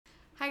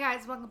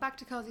guys, welcome back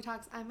to Cozy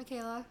Talks. I'm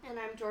Michaela. And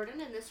I'm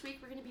Jordan, and this week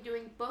we're going to be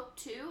doing Book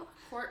 2,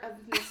 Court of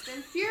Mist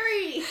and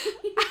Fury.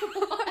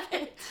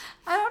 What?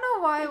 I don't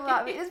know why I'm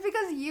laughing. It's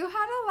because you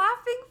had a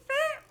laughing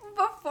fit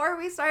before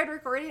we started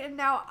recording, and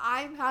now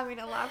I'm having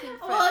a laughing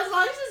fit. Well, as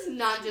long as it's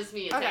not just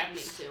me, it's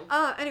happening too.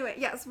 Anyway,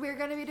 yes, we're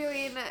going to be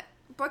doing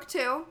Book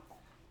 2.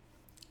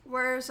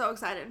 We're so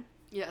excited.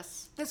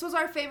 Yes. This was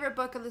our favorite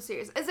book of the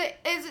series. Is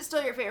it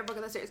still your favorite book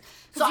of the series?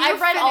 So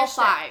I've read all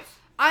 5.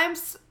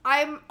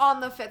 I'm on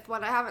the 5th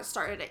one. I haven't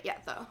started it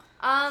yet, though.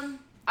 I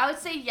would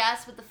say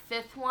yes, but the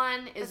 5th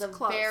one is it's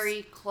close.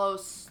 Very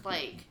close,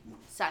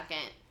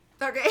 second.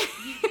 Okay.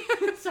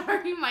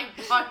 Sorry, my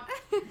dog.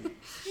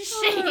 She's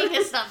shaking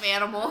a stuffed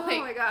animal.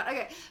 Oh my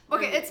god.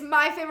 Okay, it's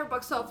my favorite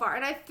book so far,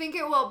 and I think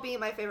it will be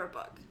my favorite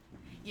book.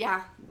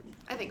 Yeah.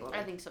 I think it will be.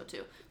 I think so,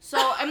 too. So,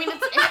 I mean,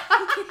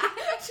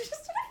 it's... She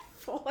just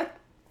went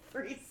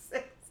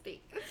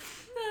 360.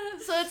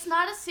 So it's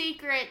not a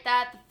secret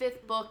that the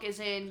 5th book is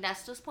in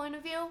Nesta's point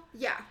of view.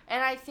 Yeah.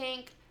 And I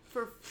think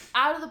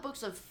out of the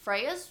books of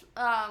Freya's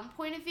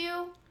point of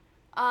view,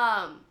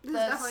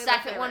 the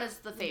second one is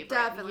the favorite.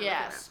 Definitely.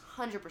 Yes,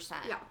 100%.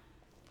 Yeah.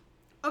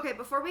 Okay,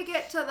 before we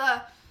get to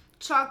the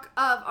chunk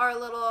of our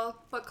little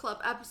book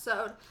club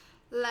episode,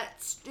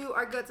 let's do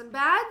our goods and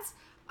bads.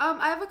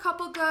 I have a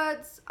couple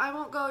goods. I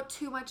won't go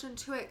too much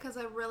into it because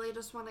I really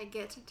just want to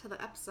get to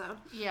the episode.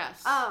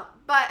 Yes.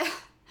 But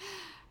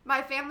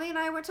my family and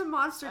I went to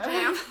Monster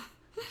Jam,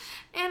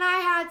 and I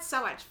had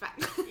so much fun.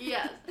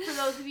 Yes. For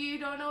those of you who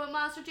don't know what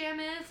Monster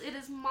Jam is, it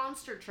is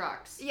monster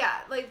trucks.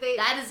 Yeah,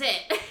 That is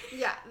it.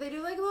 Yeah, they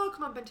do a little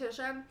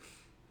competition.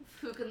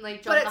 Who can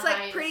jump but it's the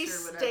highest pretty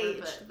or whatever,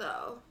 staged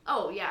though.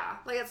 Oh yeah.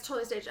 It's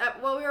totally staged.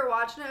 While we were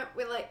watching it,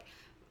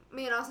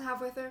 me and Austin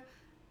halfway through,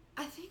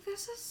 I think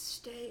this is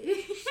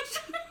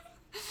staged.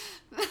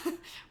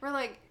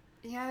 We're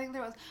yeah, I think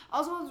there was.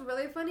 Also, what was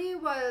really funny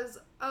was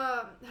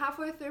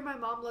halfway through, my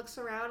mom looks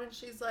around and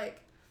she's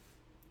like,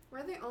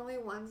 "We're the only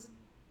ones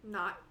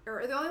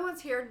the only ones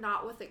here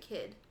not with a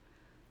kid."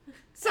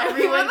 So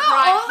everyone we're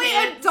the only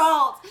kids.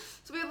 adults.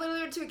 So we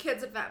literally went to a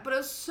kids event, but it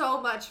was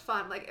so much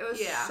fun. It was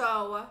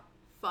so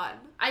fun.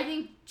 I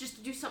think just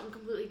to do something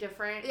completely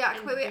different. Yeah,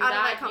 completely out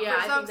of my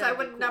comfort zone, because I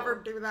would never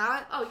do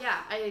that. Oh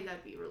yeah, I think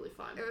that'd be really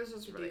fun. It was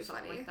just really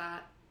funny. Like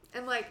that.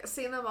 And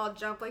seeing them all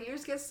jump, you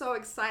just get so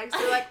excited.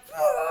 They're like,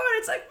 whoa! And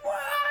it's like,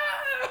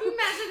 whoa! Can you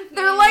imagine if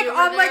they're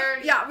on there,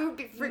 yeah, we would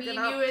be freaking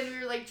out. Me and you and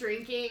we were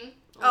drinking.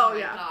 Oh my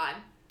yeah. God.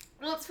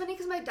 Well, it's funny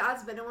because my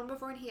dad's been in one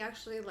before, and he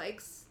actually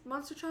likes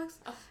monster trucks.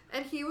 Oh.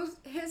 And he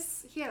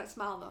had a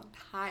smile the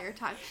entire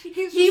time.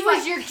 He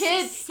was your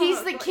kid.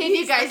 He's the kid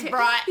you guys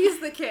brought. He's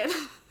the kid.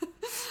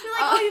 You're like,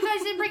 oh, you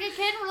guys didn't bring a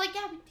kid? We're like,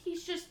 yeah, but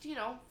he's just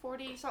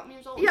 40-something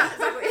years old. Yeah,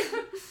 exactly.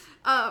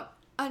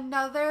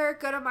 Another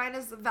good of mine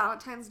is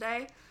Valentine's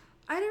Day.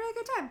 I had a really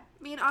good time.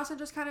 Me and Austin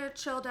just kind of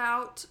chilled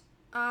out.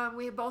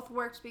 We both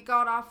worked. We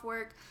got off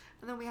work.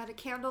 And then we had a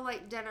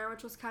candlelight dinner,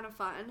 which was kind of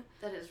fun.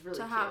 That is really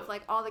to cute. have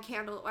all the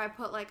candles. I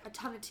put a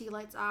ton of tea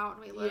lights out,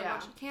 and we lit a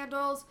bunch of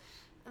candles,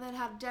 and then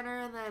had dinner,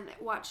 and then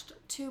watched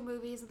 2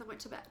 movies, and then went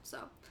to bed.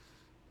 So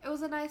it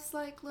was a nice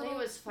little. It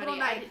was funny. Little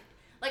night.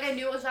 I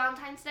knew it was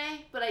Valentine's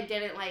Day, but I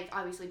didn't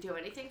obviously do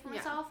anything for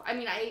myself. I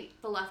mean, I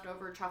ate the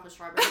leftover chocolate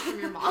strawberries from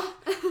your mom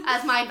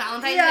as my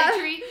Valentine's Day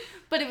treat.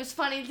 But it was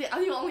funny. The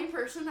only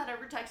person that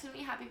ever texted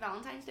me Happy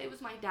Valentine's Day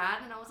was my dad,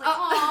 and I was like,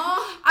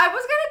 "Aw." I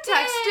was gonna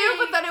text you,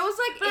 but then it was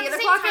 8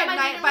 o'clock at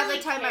night by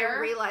the time I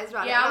realized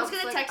about it. Yeah, I was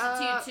gonna text it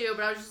to you too,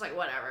 but I was just like,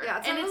 whatever.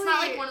 Yeah, and it's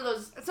not one of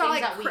those. It's things not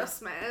that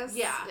Christmas.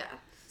 Yeah.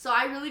 So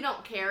I really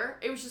don't care.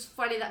 It was just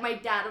funny that my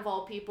dad, of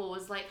all people,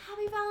 was like,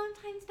 Happy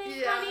Valentine's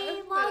Day,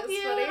 honey. Love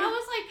you. Funny. And I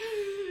was like,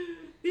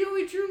 the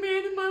only true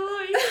man in my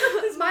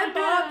life is my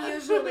mom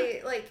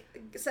usually,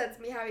 sends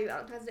me Happy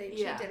Valentine's Day, and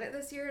she did it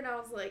this year, and I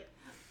was like,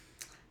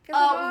 we're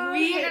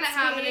going to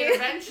have an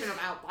intervention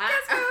about that.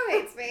 Guess mom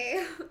hates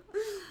me.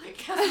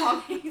 Guess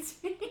mom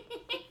hates me.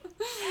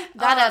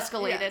 That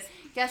escalated. Yes.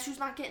 Guess who's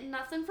not getting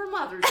nothing for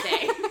Mother's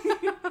Day?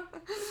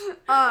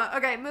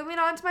 Okay, moving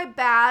on to my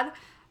bad.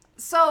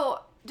 So,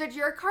 did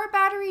your car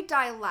battery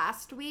die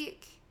last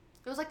week?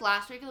 It was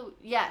last week.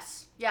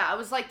 Yes. Yeah, it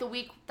was the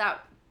week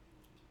that...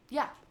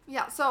 Yeah.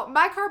 Yeah, so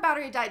my car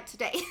battery died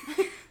today.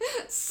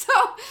 So,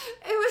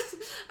 it was...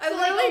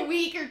 a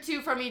week or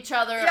 2 from each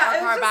other, our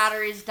car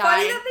batteries died.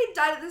 Funny that they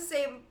died at the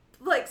same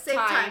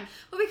time.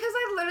 Well, because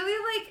I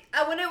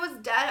literally, when it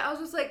was dead, I was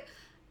just like...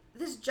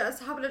 This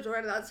just happened to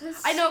Jordan. That's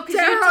hysterical. I know, because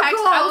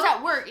I was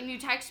at work, and you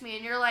text me,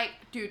 and you're like,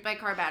 dude, my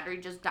car battery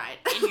just died,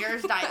 and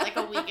yours died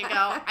a week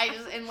ago.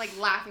 And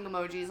laughing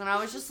emojis, and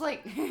I was just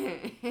like...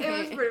 It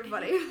was pretty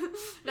funny.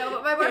 No,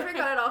 but my boyfriend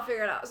got it all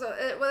figured out, so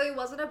it really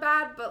wasn't a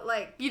bad, but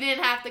You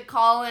didn't have to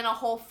call in a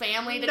whole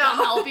family to come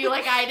help you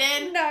like I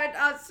did? No,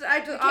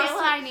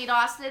 Kayla, I need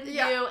Austin,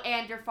 you,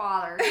 and your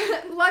father.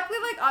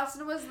 Luckily,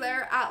 Austin was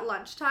there at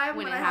lunchtime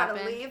when I had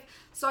to leave,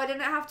 so I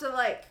didn't have to,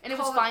 and it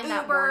was fine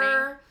that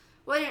morning.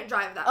 Well, I didn't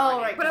drive that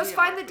morning, right, but it was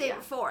fine the day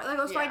before. It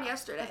was fine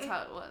yesterday. That's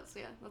how it was,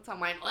 That's how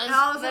mine was.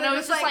 And then it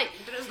was just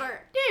did it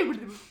start?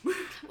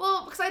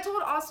 Well, because I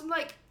told Austin,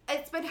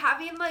 it's been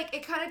having, like,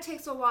 it kind of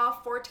takes a while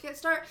for it to get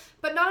started,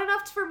 but not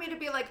enough for me to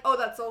be like, oh,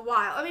 that's a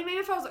while. I mean, maybe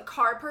if I was a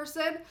car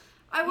person,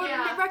 I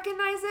wouldn't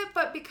recognize it,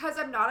 but because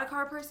I'm not a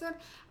car person,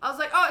 I was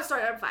like, oh, it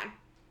started, I'm fine.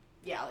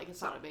 Yeah, like,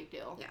 it's not a big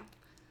deal. Yeah.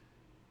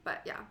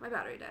 But, yeah, my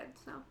battery died,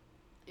 so.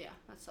 Yeah,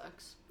 that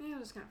sucks. Yeah, it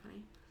was kind of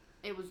funny.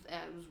 It was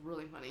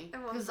really funny.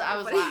 Because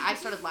I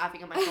started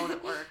laughing at my phone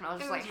at work, and I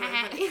was just like,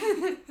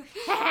 really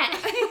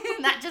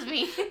not just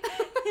me.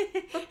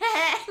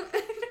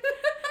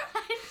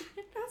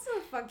 That's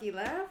a funky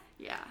laugh.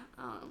 Yeah,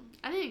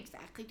 I didn't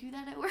exactly do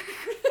that at work.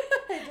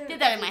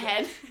 Did that in my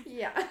head.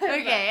 Yeah.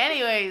 Okay,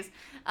 anyways,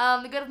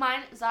 the good of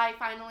mine is I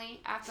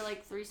finally, after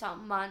like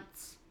 3-something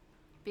months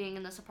being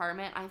in this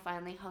apartment, I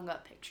finally hung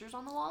up pictures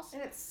on the walls.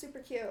 And it's super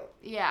cute.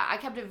 Yeah, I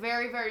kept it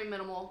very, very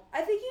minimal.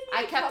 I think you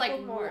need a couple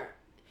more.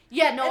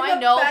 Yeah, no, I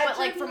know, but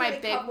like for my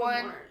big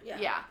one,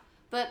 yeah.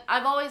 But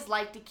I've always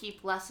liked to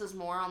keep less is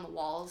more on the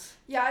walls.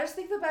 Yeah, I just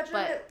think the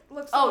bedroom it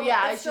looks.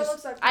 It still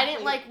looks like I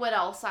didn't like what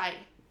else I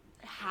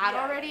had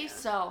already,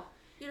 so.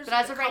 But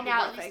as of right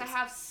now, at least I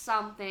have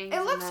something.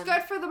 It looks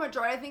good for the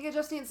majority. I think it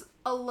just needs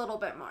a little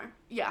bit more.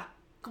 Yeah.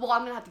 Well,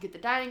 I'm gonna have to get the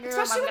dining room.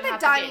 Especially when the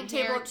dining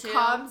table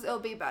comes, it'll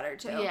be better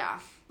too. Yeah.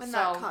 When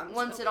that comes.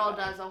 Once it all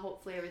does,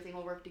 hopefully everything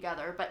will work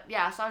together. But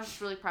yeah, so I was just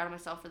really proud of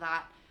myself for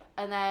that.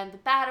 And then the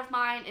bad of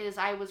mine is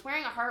I was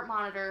wearing a heart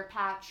monitor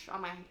patch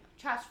on my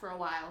chest for a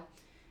while,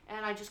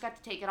 and I just got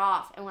to take it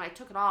off. And when I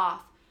took it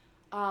off,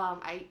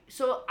 I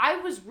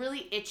was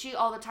really itchy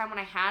all the time when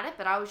I had it,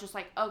 but I was just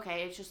like,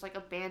 okay, it's just like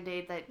a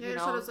Band-Aid that, you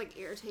know. So it's like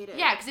irritated.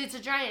 Yeah, because it's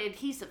a giant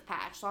adhesive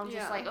patch, so I'm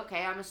just like,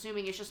 okay, I'm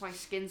assuming it's just my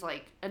skin's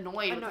like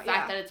annoyed with the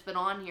fact that it's been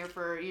on here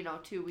for,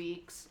 2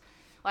 weeks.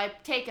 Well, I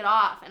take it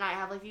off, and I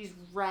have like these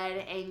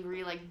red,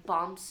 angry like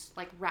bumps,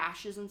 like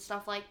rashes and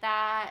stuff like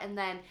that, and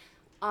then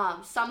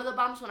some of the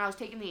bumps when I was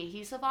taking the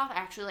adhesive off, I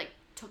actually like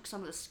took some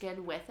of the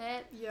skin with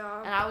it. Yeah.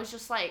 And I was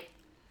just like,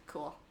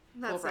 cool.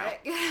 That's cool,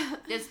 it.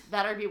 This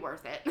better be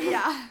worth it.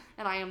 Yeah.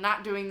 And I am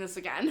not doing this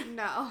again.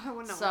 No, I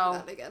would not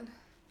want that again.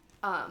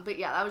 But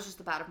yeah, that was just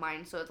the bad of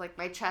mine. So it's like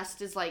my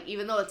chest is like,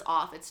 even though it's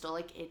off, it's still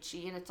like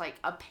itchy and it's like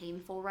a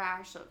painful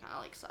rash. So it kind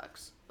of like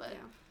sucks. But yeah.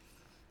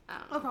 I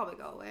don't know. It'll probably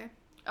go away.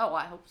 Oh,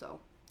 I hope so.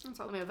 I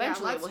mean,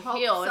 eventually it will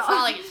heal. So. It's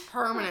not like it's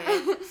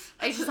permanent.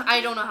 It's just, I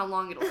don't know how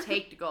long it'll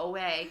take to go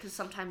away, because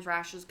sometimes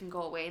rashes can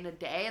go away in a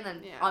day, and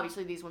then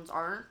obviously these ones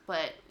aren't,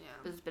 but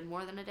it's been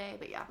more than a day,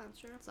 but yeah. That's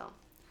true. So.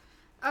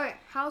 Okay,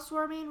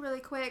 housewarming really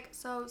quick.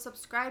 So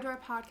subscribe to our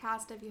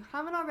podcast if you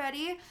haven't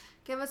already.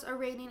 Give us a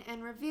rating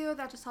and review.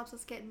 That just helps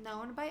us get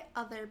known by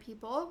other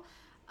people.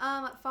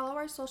 Follow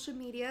our social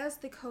medias.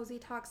 The Cozy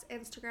Talks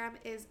Instagram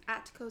is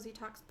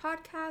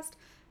 @CozyTalksPodcast.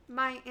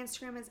 My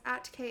Instagram is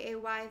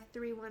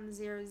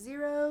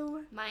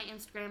 @KAY3100. My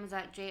Instagram is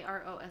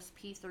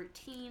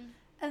 @JROSP13.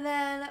 And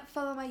then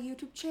follow my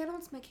YouTube channel.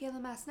 It's Michaela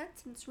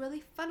Massnets, and it's really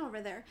fun over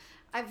there.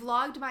 I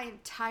vlogged my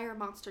entire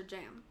Monster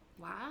Jam.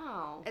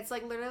 Wow. It's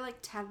like literally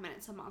like 10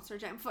 minutes of Monster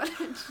Jam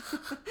footage.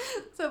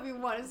 So if you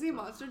want to see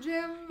Monster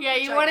Jam, yeah,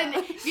 you want to.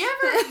 If you're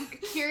ever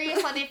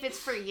curious on if it's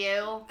for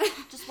you,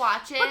 just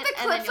watch it. But the clips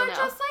and then you'll are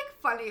just like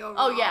funny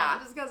overall. Oh yeah,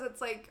 just because it's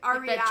like our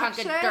like reactions.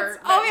 That chunk of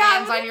dirt that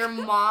lands on your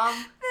mom.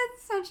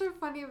 It's such a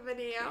funny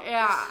video.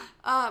 Yeah.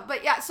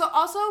 But yeah, so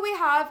also we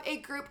have a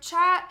group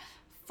chat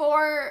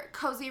for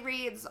Cozy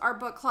Reads, our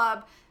book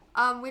club.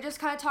 We just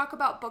kind of talk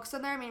about books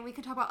in there. I mean, we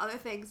can talk about other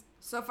things.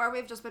 So far,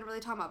 we've just been really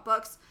talking about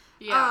books.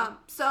 Yeah.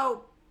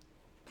 So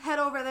head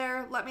over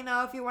there. Let me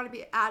know if you want to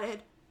be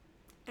added,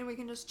 and we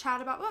can just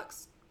chat about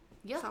books.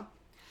 Yeah. So,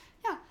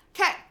 yeah.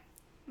 Okay.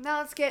 Now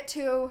let's get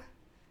to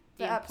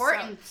the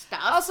important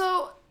stuff.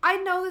 Also, I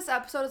know this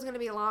episode is going to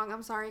be long.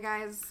 I'm sorry,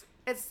 guys.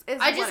 I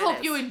just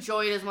hope you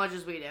enjoy it as much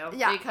as we do.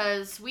 Yeah.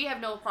 Because we have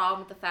no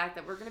problem with the fact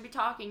that we're going to be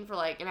talking for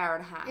like an hour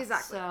and a half.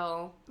 Exactly.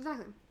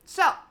 Exactly.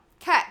 So,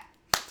 okay.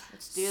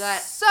 Let's do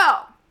that.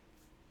 So,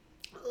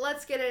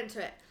 let's get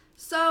into it.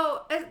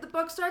 So, the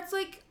book starts,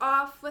 like,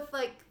 off with,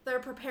 like, they're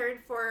preparing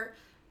for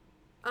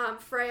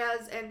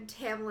Freya's and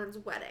Tamlin's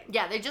wedding.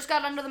 Yeah, they just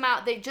got under the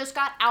mountain. They just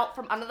got out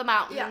from under the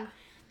mountain. Yeah.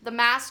 The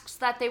masks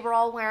that they were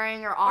all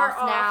wearing are off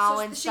now,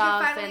 so and she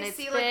stuff. Can finally and it's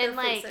see, been their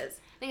faces.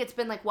 I think it's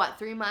been like what,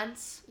 3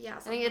 months? Yeah. I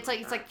think it's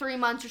like 3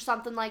 months or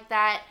something like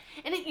that.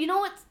 And you know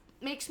what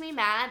makes me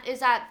mad is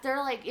that they're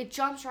like, it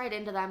jumps right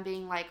into them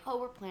being like, oh,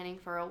 we're planning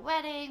for a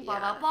wedding, blah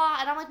blah blah,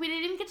 and I'm like, we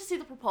didn't even get to see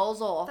the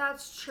proposal.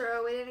 That's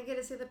true. We didn't get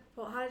to see the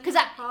proposal. How did you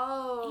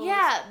propose?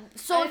 Yeah.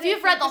 So if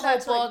you've read the whole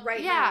book, like,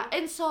 yeah,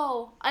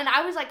 now. And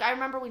I was like, I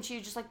remember when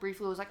she just like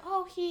briefly was like,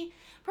 oh, he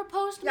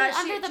proposed me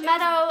under the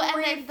meadow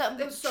and then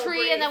the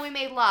tree, and then we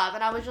made love,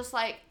 and I was just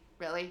like,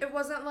 really? It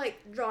wasn't like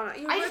drawn out.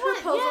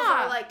 Proposals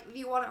are like,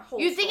 you want a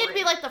whole You'd think it'd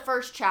be like the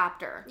first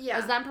chapter. Yeah.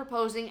 As them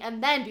proposing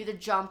and then do the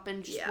jump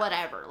and just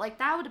whatever. Like,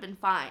 that would have been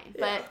fine.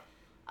 Yeah.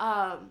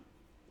 But,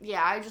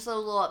 yeah, I just a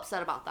little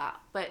upset about that.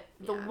 But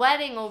the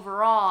wedding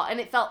overall, and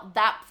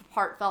that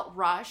part felt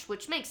rushed,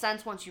 which makes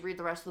sense once you read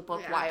the rest of the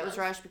book why it was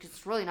rushed, because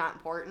it's really not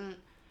important.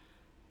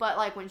 But,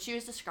 like, when she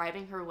was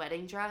describing her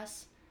wedding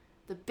dress,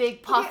 the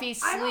big puffy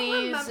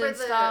sleeves and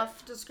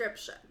stuff.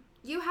 Description.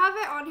 You have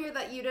it on here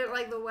that you didn't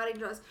like the wedding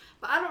dress,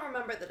 but I don't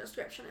remember the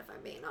description, if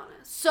I'm being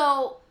honest.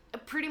 So,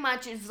 pretty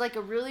much, it's like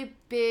a really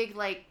big,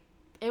 like,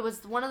 it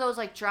was one of those,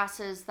 like,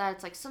 dresses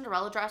that's, like,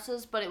 Cinderella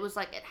dresses, but it was,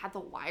 like, it had the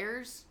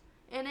wires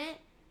in it,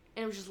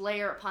 and it was just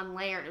layer upon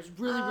layer, and it was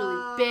really,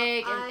 really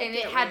big, and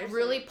it had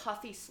really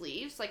puffy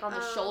sleeves, like, on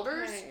the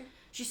shoulders. Okay.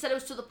 She said it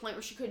was to the point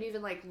where she couldn't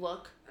even, like,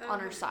 look on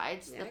her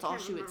sides. Yeah, that's all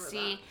she would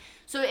see. That.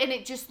 So, and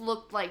it just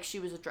looked like she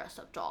was a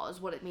dressed-up doll, is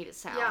what it made it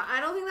sound. Yeah,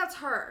 I don't think that's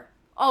her.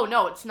 Oh,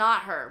 no, it's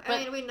not her. But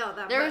I mean, we know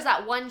that. There was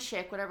that one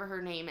chick, whatever her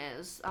name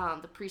is,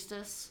 the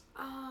priestess.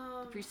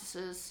 The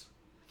priestesses.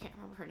 I can't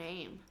remember her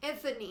name.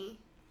 Anthony.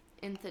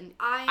 Anthony.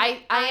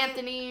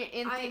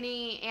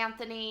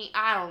 Anthony.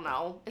 I don't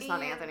know. It's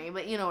not Anthony,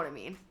 but you know what I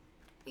mean.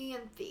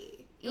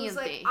 Anthony. It was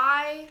like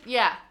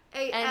Yeah.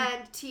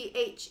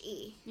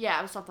 A-N-T-H-E. Yeah,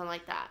 it was something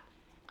like that.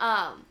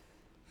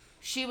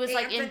 She was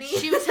Anthony.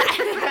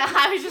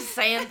 I was just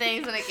saying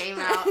things and it came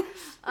out.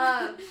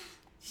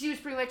 She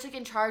was pretty much, like,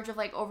 in charge of,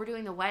 like,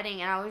 overdoing the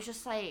wedding, and I was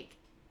just like,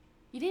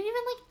 you didn't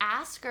even, like,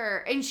 ask her.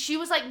 And she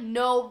was like,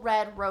 no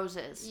red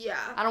roses. Yeah.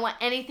 I don't want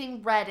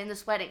anything red in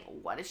this wedding.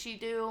 What does she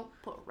do?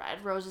 Put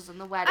red roses in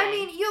the wedding. I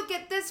mean, you'll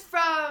get this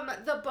from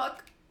the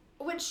book.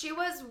 When she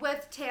was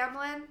with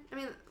Tamlin, I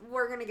mean,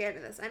 we're going to get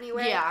into this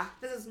anyway. Yeah.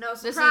 This is no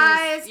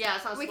surprise.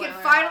 It's not we can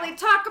finally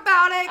talk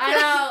about it. I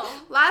know.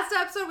 Last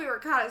episode, we were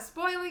kind of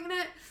spoiling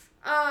it.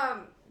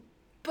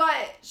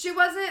 But she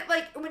wasn't,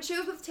 like, when she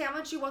was with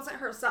Tamlin, she wasn't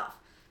herself.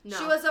 No.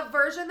 She was a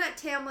version that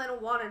Tamlin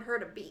wanted her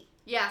to be.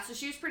 Yeah, so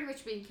she was pretty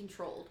much being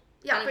controlled.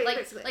 Yeah,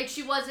 basically. Like,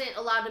 she wasn't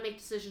allowed to make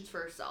decisions for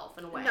herself,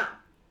 in a way. No.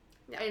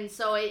 Yeah. And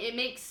so it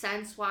makes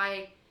sense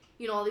why,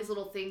 you know, all these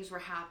little things were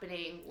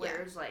happening,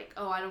 where it's like,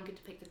 oh, I don't get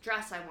to pick the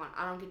dress I want.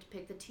 I don't get to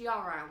pick the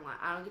tiara I want.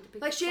 I don't get to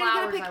pick the flowers I want. Like, she didn't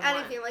get to pick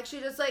anything. Like,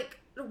 she just, like,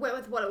 went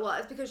with what it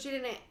was, because she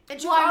didn't...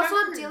 And she was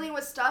also dealing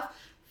with stuff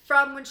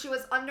from when she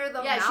was under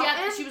the mountain.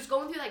 Yeah, she was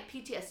going through, like,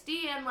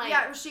 PTSD and, like...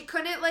 Yeah, she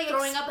couldn't, like,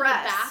 throwing up in the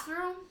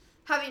bathroom.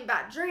 Having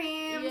bad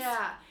dreams.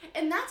 Yeah.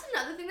 And that's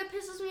another thing that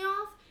pisses me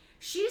off.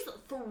 She's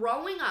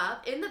throwing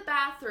up in the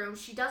bathroom.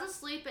 She doesn't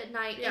sleep at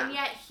night. Yeah. And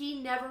yet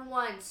he never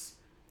once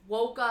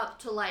woke up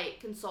to,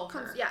 like, console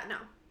her. Yeah, no.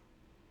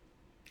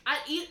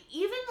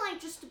 Even, like,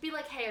 just to be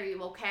like, hey, are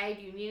you okay?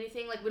 Do you need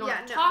anything? Like, we don't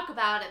have to talk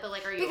about it, but,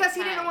 like, are you because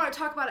okay? He didn't want to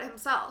talk about it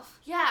himself.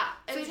 Yeah.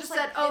 So he just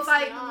said, oh, if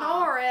I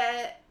ignore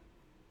it,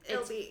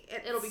 it'll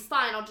be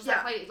fine. I'll just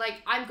act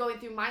like, I'm going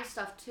through my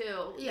stuff,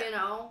 too. Yeah. You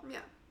know? Yeah.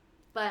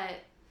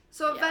 But...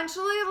 So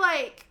eventually,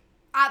 like,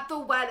 at the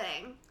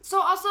wedding.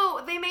 So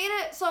also, they made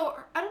it, so,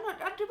 I don't know,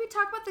 did we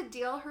talk about the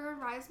deal her and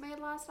Rise made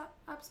last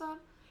episode?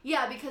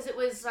 Yeah, because it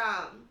was, it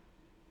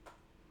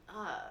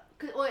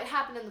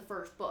happened in the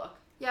first book.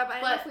 Yeah, but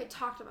I don't know if we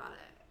talked about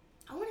it.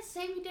 I want to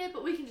say we did,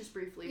 but we can just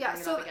briefly bring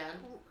it up again.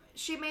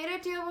 She made a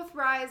deal with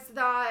Rise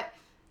that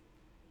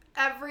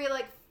every,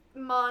 like,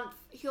 month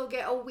he'll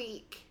get a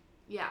week.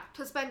 Yeah.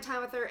 To spend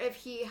time with her if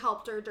he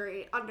helped her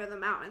under the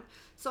mountain.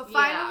 So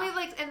finally,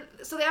 like, and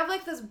so they have,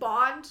 like, this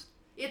bond.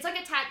 It's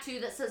like a tattoo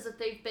that says that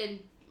they've been,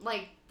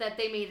 like, that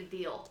they made a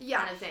deal. Yeah.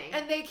 Kind of thing.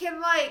 And they can,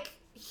 like,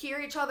 hear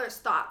each other's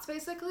thoughts,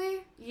 basically.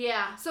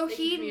 Yeah. So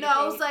he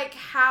knows, like,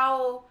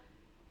 how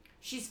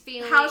she's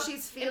feeling. And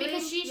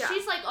because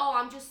she's like, oh,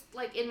 I'm just,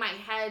 like, in my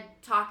head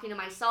talking to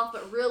myself,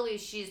 but really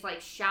she's,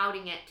 like,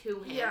 shouting it to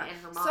him in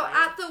her mind. So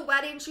at the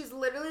wedding, she's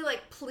literally,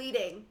 like,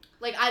 pleading.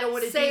 Like, I don't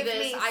want to do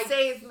this.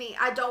 Save me.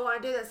 I don't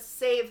want to do this.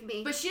 Save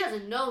me. But she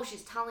doesn't know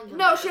she's telling him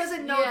No, she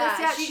doesn't know this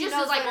yet. She just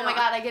was like, oh my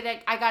god, I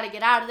gotta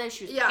get out of this.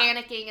 She was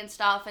panicking and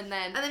stuff, and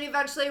then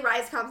eventually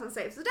Rise comes and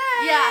saves the day.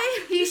 Yeah.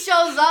 He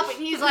shows up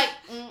and he's like,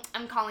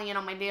 I'm calling in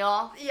on my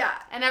deal. Yeah.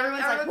 And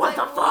everyone's like, what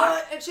the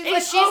fuck? And she's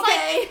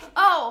okay. Like,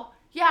 oh,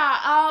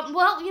 yeah,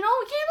 well, you know,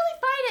 we can't really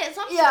fight it,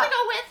 so I'm just gonna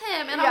go with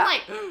him. And I'm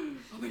like, oh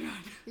my god.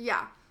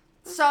 Yeah.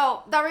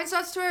 So, that brings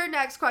us to our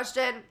next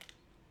question.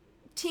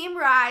 Team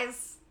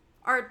Rise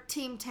or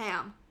Team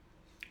Tam?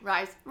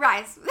 Rise.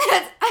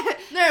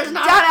 There's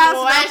not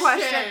a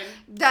question.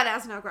 Dead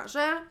ass no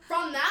question.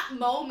 From that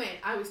moment,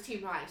 I was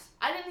Team Rise.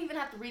 I didn't even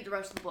have to read the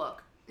rest of the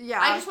book. Yeah.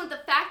 I just want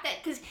the fact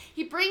that, because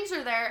he brings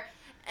her there,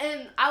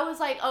 and I was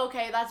like,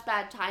 okay, that's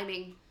bad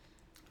timing.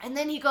 And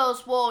then he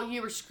goes, well,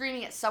 you were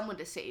screaming at someone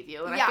to save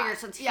you. And I figured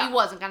since he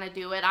wasn't going to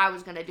do it, I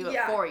was going to do it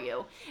for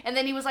you. And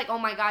then he was like, oh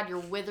my god, you're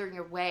withering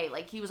away.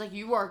 Like, he was like,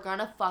 you are going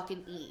to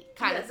fucking eat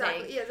kind of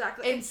thing. Yeah,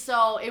 exactly. And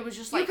so it was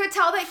just like, you could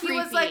tell that creepy. He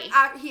was like,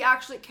 he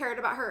actually cared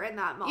about her in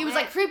that moment. He was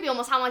like creepy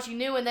almost how much he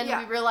knew. And then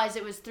we realized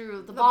it was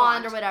through the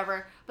bond or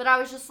whatever. But I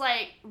was just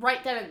like,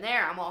 right then and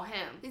there, I'm all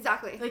him.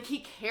 Exactly. Like, he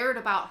cared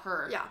about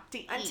her. Yeah. To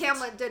eat. And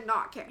Tamlin did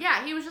not care.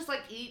 Yeah, he was just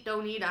like, eat,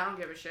 don't eat, I don't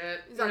give a shit.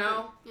 Exactly. You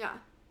know? Yeah.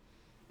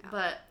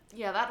 But,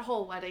 yeah, that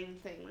whole wedding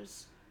thing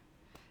was...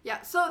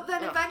 Yeah, so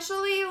then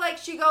eventually, like,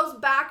 she goes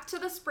back to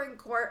the spring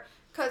court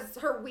because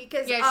her week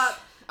is up.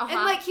 And,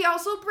 like, he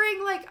also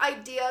bring, like,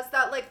 ideas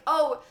that, like,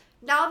 oh,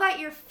 now that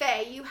you're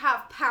Fae, you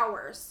have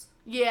powers.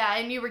 Yeah,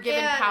 and you were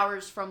given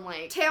powers from,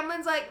 like...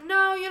 Tamlin's like,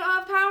 no, you don't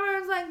have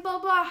powers, like, blah,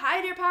 blah,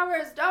 hide your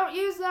powers, don't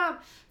use them.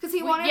 Because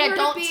he wanted her to be... Yeah,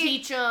 don't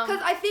teach them.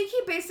 Because I think he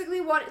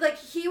basically wanted, like,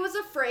 he was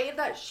afraid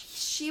that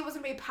she was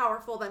going to be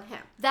powerful than him.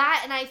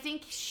 That, and I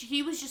think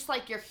he was just,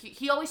 like,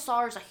 he always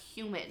saw her as a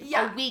human.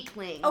 Yeah. A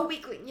weakling. A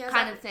weakling, yeah.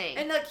 Kind of thing.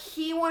 And, like,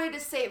 he wanted to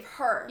save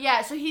her.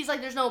 Yeah, so he's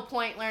like, there's no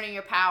point learning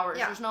your powers.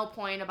 Yeah. There's no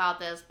point about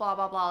this, blah,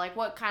 blah, blah. Like,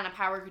 what kind of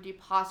power could you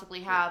possibly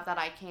have that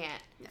I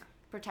can't... Yeah.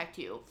 Protect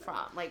you from,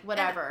 like,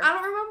 whatever. And I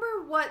don't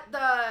remember what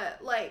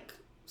the, like,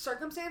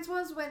 circumstance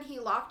was when he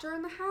locked her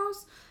in the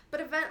house, but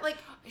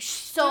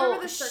so, do you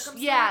remember the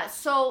circumstance? Yeah,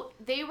 so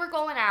they were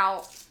going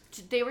out,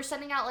 they were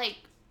sending out, like,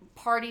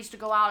 parties to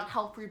go out and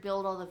help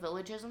rebuild all the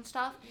villages and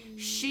stuff. Mm.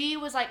 She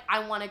was like,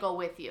 I want to go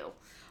with you.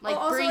 Like,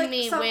 also, bring me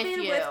with you.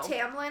 Something with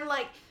Tamlin,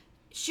 like,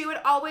 she would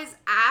always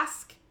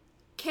ask,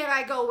 can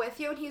I go with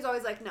you? And he's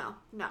always like, no.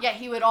 Yeah,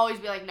 he would always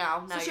be like,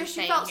 no, you're staying here.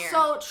 She felt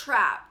so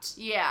trapped.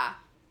 Yeah.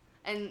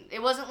 And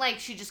it wasn't like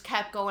she just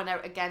kept going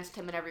against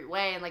him in every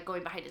way and, like,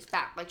 going behind his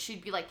back. Like,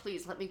 she'd be like,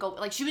 please, let me go.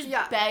 Like, she was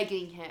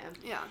begging him.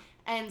 Yeah.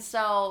 And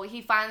so he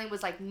finally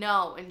was like,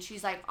 no. And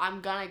she's like, I'm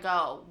gonna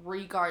go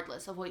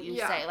regardless of what you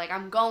say. Like,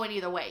 I'm going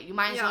either way. You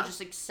might as well just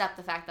accept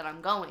the fact that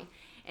I'm going.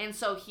 And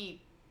so he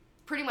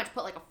pretty much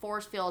put, like, a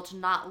force field to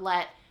not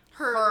let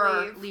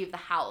her leave the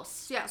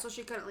house. Yeah, so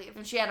she couldn't leave.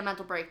 And she had a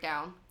mental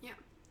breakdown. Yeah.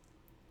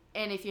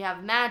 And if you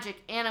have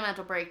magic and a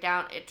mental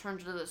breakdown, it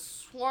turns into this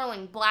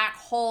swirling black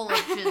hole of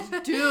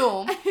just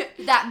doom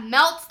that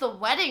melts the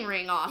wedding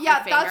ring off your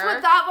finger. Yeah,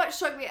 that's what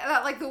shook me.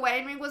 That, like, the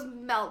wedding ring was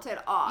melted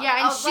off.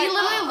 Yeah, and she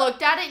literally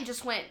looked at it and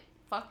just went,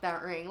 fuck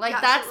that ring. Like,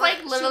 that's,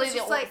 like, literally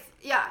the...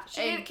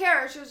 She didn't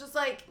care. She was just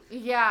like...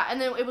 Yeah, and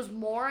then it was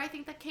more, I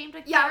think, that came to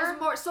care. Yeah, it was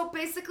more. So,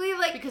 basically,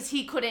 like... Because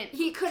he couldn't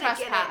get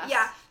it.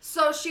 Yeah.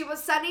 So, she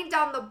was sending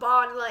down the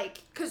bond, like...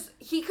 Because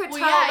he could tell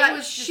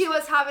that she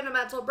was having a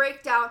mental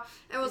breakdown.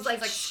 And was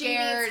like, she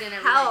needs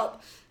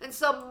help. And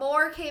so,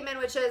 more came in,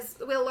 which is...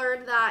 We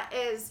learned that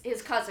is...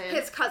 His cousin.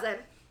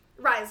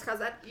 Ryan's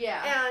cousin.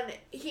 Yeah. And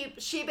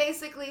she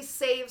basically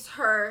saves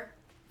her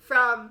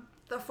from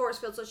the force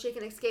field so she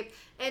can escape.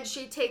 And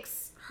she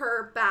takes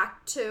her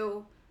back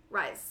to...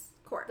 Rise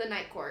court. The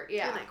night court,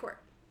 yeah. The night court.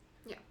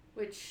 Yeah.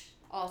 Which,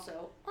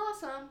 also,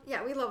 awesome.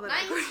 Yeah, we love the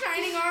night court.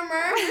 Shining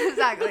armor.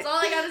 Exactly. That's all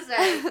I gotta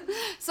say.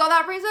 So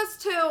that brings us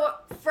to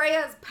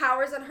Freya's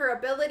powers and her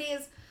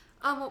abilities.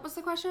 What was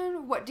the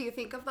question? What do you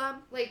think of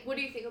them? Like, what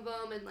do you think of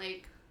them, and,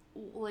 like,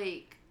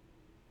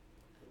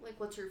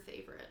 what's your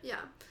favorite? Yeah.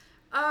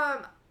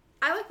 I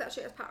like that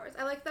she has powers.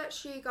 I like that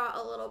she got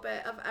a little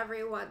bit of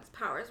everyone's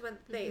powers when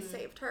they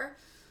saved her.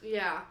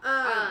 Yeah.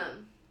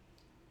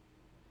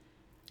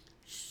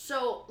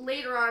 So,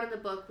 later on in the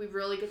book, we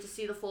really get to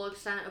see the full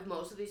extent of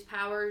most of these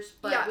powers,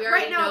 but we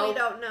already know... we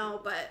don't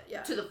know, but,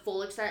 yeah. To the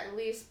full extent, at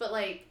least, but,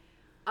 like,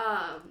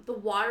 the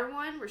water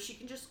one, where she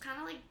can just kind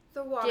of, like,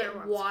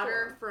 get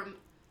water from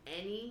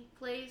any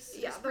place.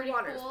 Yeah, the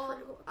water is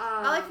pretty cool.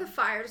 I like the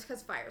fire, just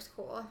because fire's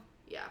cool.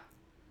 Yeah.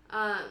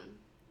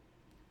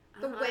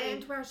 The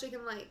wind, where she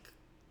can, like...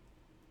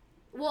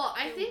 Well,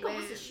 I think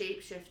almost the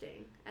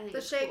shape-shifting. I think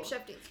the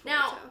shape-shifting's cool,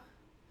 now, too.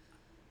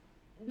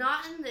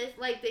 Not in this,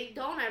 like, they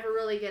don't ever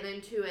really get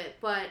into it,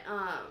 but,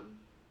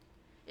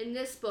 in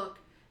this book,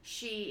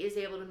 she is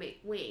able to make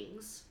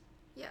wings.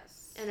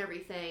 Yes. And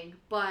everything,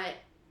 but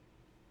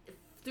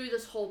through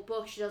this whole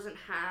book, she doesn't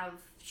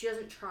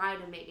try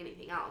to make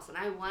anything else, and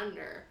I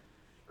wonder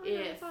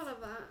if thought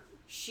of that.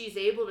 She's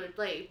able to,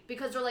 like,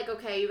 because they're like,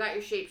 okay, you got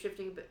your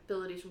shape-shifting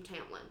abilities from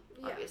Tamlin,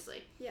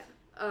 obviously. Yeah.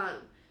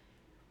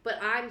 But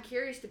I'm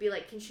curious to be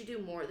like, can she do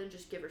more than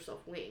just give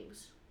herself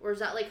wings? Or is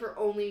that, like, her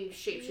only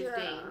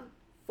shape-shifting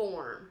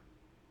form,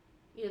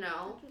 you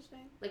know? Interesting.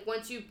 Like,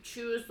 once you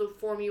choose the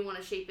form you want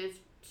to shape it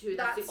to,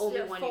 that's the only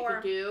one you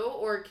can do?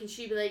 Or can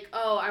she be like,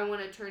 oh, I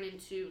want to turn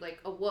into, like,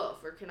 a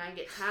wolf, or can I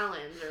get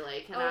talons, or,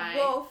 like, can I...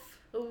 wolf.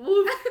 A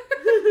wolf.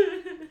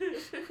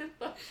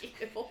 Fuck you.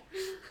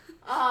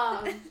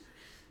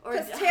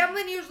 Because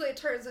Tamlin usually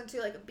turns into,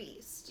 like, a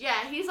beast.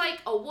 Yeah, he's, like,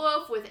 a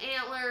wolf with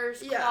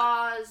antlers,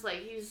 claws,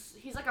 like,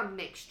 he's like a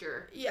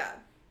mixture. Yeah.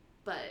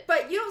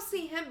 But you don't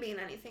see him being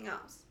anything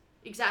else.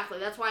 Exactly.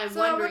 That's why I'm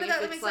wondering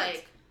if it's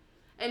like...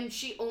 And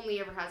she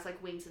only ever has,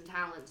 like, wings and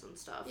talons and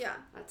stuff. Yeah.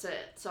 That's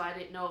it. So I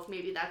didn't know if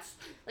maybe that's...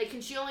 Like,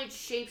 can she only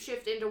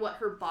shapeshift into what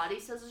her body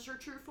says is her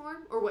true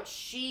form? Or what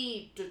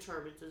she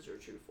determines is her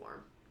true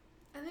form?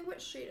 I think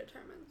what she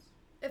determines.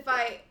 If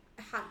I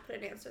had to put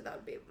an answer, that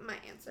would be my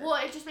answer. Well,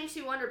 it just makes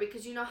you wonder,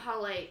 because you know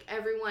how, like,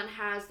 everyone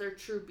has their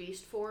true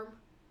beast form?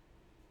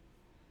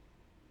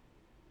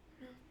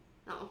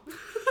 No.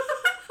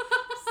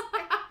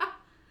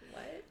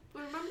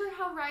 Remember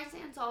how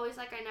Rysand's always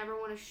like, I never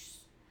want to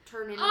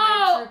turn into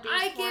my true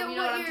beast form? You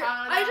know what I'm talking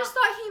about? I just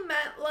thought he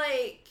meant,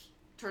 like...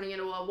 Turning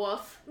into a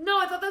wolf? No,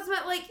 I thought that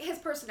meant, like, his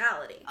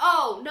personality.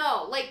 Oh,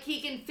 no. Like,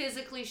 he can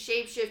physically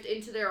shapeshift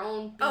into their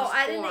own beast form. Oh,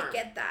 I didn't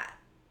get that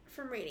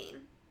from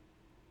reading.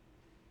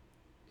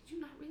 Did you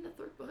not read the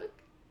third book?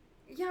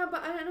 Yeah,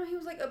 but I didn't know he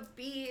was, like, a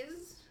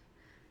beast.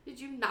 Did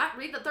you not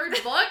read the third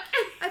book?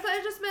 I thought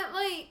it just meant,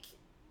 like...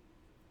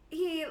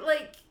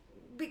 like,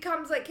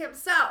 becomes, like,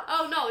 himself.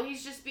 Oh, no, he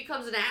just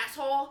becomes an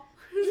asshole?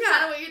 Is Yeah.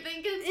 that what you're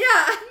thinking?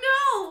 Yeah.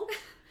 No!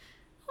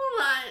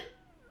 Hold on.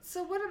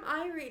 So what am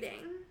I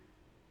reading?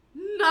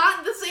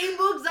 Not the same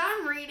books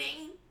I'm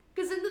reading.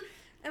 Because in the...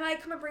 Am I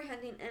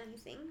comprehending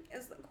anything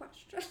is the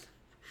question.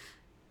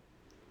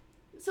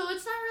 So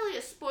it's not really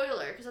a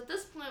spoiler, because at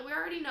this point, we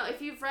already know.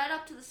 If you've read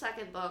up to the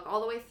second book,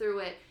 all the way through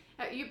it,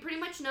 you pretty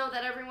much know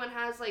that everyone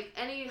has, like,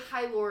 any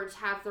High Lords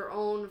have their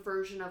own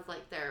version of,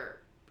 like,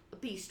 their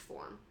beast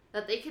form.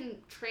 That they can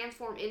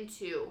transform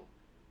into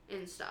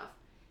and stuff.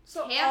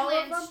 So all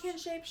of them can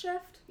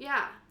shapeshift?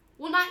 Yeah.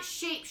 Well, not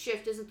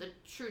shapeshift isn't the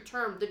true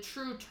term. The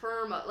true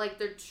term, like,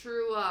 their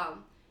true,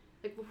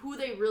 like, who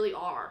they really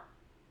are.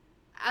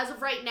 As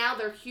of right now,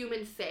 their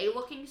human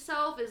fae-looking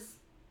self is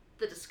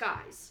the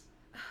disguise.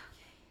 Okay.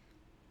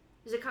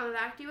 Is it coming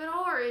back to you at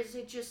all, or is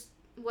it just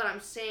what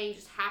I'm saying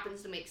just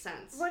happens to make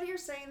sense? What you're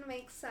saying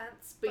makes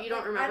sense. But you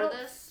don't remember this? I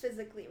don't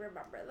physically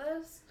remember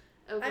this.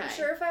 Okay. I'm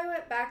sure if I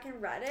went back and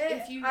read it,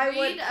 If you I read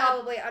would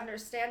probably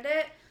understand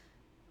it.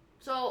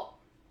 So,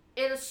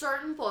 in a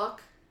certain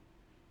book,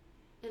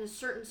 in a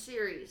certain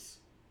series,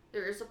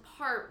 there is a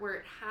part where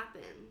it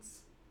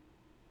happens,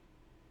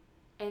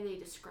 and they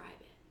describe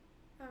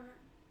it. Okay.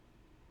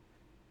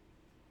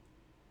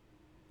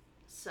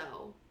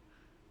 So,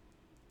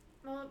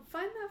 Well,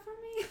 find that for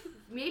me.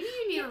 maybe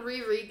you need to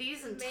reread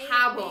these and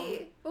tab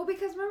them. Well,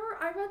 because remember,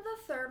 I read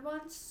the third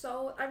one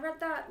I read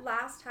that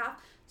last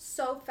half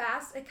so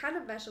fast, it kind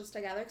of meshes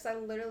together because I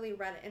literally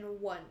read it in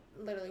one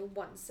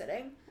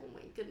sitting. Oh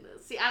my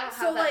goodness. See, I don't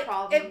So, have that like,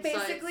 problem. it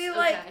basically, so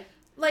like, okay.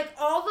 Like,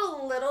 all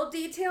the little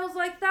details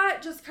like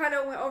that just kind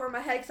of went over my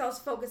head because I was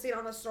focusing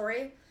on the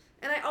story.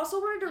 And I also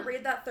wanted to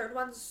read that third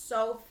one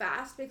so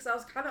fast because I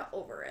was kind of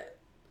over it.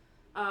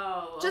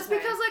 Oh, okay. Just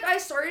because, like, I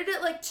started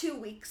it, like, 2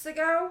 weeks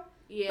ago.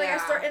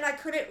 Yeah. Like, and I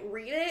couldn't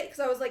read it because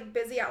I was, like,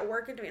 busy at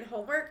work and doing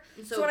homework.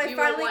 So when I you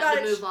finally were got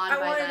wanting it, to move on I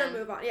by wanted then. to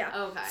move on,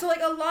 yeah. Okay. So,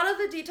 like, a lot of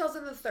the details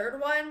in the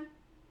third one,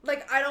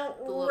 like, I don't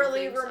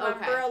really things,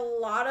 remember okay. a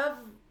lot of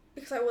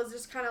because I was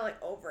just kind of,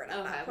 like, over it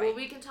at that point. Well,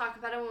 we can talk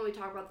about it when we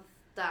talk about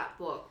that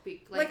book.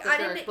 Like, the I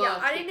third didn't,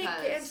 book, I didn't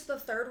get into the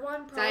third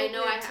one probably I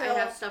know I until...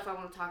 have stuff I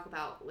want to talk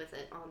about with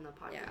it on the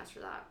podcast for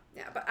that.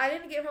 Yeah, but I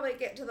didn't probably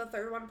get to the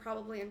third one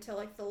probably until,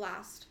 like, the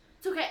last...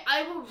 It's okay.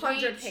 I will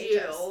read you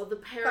the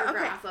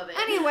paragraph of it.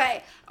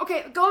 Anyway,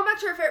 okay, going back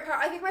to your favorite power,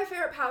 I think my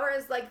favorite power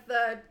is, like,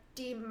 the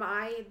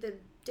Dementai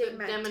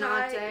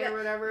or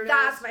whatever it is.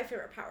 That's my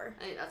favorite power.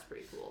 I think that's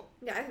pretty cool.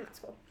 Yeah, I think that's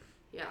cool.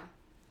 Yeah.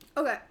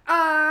 Okay.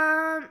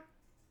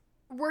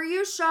 Were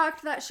you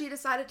shocked that she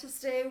decided to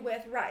stay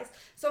with Rise?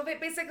 So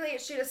basically,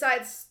 she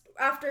decides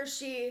after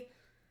she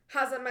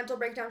has a mental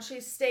breakdown, she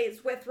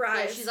stays with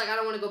Rise. Yeah, she's like, I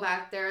don't want to go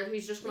back there.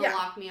 He's just going to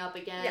lock me up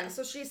again. Yeah,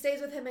 so she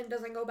stays with him and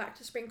doesn't go back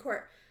to Spring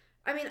Court.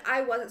 I mean,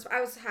 I was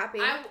happy.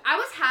 I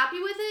was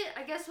happy with it.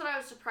 I guess what I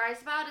was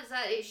surprised about is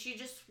that she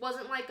just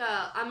wasn't like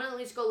I'm going to at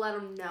least go let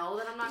him know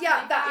that I'm not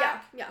coming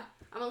back. Yeah.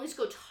 I'm going to at least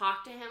go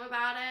talk to him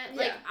about it.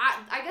 Yeah. Like,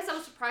 I guess I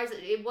was surprised that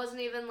it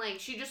wasn't even like,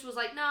 she just was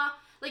like, nah,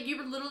 like, you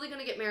were literally going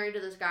to get married to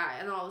this guy.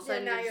 And then all of a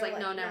sudden, you're just like,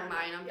 no, never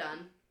mind, I'm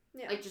done.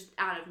 Yeah. Like, just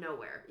out of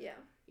nowhere. Yeah.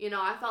 You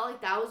know, I felt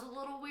like that was a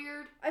little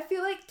weird. I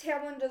feel like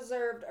Tamlin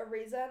deserved a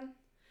reason.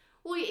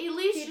 Well, at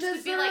least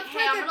just to be like,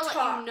 hey, I'm going to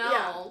let you know.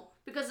 Yeah.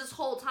 Because this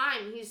whole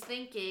time, he's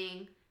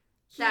thinking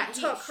he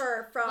took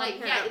her from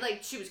him. Yeah, like,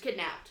 she was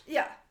kidnapped.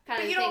 Yeah.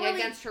 Kind of thing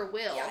against her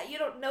will. Yeah, you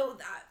don't know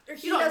that. Or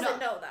he doesn't doesn't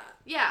know that.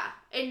 Yeah,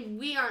 and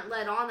we aren't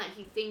led on that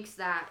he thinks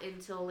that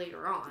until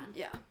later on.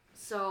 Yeah.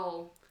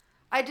 So...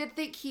 I did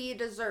think he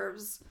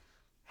deserves...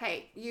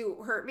 Hey,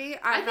 you hurt me.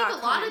 I think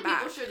a lot of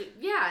people should,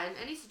 in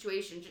any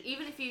situation,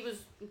 even if he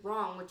was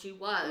wrong, which he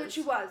was,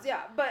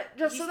 yeah, but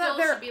just so that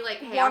they're they're should be like,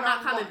 hey, I'm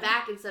not coming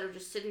back, instead of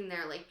just sitting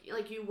there, like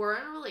you were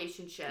in a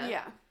relationship,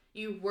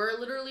 you were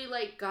literally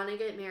like gonna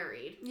get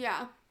married,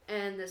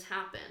 and this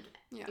happened,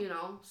 you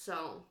know,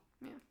 so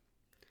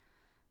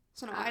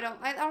So no, I don't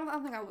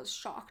think I was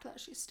shocked that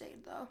she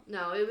stayed though.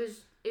 No,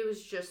 it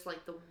was just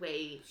like the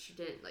way she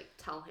didn't like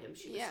tell him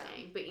she was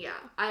staying, but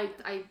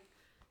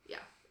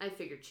I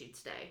figured she'd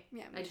stay.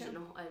 Yeah, I just didn't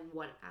know in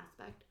what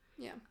aspect.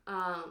 Yeah.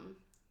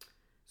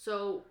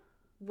 So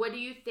what do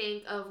you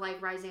think of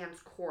like Rysand's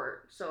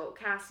court? So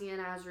Cassian,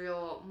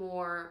 Azriel,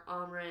 Mor,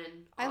 Amren.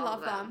 I love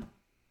them.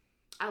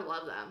 I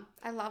love them.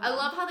 I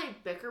love how they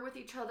bicker with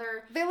each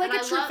other. They like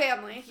a true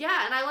family.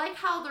 Yeah, and I like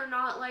how they're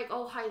not like,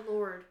 oh, High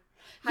Lord.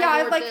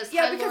 High Lord this,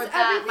 High because Lord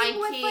that, everything my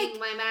with, king, like,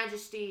 my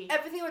majesty.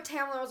 Everything with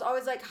Tamlin was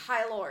always like,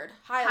 High Lord.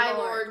 High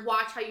Lord,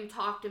 watch how you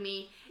talk to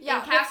me.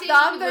 Yeah, and Cassian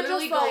would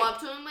literally go up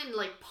to him and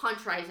like punch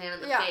Rysand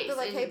in the face. Yeah, they're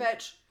like, hey,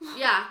 bitch.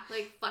 Yeah,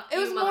 like, fuck you, motherfucker. It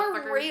was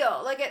more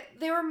real. Like,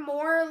 they were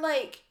more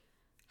like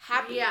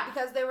happy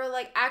because they were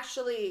like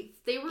actually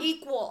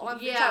equal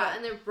on each other. Yeah,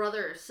 and their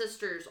brothers,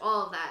 sisters,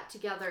 all of that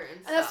together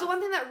and stuff. And that's the one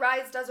thing that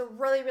Rise does a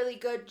really, really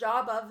good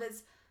job of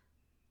is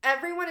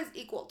everyone is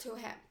equal to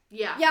him.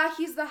 Yeah. Yeah,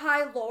 he's the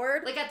High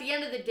Lord. Like, at the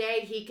end of the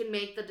day, he can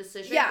make the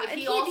decision. Yeah, but and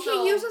he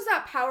also... he uses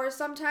that power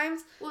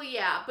sometimes. Well,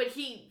 yeah, but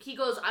he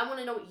goes, I want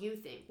to know what you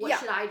think. What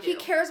should I do? He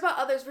cares about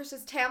others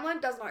versus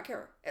Tamlin does not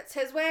care. It's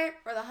his way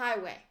or the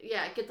highway.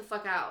 Yeah, get the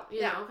fuck out,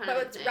 you know, kind but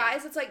of with thing.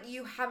 Rise, it's like,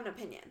 you have an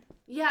opinion.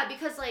 Yeah,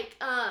 because,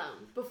 like,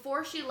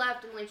 before she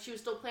left and, like, she was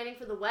still planning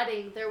for the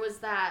wedding, there was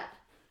that,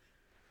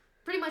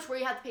 pretty much where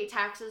you have to pay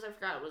taxes. I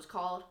forgot what it was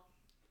called.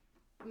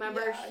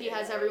 Remember, he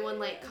has everyone,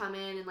 like, come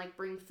in and, like,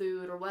 bring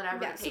food or whatever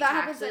to pay so that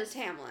taxes. happens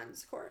at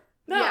Tamlin's court.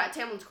 No. Yeah,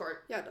 Tamlin's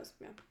court. Yeah, it does,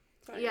 yeah.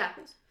 Sorry, yeah,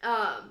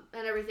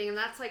 and everything, and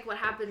that's, like, what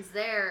happens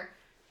there.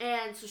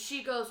 And so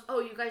she goes,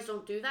 oh, you guys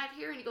don't do that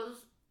here? And he goes,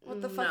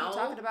 what the fuck are you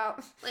talking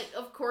about? Like,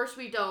 of course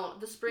we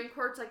don't. The spring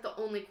court's, like, the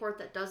only court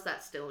that does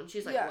that still. And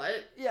she's like,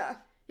 what? Yeah.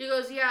 He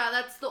goes, yeah,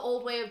 that's the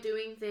old way of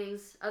doing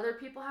things. Other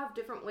people have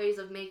different ways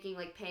of making,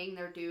 like, paying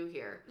their due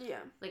here. Yeah.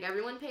 Like,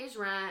 everyone pays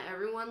rent.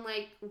 Everyone,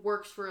 like,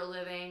 works for a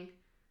living.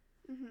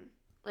 Mm-hmm.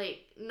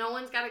 Like, no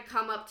one's got to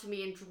come up to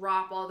me and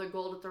drop all their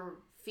gold at their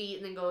feet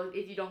and then go,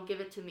 if you don't give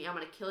it to me, I'm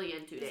going to kill you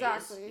in 2 days.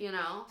 Exactly. You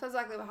know? That's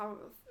exactly how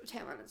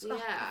Tamlin is. Yeah.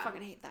 Oh, I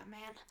fucking hate that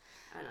man.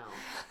 I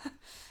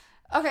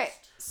know. Okay,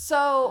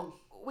 so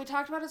we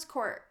talked about his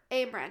court.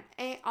 Amren.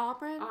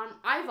 Amren?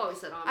 I've always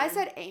said Amren. I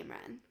said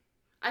Amren.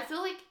 I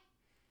feel like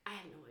I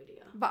have no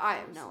idea. But I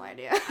have no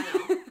idea.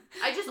 I know.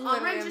 I just,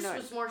 Amren just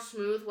was more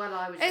smooth while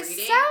I was reading.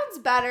 It sounds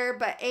better,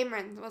 but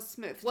Amren was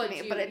smooth to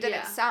me, but it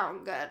didn't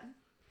sound good.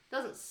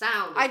 Doesn't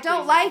sound. I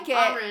don't like it.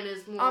 Amren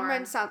is more.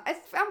 Amren sounds.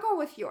 I'm going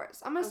with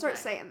yours. I'm gonna start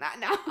saying that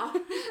now.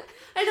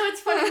 I know,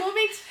 it's funny. We'll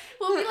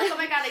be like, oh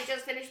my god, I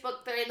just finished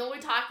book 3, and then we'll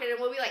be talking, and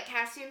we'll be like,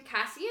 Cassian.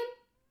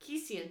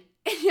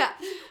 Yeah.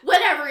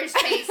 Whatever his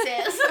face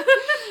is.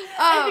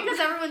 And because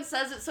everyone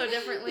says it so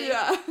differently.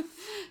 Yeah.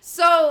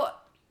 So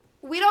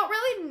we don't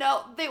really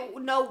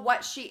know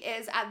what she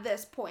is at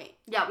this point.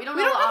 Yeah, we don't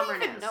know what Amren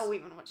is. We don't even know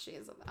even what she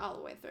is all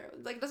the way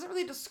through. Like, it doesn't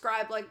really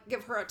describe, like,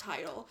 give her a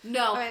title.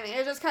 No. I mean,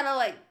 it just kind of,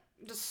 like,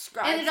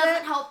 describes it. And it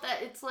doesn't help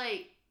that it's,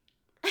 like...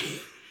 Was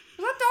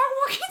that dog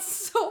walking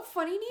so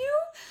funny to you?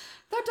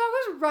 That dog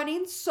was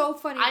running so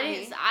funny to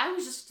me. I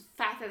was just the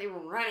fact that they were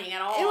running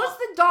at all. It was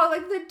the dog.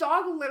 Like, the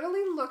dog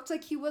literally looked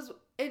like he was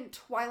in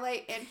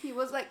Twilight and he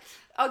was, like,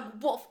 a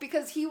wolf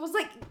because he was,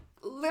 like,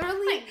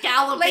 literally... Like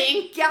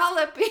galloping.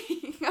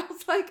 I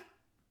was like,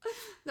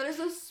 that is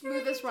the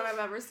smoothest run I've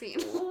ever seen.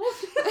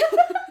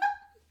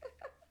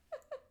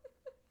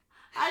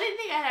 I didn't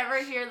think I'd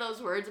ever hear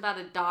those words about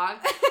a dog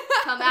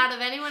come out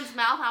of anyone's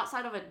mouth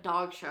outside of a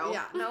dog show.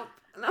 Yeah, nope.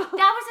 No. That was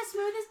the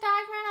smoothest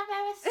dog run I've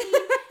ever seen.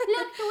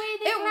 Look the way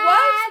they It ran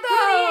was,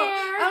 though.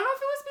 there. I don't know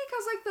if it was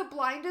because, like, the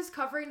blind is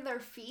covering their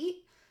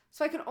feet,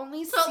 so I could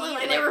only see...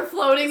 Like, they were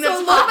floating. So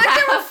it looked like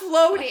they were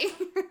floating.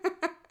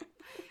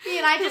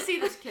 And I just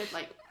see this kid,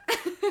 like...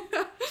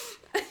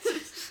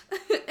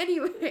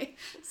 Anyway,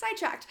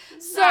 sidetracked.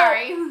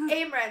 Sorry.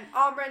 Amren,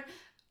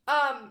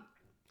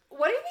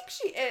 what do you think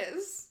she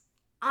is?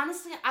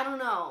 Honestly, I don't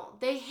know.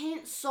 They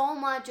hint so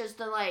much as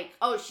to, like,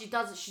 oh,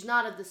 she's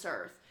not of this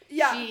earth.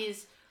 Yeah.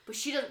 But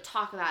she doesn't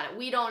talk about it.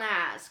 We don't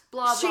ask.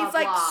 Blah, blah, She's,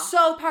 blah. like,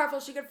 so powerful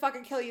she could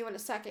fucking kill you in a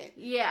second.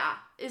 Yeah.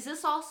 Is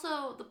this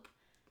also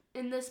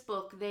in this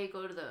book, they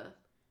go to the...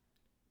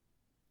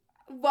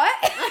 What?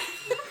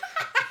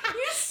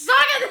 You suck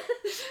at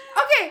this.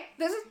 Okay,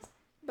 this is...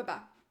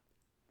 Baba.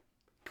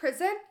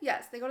 Prison?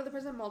 Yes, they go to the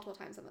prison multiple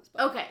times in this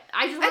book. Okay,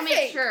 I just want to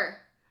make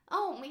sure.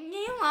 Oh,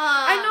 Miguel.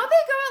 I know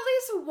they go at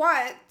least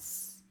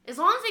once. As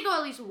long as they go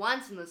at least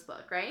once in this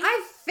book, right?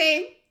 I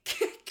think.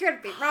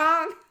 Could be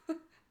wrong.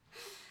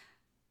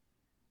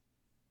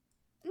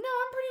 No,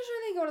 I'm pretty sure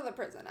they go to the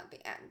prison at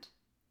the end.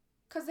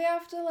 Because they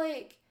have to,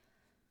 like,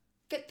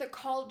 get the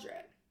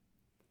cauldron.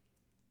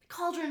 The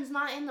cauldron's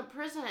not in the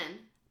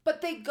prison.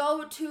 But they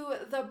go to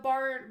the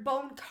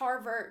bone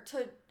carver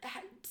to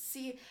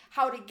see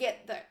how to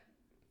get there.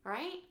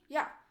 Right?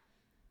 Yeah.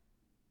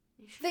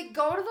 They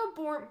go to the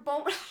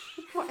bone...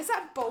 Why is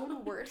that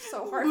bone word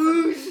so hard?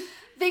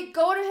 They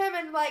go to him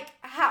and, like,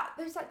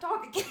 there's that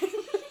dog again.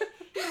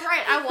 You're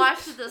right, I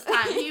watched it this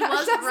time. He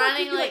was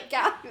running, like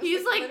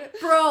he's like,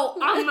 bro,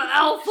 I'm an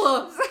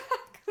alpha.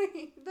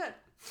 Exactly.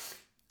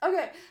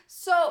 Okay,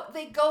 so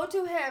they go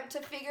to him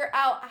to figure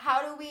out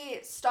how do we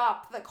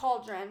stop the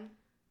cauldron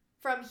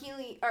from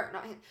healing, or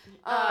not healing,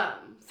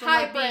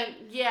 Hybrid.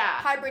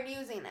 Hybrid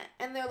using it.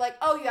 And they're like,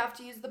 oh, you have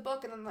to use the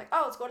book. And then like,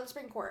 oh, let's go to the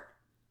spring court.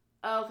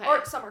 Okay.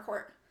 Or summer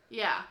court.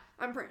 Yeah.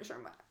 I'm pretty sure.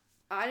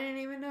 I didn't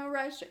even know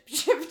Rise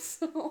shapeshift,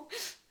 so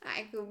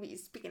I could be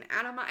speaking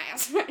out of my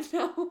ass right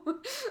now.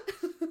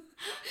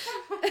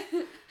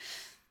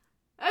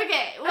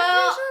 Okay, well... I'm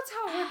pretty sure that's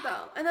how it went,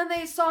 though. And then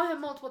they saw him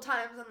multiple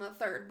times in the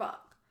third book.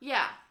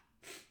 Yeah.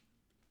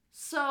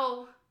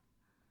 So...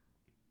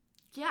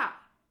 Yeah.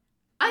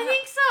 I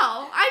think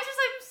so.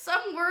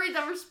 I'm worried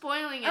that we're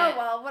spoiling it. Oh,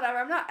 well, whatever.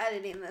 I'm not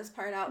editing this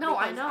part out because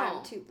I know.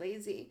 I'm too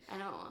lazy. I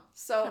know.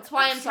 So that's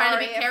why I'm trying to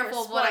be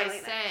careful of what I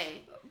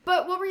say.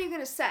 But what were you going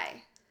to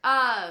say?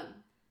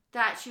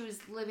 that she was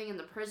living in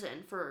the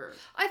prison for...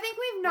 I think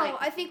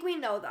we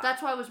know that.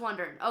 That's why I was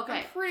wondering. Okay.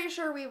 I'm pretty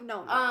sure we've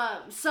known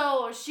that.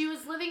 So she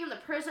was living in the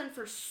prison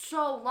for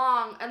so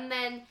long, and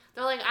then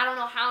they're like, I don't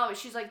know how,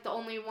 she's like the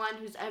only one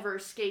who's ever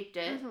escaped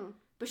it. Mm-hmm.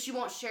 But she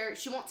won't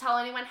tell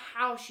anyone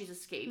how she's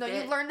escaped it. No,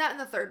 you learned that in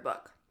the 3rd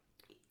book.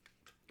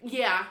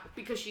 Yeah,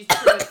 because she's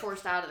pretty much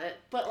forced out of it.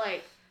 But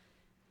like,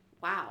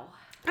 wow.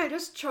 I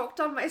just choked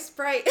on my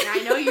Sprite. Yeah,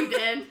 I know you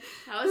did.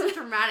 That was a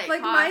dramatic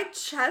like, cough. my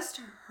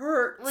chest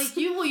hurts. Like,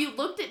 you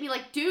looked at me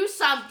like, do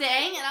something,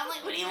 and I'm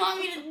like, what do you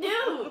want me to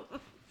do?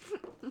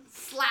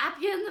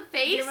 Slap you in the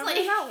face? Do you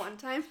remember that one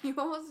time you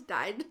almost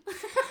died? do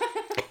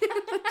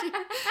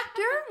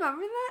you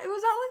remember that? It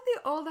was at, like, the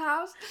old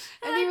house.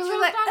 And you were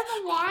like... on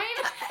the wine?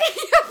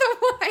 Yeah, the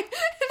wine.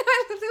 And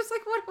I was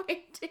like, what do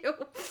I do?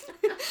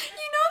 You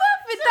know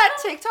that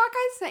TikTok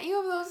I sent you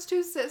of those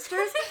 2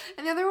 sisters?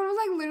 And the other one was,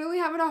 like, literally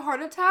having a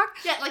heart attack?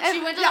 Yeah, like,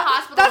 she went to the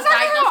hospital. That's not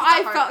how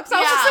I felt. So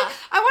I was just like,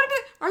 I wanted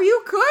to... Are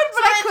you good?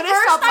 But I couldn't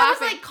stop laughing. I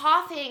was, like,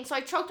 coughing. So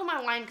I choked on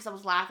my wine because I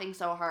was laughing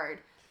so hard.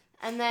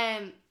 And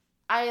then...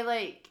 I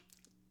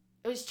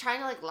was trying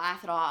to, like,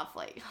 laugh it off,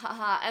 like,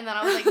 haha, and then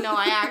I was like, no,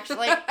 I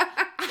actually, like,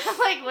 I'm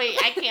like, wait,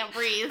 I can't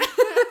breathe. and then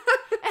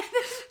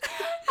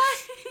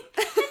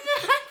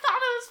I thought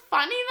it was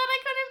funny that I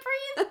couldn't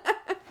breathe,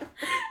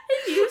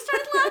 and you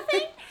started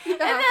laughing, and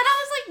then I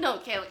was like, no,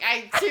 okay, like,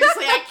 I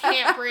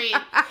can't breathe,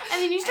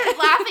 and then you started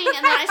laughing,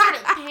 and then I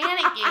started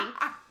panicking,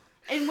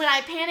 and when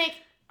I panic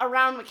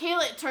around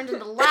Michaela, it turned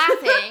into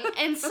laughing,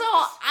 and so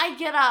I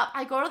get up,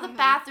 I go to the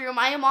bathroom,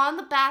 I am on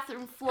the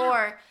bathroom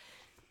floor,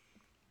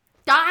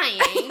 dying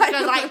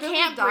because I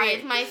can't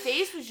breathe. My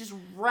face was just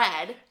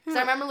red because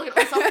I remember looking at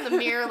myself in the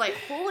mirror like,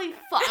 holy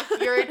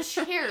fuck, you're a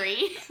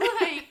cherry.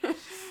 Like,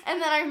 and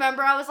then I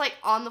remember I was like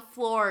on the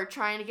floor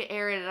trying to get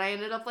air in, and I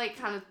ended up like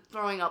kind of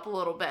throwing up a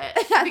little bit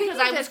because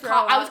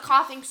I was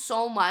coughing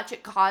so much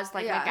it caused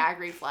like my gag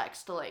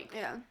reflex to like.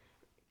 Yeah.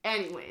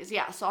 Anyways,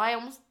 yeah, so I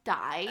almost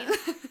died.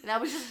 And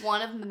that was just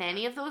one of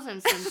many of those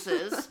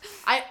instances.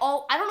 I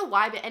don't know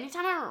why, but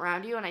anytime I'm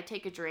around you and I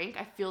take a drink,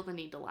 I feel the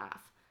need to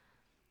laugh.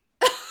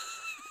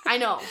 I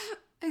know.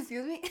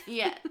 Excuse me?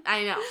 Yeah,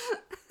 I know.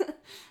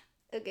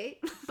 Okay.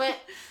 But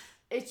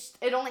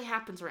it only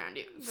happens around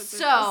you.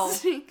 So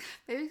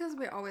maybe because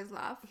we always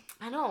laugh.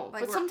 I know.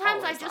 Like, but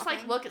sometimes I just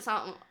like look at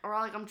something, or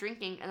like I'm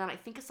drinking and then I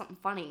think of something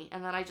funny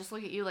and then I just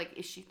look at you like,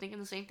 is she thinking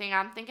the same thing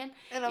I'm thinking?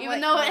 And I'm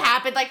even though it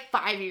happened like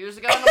 5 years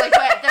ago, and I'm like,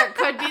 but there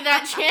could be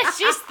that chance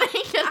she's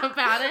thinking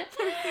about it.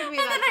 And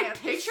then I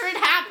picture it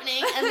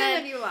happening and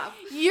then you laugh.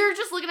 You're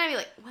just looking at me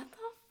like, what the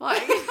fuck?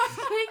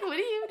 Like, what are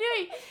you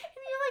doing?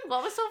 And you're like,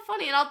 what was so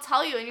funny? And I'll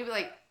tell you and you'll be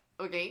like,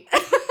 okay.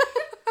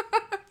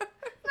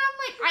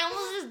 I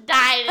almost just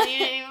died and you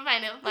didn't even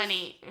find it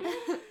funny.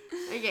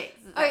 Okay,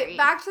 sorry. Okay,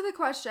 back to the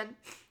question.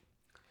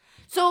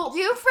 So,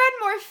 you've read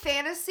more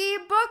fantasy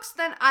books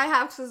than I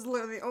have, because it's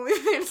literally the only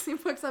fantasy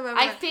books I've ever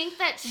read. I think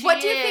that she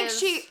What do you think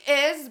she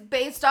is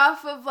based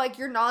off of, like,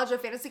 your knowledge of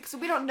fantasy? Because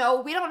we don't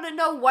know. We don't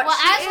know what she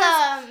is.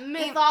 Well, as a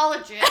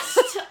mythologist,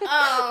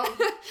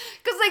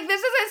 because, like,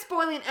 this isn't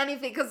spoiling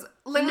anything, because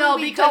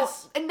literally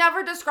it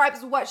never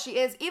describes what she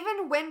is.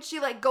 Even when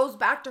she, like, goes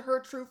back to her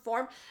true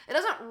form, it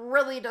doesn't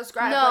really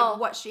describe, like,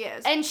 what she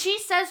is. And she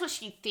says what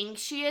she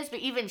thinks she is, but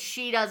even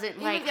she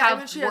doesn't, like, have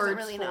words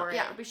really for it.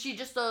 Yeah. But she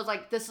just goes,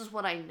 like, this is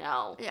what I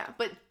know. Yeah.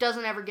 But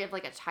doesn't ever give,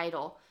 like, a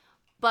title.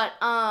 But,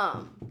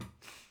 I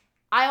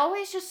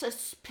always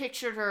just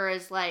pictured her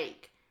as,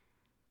 like,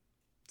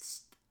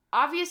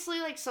 obviously,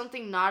 like,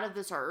 something not of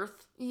this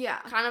earth. Yeah.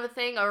 Kind of a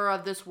thing, or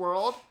of this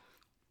world.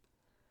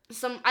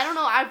 I don't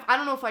know, I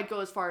don't know if I'd go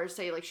as far as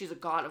say, like, she's a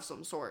god of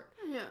some sort.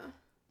 Yeah.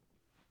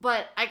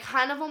 But I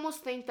kind of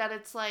almost think that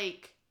it's,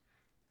 like,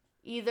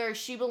 either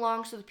she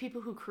belongs to the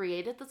people who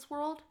created this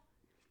world,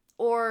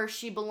 or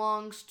she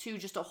belongs to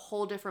just a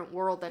whole different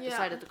world that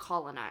decided to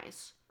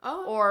colonize.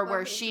 Oh, or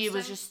where she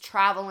was just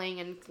traveling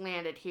and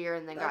landed here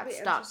and then got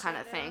stuck kind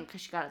of thing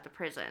because she got into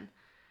prison.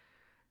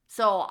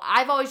 So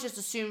I've always just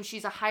assumed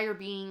she's a higher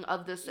being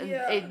of this, and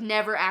it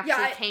never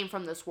actually came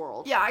from this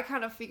world. Yeah, I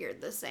kind of figured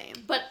the same.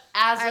 But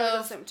I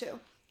would assume too.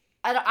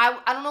 I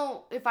don't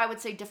know if I would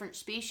say different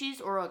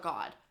species or a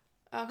god.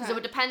 Okay. Because it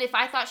would depend. If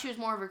I thought she was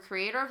more of a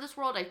creator of this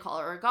world, I'd call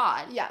her a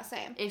god. Yeah,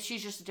 same. If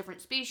she's just a different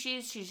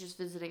species, she's just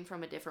visiting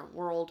from a different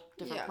world,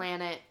 different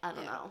planet. I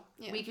don't know.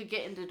 Yeah. We could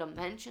get into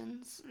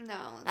dimensions. No.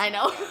 I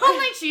know.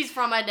 Like she's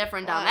from a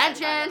different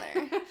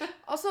dimension.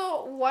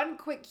 Also, one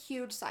quick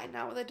huge side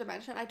note with a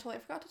dimension. I totally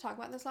forgot to talk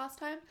about this last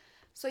time.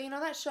 So you know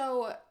that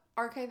show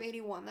Archive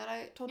 81 that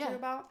I told you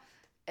about?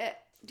 It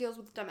deals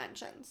with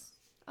dimensions.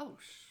 Oh.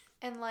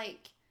 And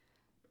like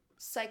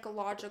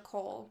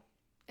psychological.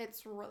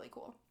 It's really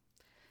cool.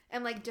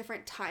 And, like,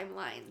 different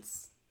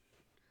timelines.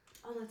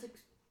 Oh,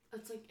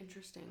 that's like,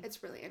 interesting.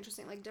 It's really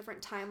interesting. Like,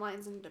 different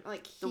timelines and,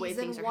 like, the way he's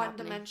in things are one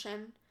happening.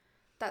 dimension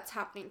that's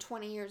happening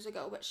 20 years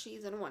ago, but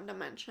she's in one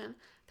dimension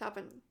that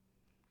happened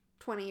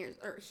 20 years.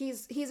 Or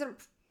he's in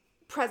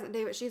present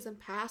day, but she's in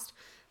past,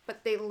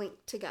 but they link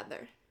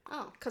together.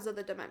 Oh. Because of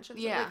the dimensions.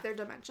 Yeah. Like, their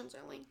dimensions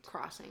are linked.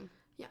 Crossing.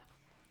 Yeah.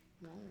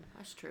 Whoa,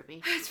 that's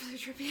trippy. It's really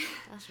trippy.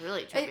 That's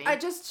really trippy. I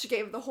just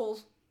gave the whole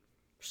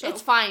show.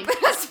 It's fine.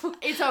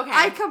 It's okay.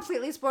 I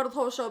completely spoiled the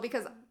whole show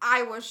because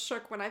I was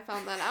shook when I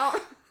found that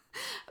out.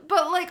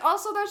 But, like,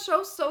 also that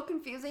show's so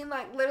confusing.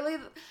 Like, literally,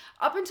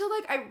 up until,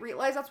 like, I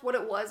realized that's what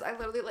it was, I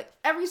literally, like,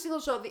 every single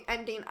show, the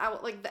ending,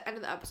 the end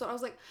of the episode, I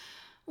was like,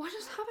 what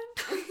just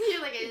happened?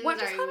 You're like, what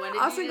just happened?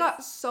 Austin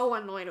got so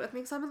annoyed with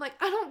me because I'm like,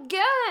 I don't get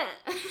it.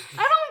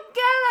 I don't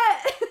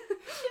get it.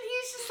 And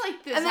he's just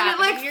like, this and then it,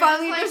 like,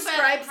 finally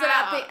describes it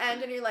at the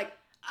end, and you're like,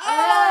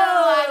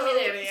 oh, I'm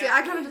an idiot. See,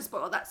 I kind of just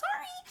spoiled that.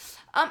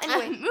 Sorry.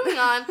 Anyway. Moving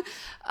on.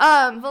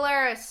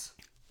 Valeris.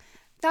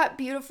 That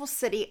beautiful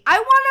city. I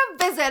want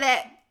to visit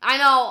it. I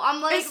know.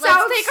 I'm like, let's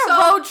take a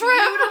road trip.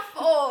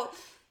 Beautiful.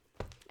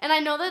 And I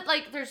know that,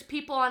 like, there's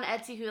people on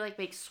Etsy who, like,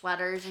 make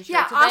sweaters and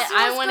shirts yeah, with it.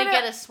 I want to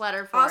get a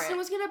sweater for Austin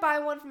was going to buy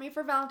one for me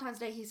for Valentine's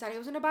Day. He said he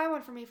was going to buy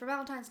one for me for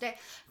Valentine's Day.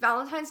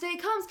 Valentine's Day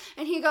comes,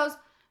 and he goes,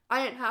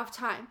 I didn't have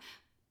time.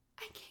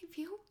 I gave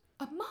you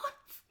a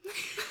month.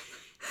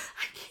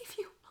 I gave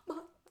you a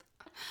month.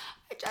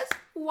 I just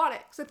want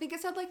it. Because I think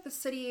it said, like, the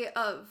city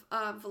of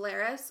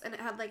Valeris, and it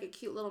had, like, a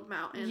cute little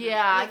mountain.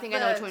 Yeah, like, I think I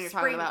know which one you're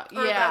talking about.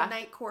 Or yeah. the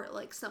night court,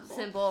 like,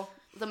 symbol.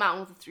 The mountain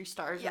with the 3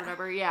 stars or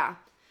whatever. Yeah.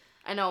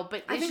 I know,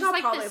 but I it's think just I'll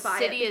like probably the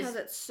city buy it because is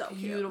it's so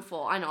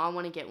beautiful. Cute. I know, I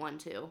want to get one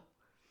too.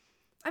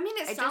 I mean,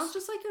 it sounds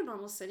just like a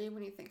normal city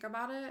when you think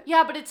about it.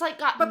 Yeah, but it's like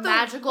got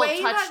magical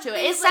touch to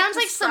it. It sounds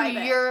like some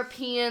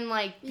European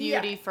like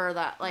beauty for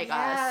that, like us.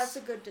 Yeah, that's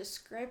a good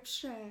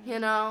description. You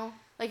know,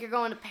 like you're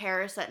going to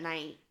Paris at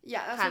night.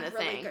 Yeah, that's kind a of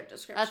really thing. Good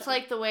description. That's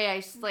like the way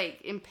I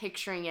like am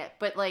picturing it,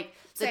 but like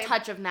the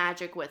touch of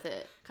magic with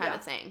it, kind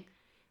of thing.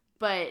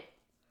 But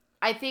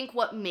I think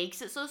what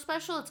makes it so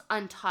special, it's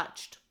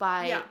untouched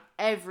by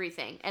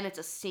everything, and it's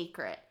a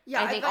secret.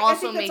 Yeah, I think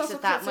also makes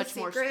it that much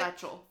more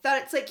special.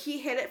 That it's like he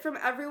hid it from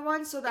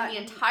everyone, so that the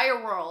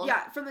entire world.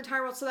 Yeah, from the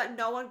entire world, so that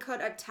no one could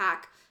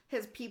attack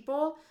his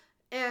people,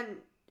 and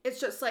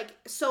it's just like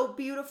so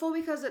beautiful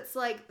because it's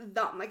like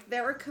them, like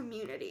they're a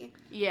community.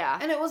 Yeah,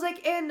 and it was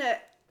like in.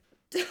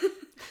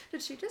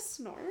 Did she just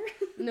snore?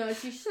 No,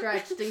 she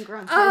stretched and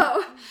grunted.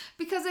 Oh,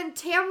 because in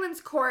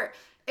Tamlin's court,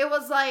 it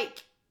was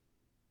like.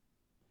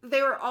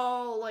 They were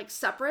all, like,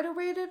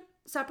 separated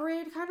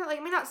kind of. Like,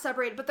 I mean, not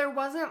separated, but there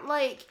wasn't,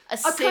 like,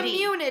 a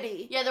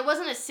community. Yeah, there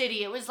wasn't a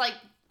city. It was, like,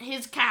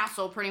 his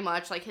castle, pretty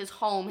much. Like, his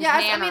home, his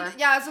manor. I mean,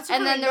 yeah, that's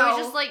and then there was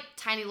just, like,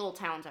 tiny little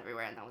towns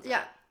everywhere, and that was it.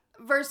 Yeah,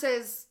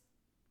 versus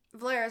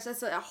Valeris,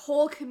 it's a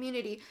whole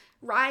community.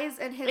 Rise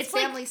and his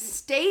family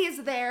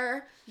stays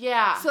there.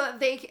 Yeah. So that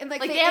they can, like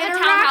they have a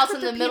townhouse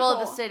in the middle of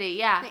the city,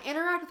 yeah. They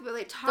interact with people,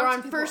 they talk They're to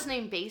on people. first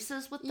name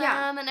basis with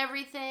them and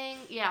everything.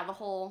 Yeah, the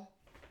whole...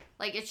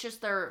 Like, it's just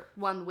they're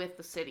one with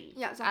the city.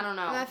 Yeah, exactly. I don't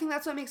know. And I think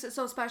that's what makes it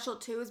so special,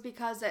 too, is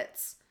because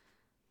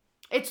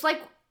it's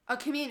like a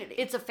community.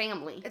 It's a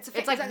family.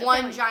 It's like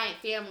one giant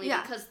family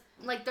because,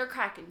 like, they're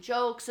cracking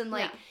jokes and,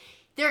 like,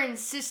 they're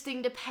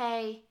insisting to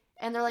pay.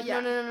 And they're like,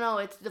 no,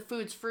 it's the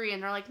food's free.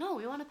 And they're like, no,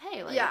 we want to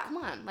pay. Like, come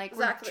on. Like,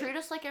 treat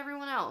us like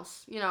everyone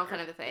else, you know,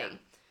 kind of a thing. Yeah.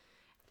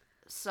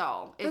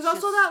 So, it's There's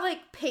also that,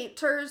 like,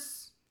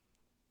 painters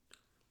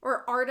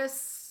or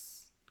artists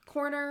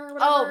corner or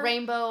whatever. Oh,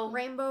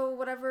 Rainbow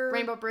whatever.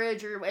 Rainbow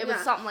Bridge or it was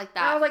something like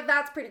that. And I was like,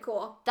 that's pretty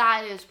cool.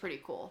 That is pretty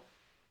cool.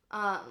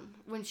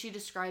 When she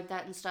described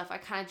that and stuff, I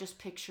kind of just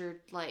pictured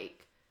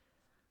like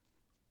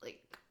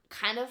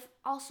kind of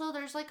also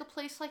there's like a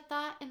place like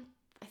that in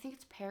I think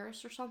it's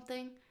Paris or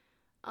something.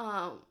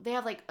 They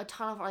have like a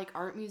ton of like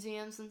art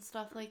museums and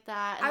stuff like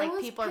that, and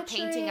like people are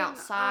painting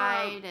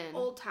outside and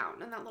Old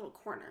Town in that little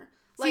corner.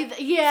 Like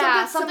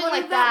something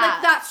like that.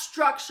 Like that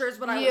structure is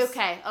what I was.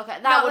 Okay,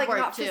 that would work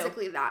not too. Not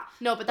physically that,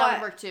 no, but that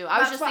would work too. I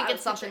was just thinking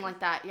something like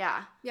that.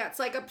 Yeah. Yeah, it's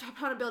like a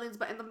ton of buildings,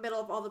 but in the middle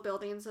of all the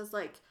buildings is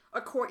like a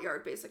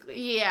courtyard,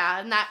 basically. Yeah,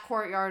 and that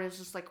courtyard is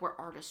just like where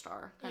artists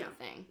are, kind of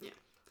thing. Yeah.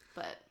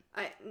 But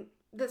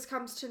this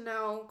comes to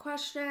no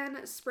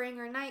question: spring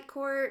or night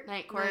court?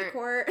 Night court. Night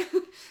court.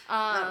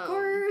 Of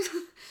course.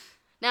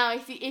 Now,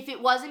 if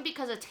it wasn't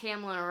because of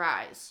Tamlin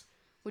Arise.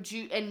 Would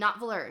you, and not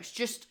Valeris,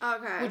 just,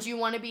 would you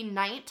want to be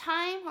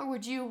nighttime, or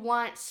would you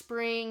want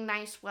spring,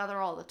 nice weather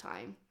all the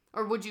time?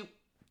 Or would you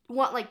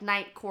want, like,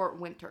 night court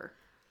winter?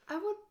 I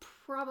would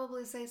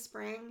probably say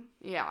spring.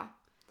 Yeah.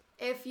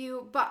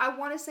 But I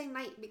want to say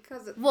night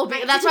because it's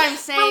night. That's what I'm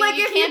saying, but, like,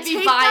 you can't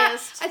be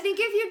biased. I think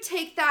if you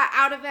take that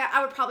out of it,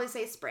 I would probably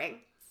say spring.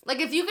 Like,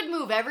 if you could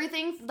move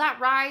everything that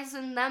Rise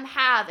and them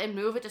have and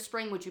move it to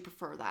spring, would you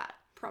prefer that?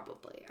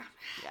 Probably.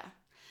 Yeah.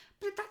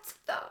 But that's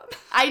them.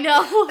 I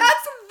know.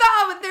 That's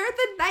them. They're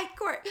the night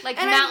court.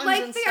 Like and mountains I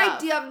like and the stuff.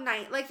 idea of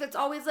night. Like, it's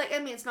always like, I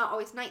mean, it's not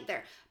always night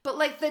there. But,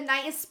 like, the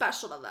night is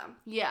special to them.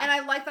 Yeah. And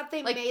I like that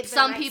they made the night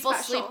some people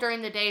special. sleep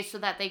during the day so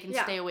that they can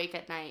stay awake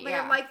at night. Like,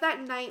 I like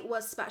that night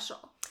was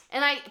special.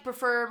 And I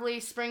preferably,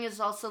 spring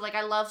is also, like,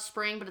 I love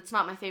spring, but it's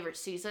not my favorite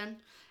season.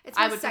 It's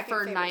my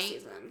second favorite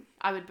season.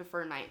 I would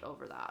prefer night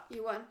over that.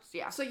 You would?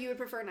 Yeah. So you would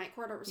prefer night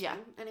court over spring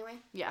anyway?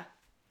 Yeah.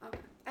 Okay.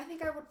 I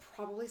think I would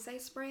probably say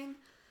spring.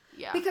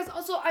 Yeah. Because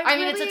also I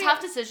mean, it's a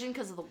tough decision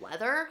because of the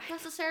weather,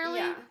 necessarily.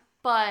 Yeah.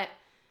 But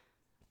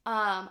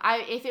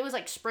If it was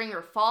like spring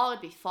or fall,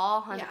 it'd be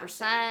fall, 100%.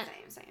 Yeah,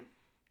 same.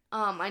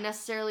 I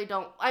necessarily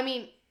don't. I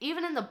mean,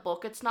 even in the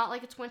book, it's not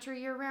like it's winter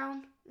year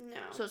round.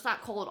 No. So it's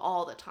not cold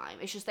all the time.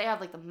 It's just they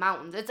have like the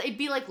mountains. It'd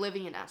be like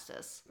living in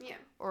Estes. Yeah.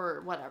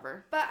 Or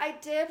whatever. But I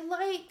did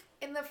like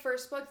in the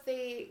first book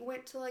they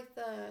went to like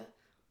the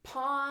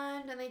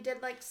pond and they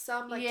did like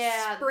some like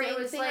spring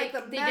was thing, like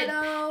the they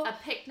meadow. did a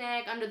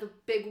picnic under the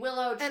big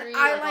willow tree. And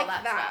I like like all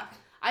that stuff.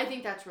 I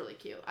think that's really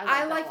cute.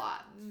 I like that a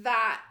lot.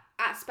 That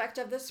aspect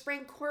of the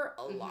spring court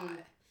a lot.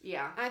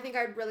 Yeah. I think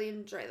I'd really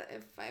enjoy that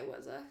if I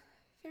was a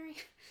fairy.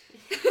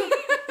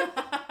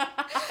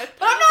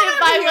 But I'm not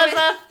if I was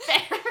a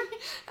fairy.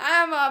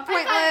 I'm a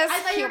pointless I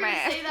thought you were human.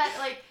 going to say that,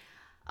 like,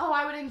 oh,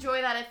 I would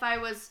enjoy that if I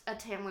was a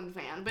Tamlin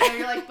fan. But then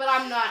you're like, but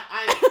I'm not,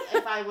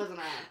 if I wasn't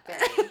a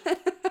fairy.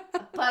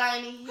 But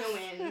I'm a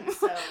human,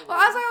 so. Well,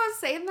 as I was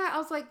saying that, I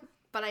was like,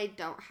 but I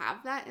don't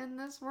have that in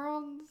this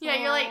world. So. Yeah,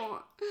 you're like,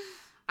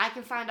 I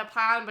can find a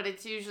pond, but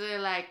it's usually,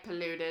 like,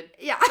 polluted.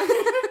 Yeah.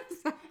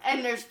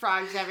 And there's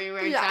frogs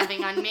everywhere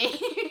jumping on me.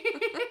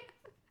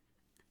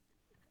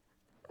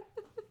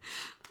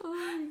 Oh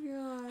my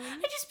god.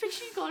 I just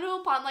picture you going to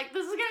a pond like,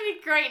 this is gonna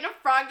be great, and a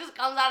frog just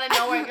comes out of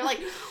nowhere, and you're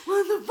like,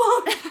 what the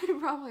fuck? I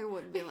probably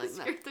wouldn't be like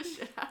that. Scared the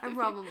shit out of I me.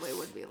 probably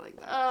would be like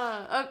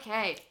that.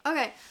 Okay.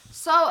 Okay,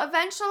 so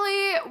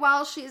eventually,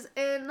 while she's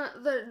in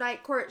the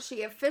night court,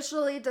 she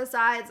officially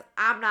decides,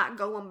 I'm not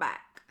going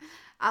back.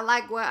 I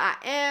like where I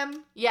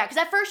am. Yeah, because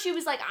at first she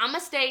was like, I'm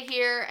gonna stay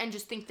here and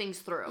just think things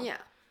through. Yeah.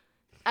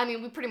 I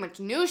mean, we pretty much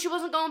knew she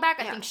wasn't going back.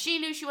 I Yeah. think she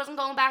knew she wasn't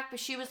going back, but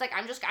she was like,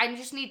 I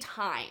just need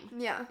time.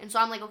 Yeah. And so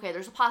I'm like, okay,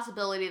 there's a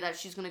possibility that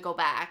she's gonna go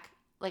back,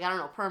 like, I don't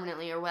know,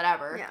 permanently or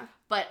whatever. Yeah.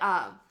 But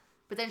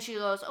then she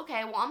goes,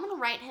 okay, well, I'm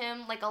gonna write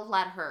him like a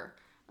letter.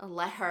 I'm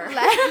gonna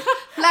go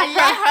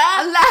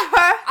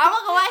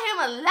write him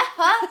a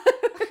letter.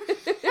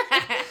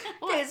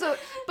 Okay, so,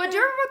 but do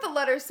you remember what the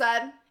letter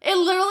said? It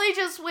literally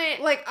just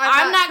went, Like,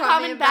 I'm not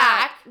coming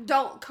back.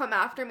 Don't come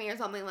after me or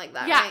something like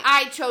that. Yeah, right?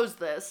 I chose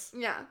this.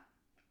 Yeah.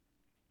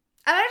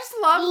 And I just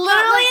love Literally,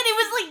 that, and it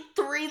was like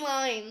 3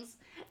 lines.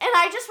 And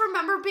I just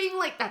remember being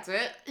like, that's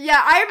it.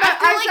 Yeah, I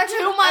remember. After like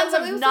 2 months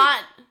of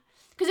not,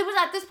 because it was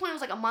at this point, it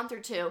was like a month or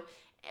 2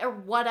 or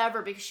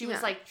whatever, because she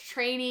was like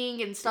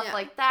training and stuff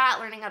like that,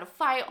 learning how to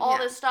fight, all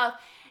this stuff.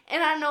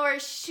 And out of nowhere,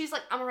 she's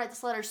like, I'm gonna write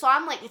this letter. So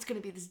I'm like, it's gonna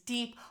be this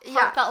deep,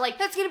 heartfelt, like,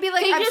 that's gonna be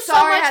like, thank I'm you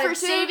sorry so I had much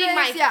for to do saving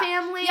this. my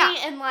family,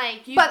 and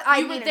like, you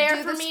were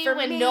there for me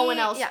when no one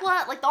else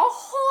was. Like, the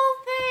whole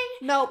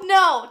thing. Nope.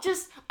 No,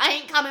 just, I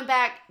ain't coming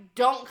back.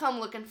 Don't come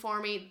looking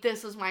for me.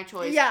 This is my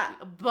choice. Yeah.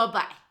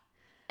 Bye-bye.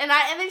 And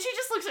then she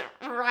just looks at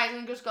her eyes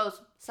and just goes,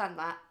 send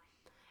that.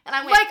 And I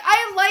went, Like,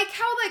 I like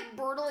how, like,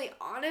 brutally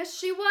honest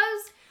she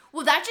was.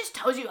 well, that just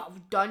tells you how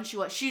done she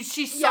was. She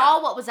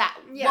saw what was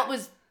what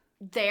was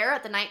there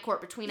at the night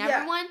court between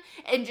everyone,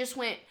 and just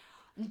went,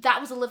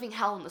 that was a living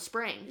hell in the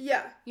spring.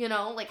 Yeah. You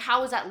know, like,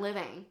 how was that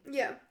living?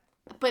 Yeah.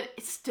 But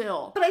it's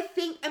still. But I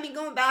think, I mean,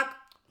 going back.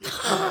 What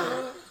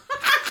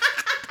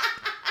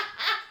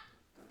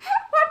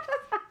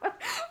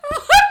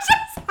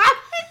just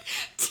happened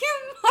to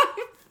my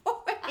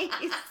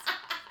voice?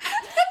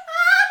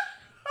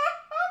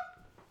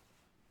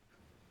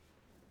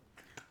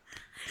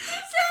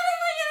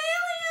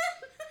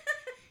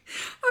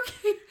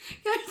 Okay,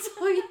 can I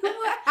tell you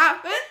what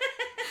happened?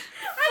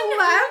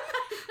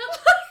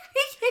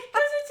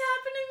 Because it's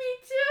happened to me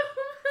too.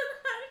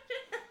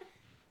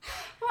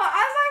 Well,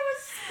 as I was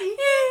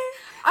speaking,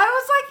 I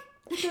was like,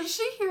 did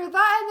she hear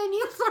that? And then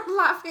you started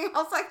laughing. I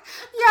was like,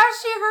 yeah,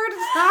 she heard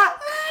that.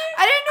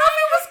 I didn't know if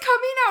it was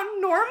coming out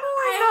normal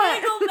or not.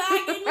 I'm gonna go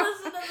back and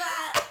listen to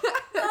that.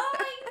 Oh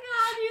my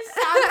god, you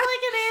sound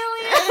like an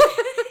alien.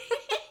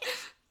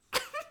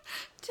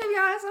 To be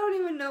honest, I don't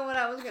even know what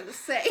I was going to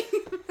say.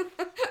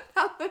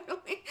 That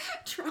literally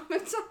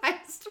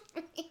traumatized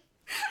me.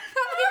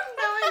 I have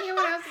no idea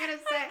what I was going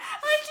to say.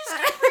 I just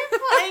kept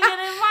replaying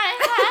it in my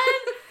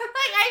head.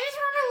 Like, I just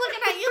remember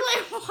looking at you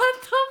like, what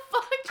the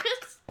fuck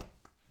just...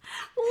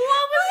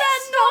 What was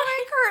that noise? My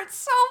stomach hurts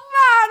so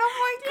bad. Oh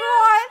my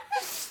god.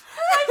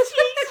 My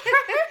cheeks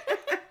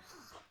hurt.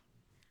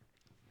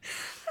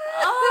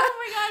 Oh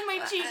my god, my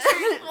cheeks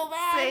hurt so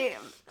bad.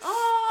 Same.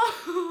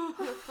 Oh.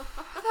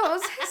 That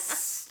was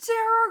hysterical.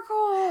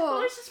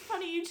 Well, it's just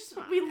funny,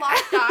 we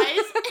locked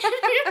eyes, and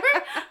we were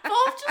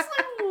both just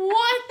like,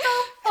 what the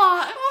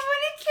fuck? Well,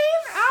 when it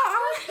came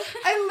out,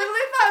 I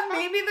literally thought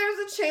maybe there was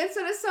a chance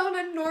that it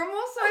sounded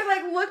normal, so I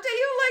like looked at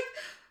you like,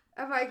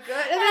 am I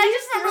good? And I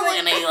just remember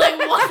looking at you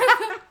like, what?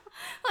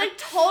 Like,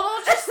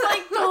 total just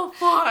like, the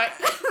fuck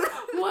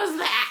was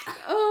that?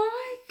 Oh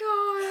my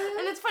god.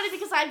 And it's funny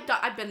because I've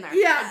been there.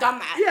 Yeah. I've done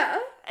that. Yeah.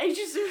 I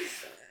just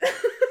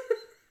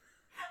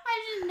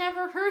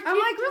never heard I'm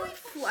you like do really it.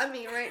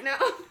 phlegmy right now.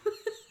 Really?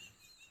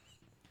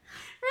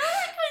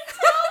 I couldn't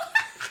tell.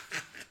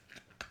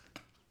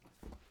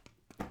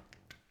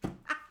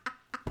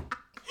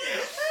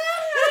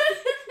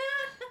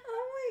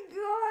 Oh my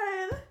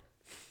god.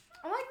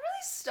 I'm like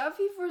really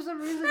stuffy for some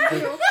reason too. Like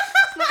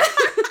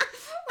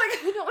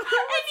I don't know what's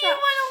And you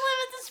want to live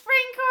at the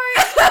spring court?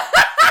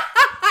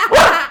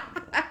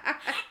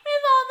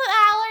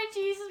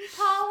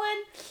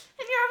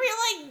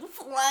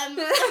 phlegm.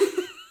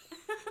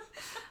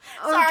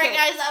 Okay. Sorry,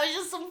 guys, that was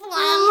just some phlegm.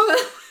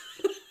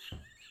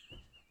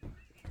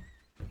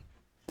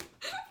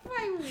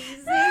 My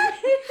wheezing.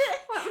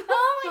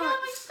 Oh my god,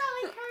 my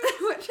stomach hurts.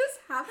 What just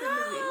happened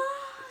to me?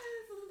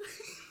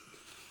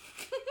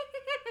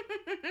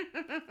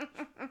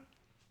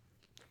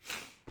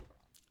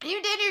 You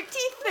did your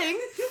teeth thing.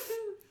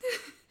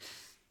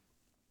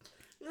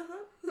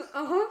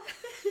 Uh-huh.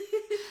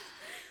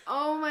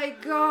 Oh my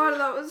god,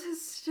 that was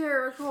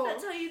hysterical.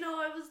 That's how you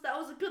know that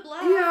was a good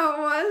laugh. Yeah, it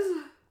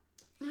was.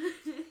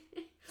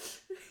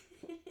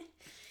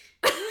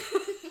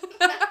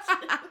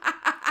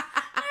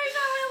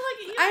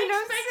 I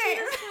know,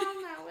 same.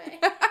 That way.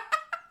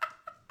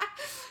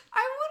 I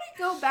want to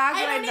go back,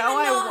 but I know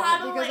I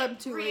won't because I'm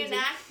too lazy.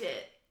 Reenact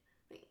it.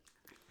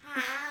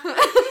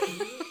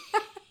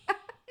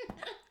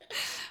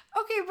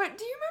 Okay, but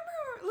do you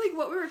remember like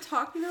what we were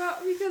talking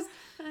about? Because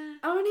I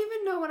don't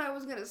even know what I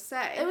was gonna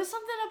say. It was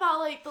something about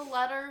like the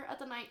letter at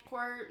the night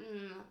court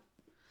and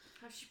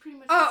how she pretty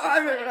much. Oh, I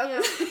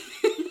remember.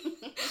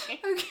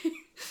 Okay,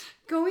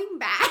 going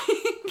back.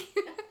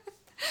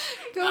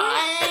 Now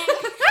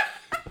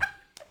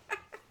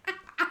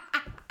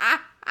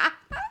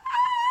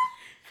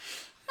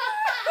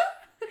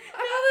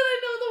that I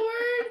know the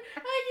word, I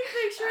can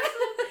picture it.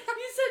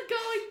 You said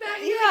going back.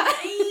 Yeah.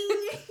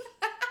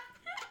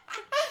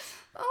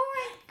 Oh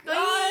my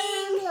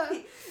god.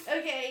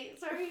 Okay,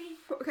 sorry.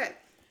 Okay.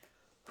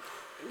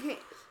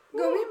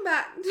 Going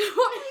back to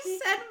what we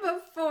said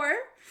before,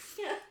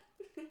 Yeah.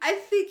 I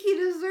think he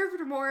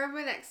deserved more of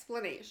an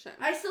explanation.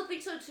 I still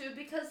think so too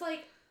because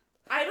like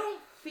I don't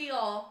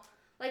feel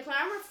like when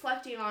I'm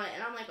reflecting on it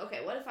and I'm like,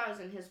 okay, what if I was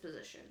in his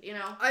position? You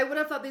know? I would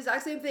have thought the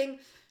exact same thing.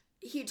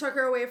 He took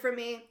her away from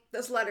me.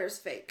 This letter's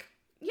fake.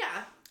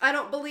 Yeah. I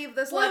don't believe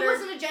this Well, letter. it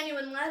wasn't a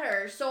genuine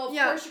letter, so of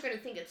course you're gonna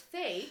think it's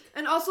fake.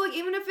 And also, like,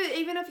 even if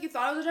you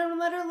thought it was a genuine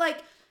letter,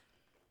 like,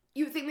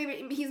 you think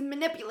maybe he's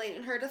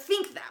manipulating her to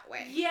think that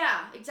way.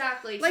 Yeah,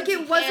 exactly. Like,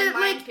 Since it wasn't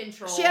mind like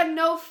control. she had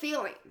no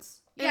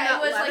feelings. Yeah,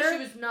 it was letter. like she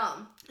was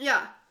numb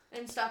Yeah.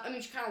 and stuff. I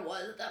mean, she kind of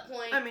was at that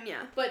point. I mean,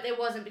 yeah. But it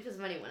wasn't because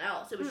of anyone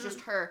else. It was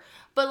just her.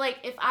 But, like,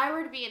 if I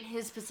were to be in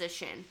his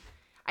position,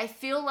 I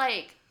feel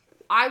like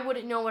I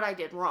wouldn't know what I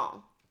did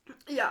wrong.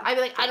 Yeah. I'd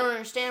be like, I don't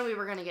understand. We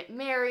were going to get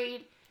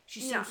married.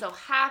 She seemed so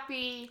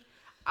happy.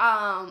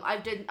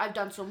 I've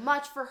done so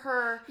much for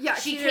her. Yeah,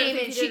 she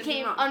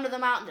came wrong. under the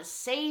mountain to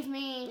save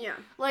me. Yeah.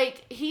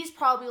 Like, he's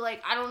probably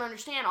like, I don't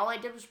understand. All I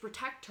did was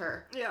protect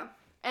her. Yeah.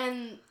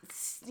 And,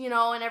 you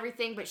know, and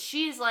everything. But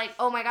she's like,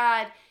 oh my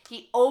God,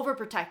 he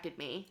overprotected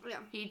me. Yeah.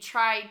 He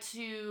tried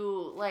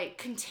to, like,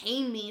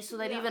 contain me so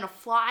that even a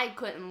fly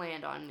couldn't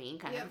land on me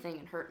kind of thing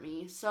and hurt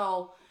me.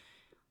 So,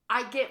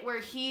 I get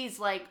where he's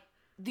like,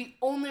 the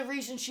only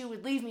reason she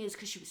would leave me is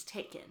because she was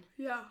taken.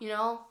 Yeah. You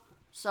know?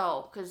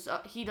 So, because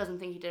he doesn't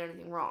think he did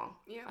anything wrong.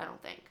 Yeah. I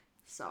don't think.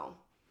 So,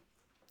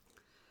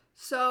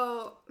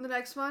 the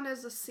next one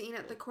is the scene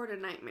at the Court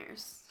of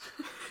Nightmares.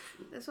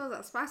 This was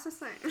a spicy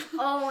scene.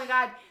 oh my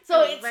God.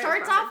 So, it very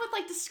starts spicy. off with,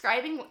 like,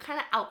 describing what kind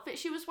of outfit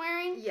she was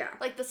wearing. Yeah.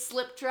 Like, the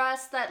slip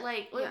dress that,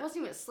 like, well, it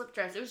wasn't even a slip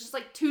dress. It was just,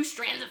 like, 2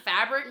 strands of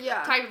fabric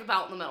tied with a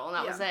belt in the middle, and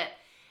that was it.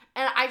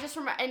 And I just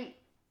remember, and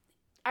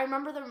I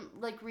remember them,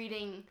 like,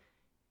 reading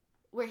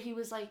where he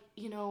was like,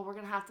 you know, we're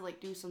gonna have to,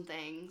 like, do some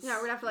things. Yeah,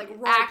 we're gonna have to, like,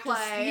 role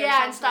play.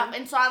 And stuff.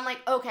 And so I'm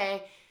like,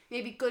 okay,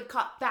 maybe good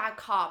cop, bad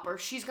cop, or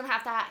she's gonna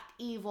have to act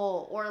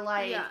evil, or,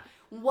 like,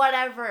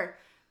 whatever.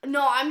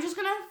 No, I'm just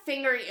gonna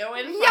finger you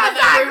in front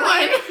of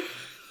everyone.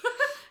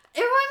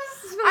 It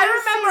was. I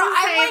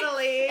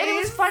remember, and it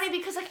was funny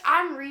because, like,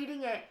 I'm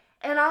reading it,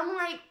 and I'm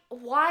like,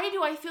 why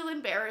do I feel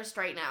embarrassed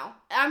right now?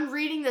 I'm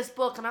reading this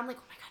book, and I'm like,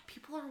 oh my God,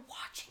 people are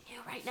watching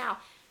you right now.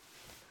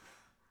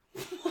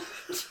 What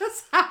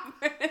just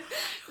happened? Dude,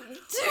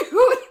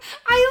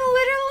 I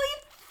literally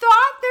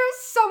thought there was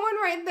someone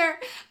right there.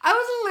 I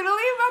was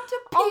literally about to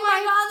pee my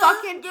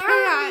fucking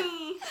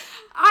pants.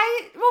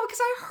 Because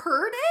I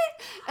heard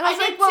it, and I was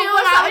like, well,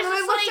 what's that? And then I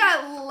looked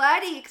at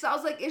Letty, because I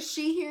was like, is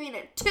she hearing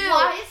it too? Well,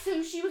 I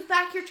assumed she was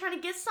back here trying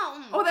to get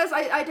something. Oh, that's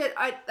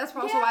that's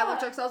also why I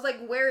looked at her, because I was like,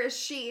 where is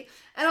she?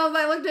 And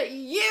I looked at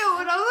you,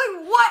 and I was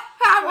like, what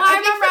happened? Well, I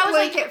remember I was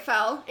like, it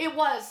fell. It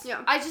was.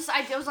 Yeah. I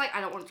was like,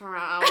 I don't want to turn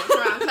around,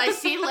 because I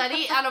see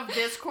Letty out of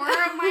this corner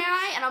of my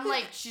eye, and I'm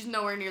like, she's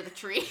nowhere near the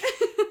tree.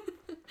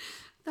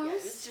 That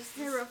was just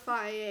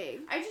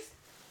terrifying. I just...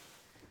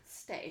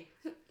 Stay.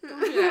 Don't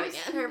do that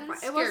again. Terrifying.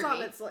 It was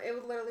on its.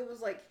 It literally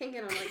was like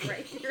hanging on like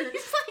right here.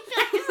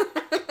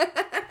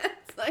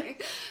 It's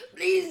like,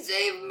 please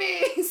save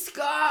me,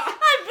 Scar.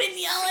 I've been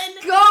yelling.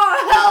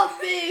 Scar,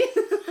 help me.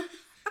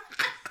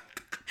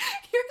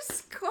 You're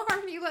Scar.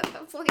 You let the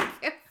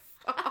blanket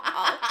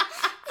fall.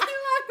 You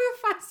let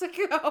Mufasa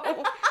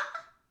go.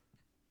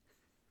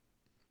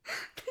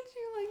 Did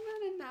you like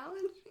that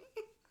analogy?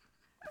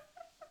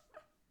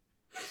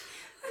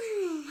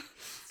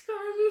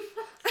 Scar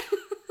Mufasa.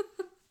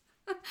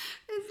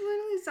 It's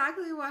literally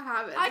exactly what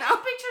happened. I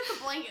just pictured the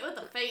blanket with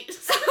the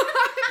face.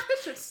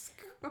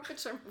 I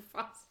pictured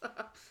Mufasa.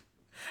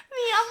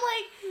 Me, I'm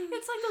like,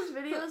 It's like those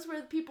videos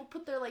where people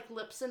put their like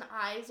lips and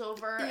eyes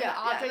over an Yeah,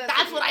 object.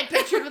 That's what I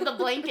pictured with the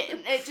blanket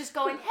and it just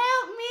going,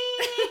 help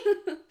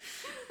me.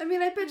 I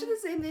mean, I pictured the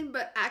same thing,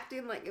 but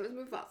acting like it was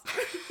Mufasa.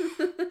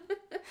 The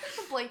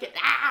blanket.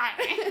 Ah.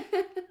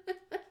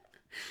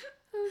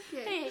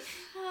 Okay. Hey,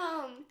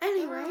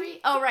 Anyway.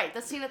 Oh, right,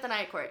 the scene at the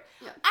night court.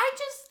 Yeah.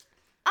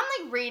 I'm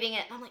like reading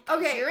it and I'm like,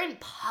 Okay. you're in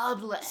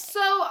public. So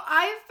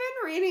I've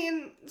been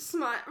reading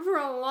smut for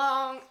a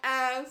long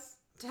ass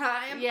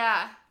time.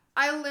 Yeah.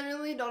 I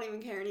literally don't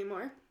even care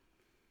anymore.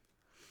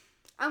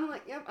 I'm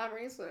like, yep, I'm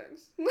reading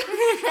sex.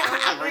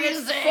 I'm reading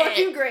It's sex.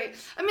 fucking great.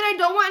 I mean, I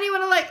don't want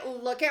anyone to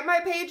like look at my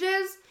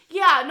pages,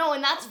 Yeah, no,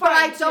 and that's fine but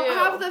I don't too.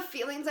 have the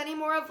feelings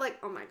anymore of like,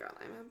 oh my god,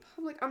 I'm in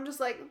public. I'm just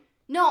like,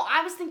 No,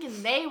 I was thinking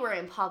they were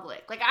in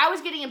public. Like, I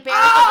was getting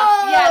embarrassed.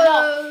 oh! Yeah,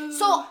 no.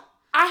 So,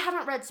 I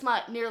haven't read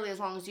smut nearly as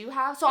long as you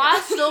have, so I'll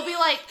still be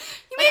like...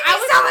 You make me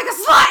sound like a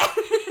slut!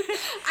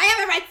 I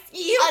haven't read...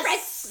 You read...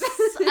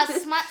 A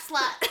smut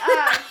slut.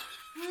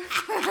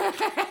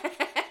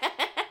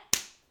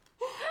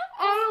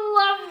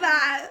 I love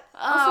that.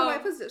 Also, my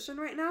Um, position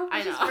right now I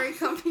is just know. very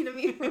comfy to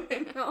me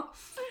right now.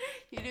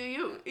 You do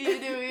you. You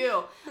do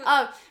you.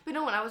 But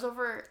no, when I was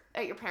over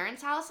at your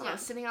parents' house and I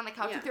was sitting on the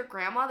couch with your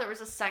grandma, there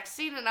was a sex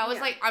scene, and I was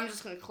like, I'm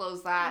just going to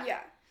close that. Yeah.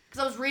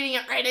 Because I was reading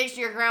it right next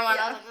to your grandma, and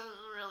I was like, this is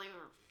really...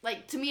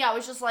 Like, to me, I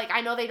was just like,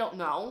 I know they don't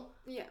know,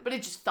 Yeah. but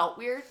it just felt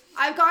weird.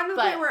 I've gotten to the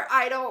But- point where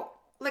I don't...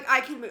 Like,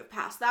 I can move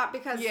past that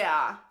because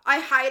Yeah. I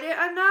hide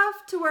it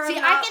enough to where See,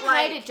 I'm I not, can like...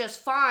 hide it just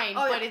fine,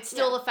 Oh, but yeah, it's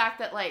still the fact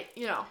that, like,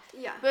 you know.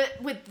 Yeah. But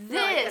with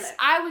No, I get this, it.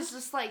 I was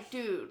just like,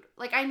 dude,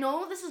 like, I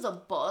know this is a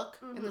book,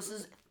 and this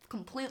is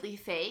completely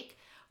fake,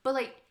 but,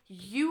 like,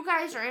 you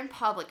guys are in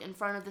public in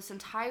front of this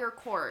entire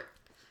court,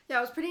 Yeah,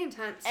 it was pretty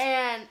intense.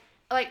 and,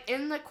 like,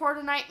 in the Court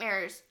of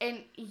Nightmares,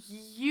 and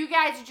you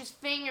guys are just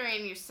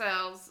fingering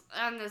yourselves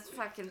on this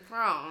fucking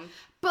throne.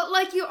 But,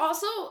 like, you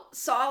also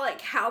saw, like,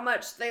 how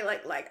much they,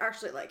 like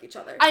actually like each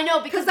other. I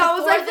know, because that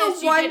was, like, this,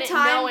 the you one didn't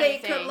time know they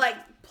anything. could, like,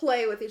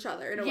 play with each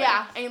other in a way.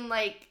 Yeah, and,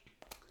 like,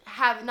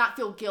 not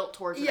feel guilt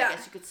towards it, Yeah. I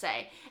guess you could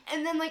say.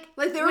 And then, like...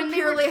 Like, they were when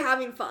purely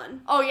having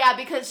fun. Oh, yeah,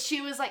 because she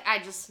was like, I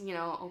just,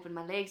 opened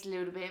my legs a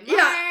little bit more.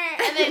 Yeah.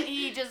 And then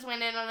he just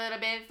went in a little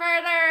bit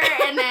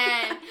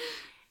further.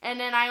 And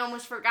then I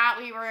almost forgot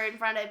we were in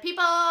front of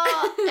people.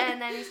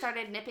 And then he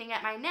started nipping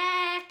at my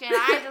neck. And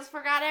I just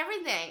forgot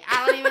everything.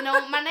 I don't even know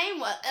what my name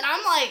was. And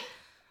I'm like,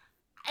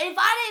 if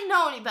I didn't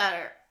know any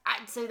better,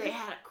 I'd say they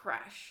had a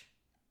crush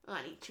on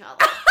each other.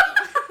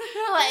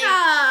 Like,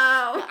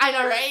 No. I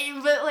know,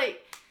 right? But,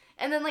 like...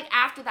 And then, like,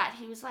 after that,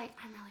 he was like,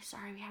 I'm really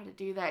sorry we had to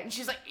do that. And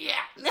she's like,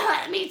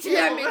 yeah, me too.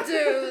 Yeah, me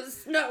too.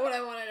 It's not what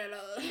I wanted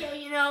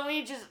at all.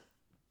 We just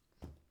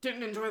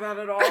didn't enjoy that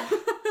at all.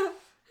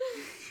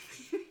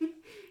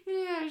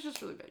 Yeah, it was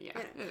just really good, yeah.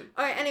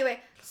 Okay, anyway,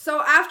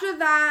 so after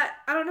that,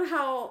 I don't know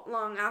how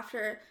long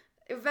after,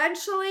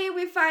 eventually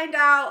we find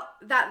out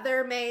that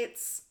they're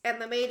mates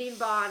and the mating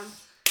bond.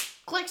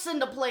 Clicks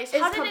into place.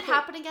 It's How did it complete.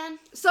 happen again?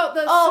 So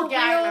the Oh, surreal, yeah,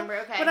 I remember,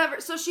 okay. whatever.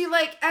 So she,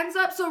 like, ends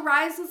up, so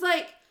Rise is,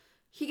 like,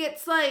 he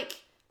gets,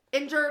 like,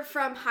 injured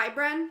from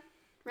Hybrin.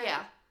 Right?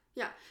 Yeah.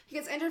 Yeah. He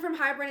gets injured from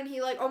Hybrin and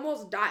he, like,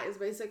 almost dies,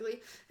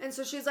 basically. And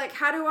so she's like,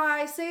 how do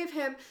I save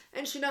him?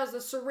 And she knows the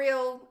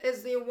surreal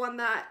is the one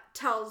that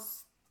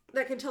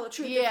can tell the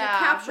truth. If you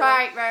capture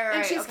it. Right.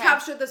 And she's okay.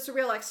 captured the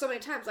surreal, like, so many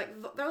times. Like,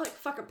 they're, like,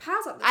 fucking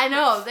pals at this I point.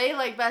 know, they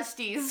like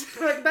besties.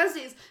 They're, like,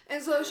 besties.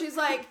 And so she's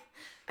like,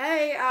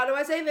 hey, how do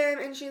I save him?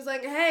 And she's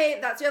like, hey,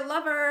 that's your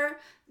lover.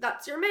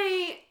 That's your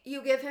mate.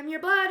 You give him your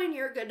blood and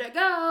you're good to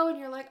go. And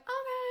you're like,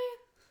 okay.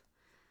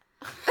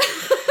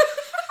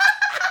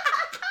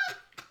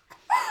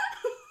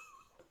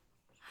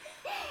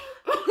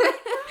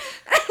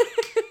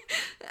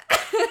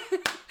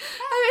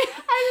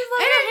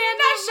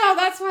 No,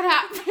 that's what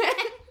happened.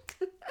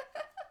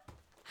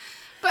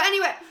 But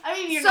anyway, I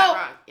mean, you're so not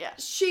wrong. Yeah.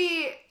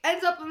 she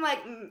ends up in, like,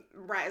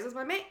 Rise is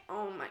my mate.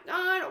 Oh my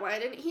god, why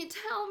didn't he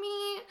tell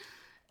me?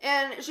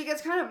 And she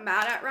gets kind of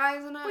mad at Rise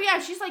in it. Well, yeah,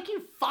 she's like,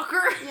 you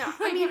fucker. Yeah, Like,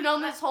 I mean, you've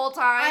known this whole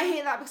time. I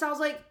hate that because I was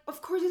like, of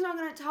course he's not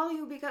gonna tell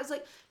you because,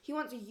 like, he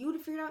wants you to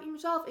figure it out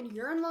yourself and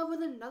you're in love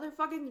with another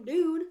fucking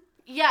dude.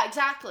 Yeah,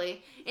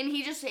 exactly. And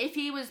he just, if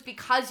he was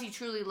because he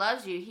truly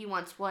loves you, he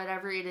wants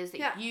whatever it is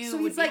that you so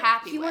would he's be like,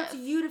 happy he with. wants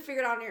you to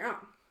figure it out on your own.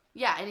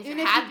 Yeah, and if And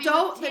you're if you happy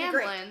don't, with then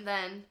great. Tamlin,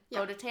 then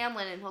go to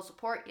Tamlin and he'll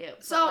support you.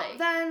 So But, like,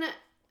 then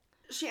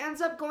she ends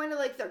up going to,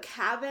 like, their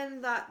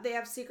cabin that they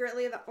have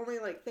secretly that only,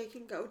 like, they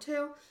can go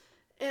to.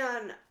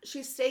 And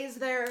she stays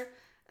there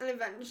and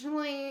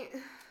eventually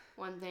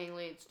one thing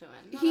leads to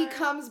another. he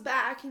comes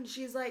back and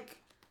she's like,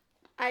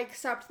 I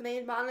accept the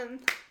main bond in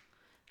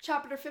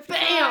chapter 55.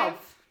 Bam!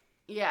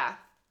 Yeah.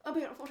 A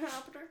beautiful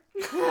chapter.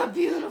 A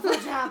beautiful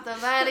chapter.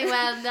 Very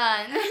well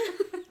done.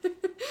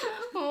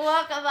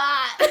 Look at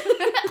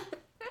that.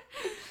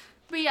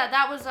 But yeah,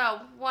 that was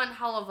one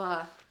hell of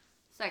a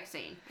sex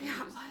scene. Yeah,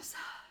 it was.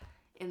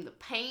 In the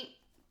paint.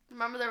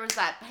 Remember there was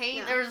that paint?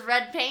 Yeah. There was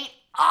red paint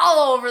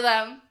all over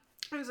them.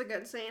 It was a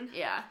good scene.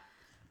 Yeah.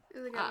 It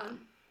was a good one.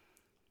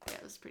 Yeah,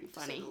 it was pretty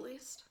funny. To say the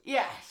least.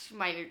 Yeah,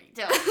 minor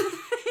details.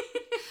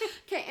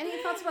 Okay,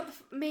 any thoughts about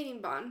the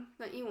mating bond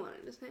that you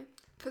wanted to say?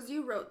 Because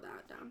you wrote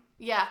that down.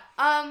 Yeah.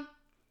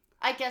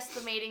 I guess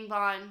the mating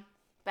bond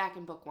back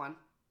in book 1.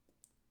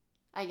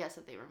 I guess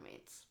that they were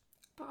mates.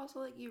 But also,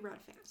 like, you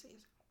read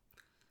fantasies.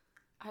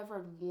 I've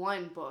read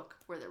one book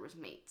where there was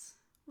mates.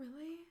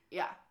 Really?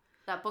 Yeah.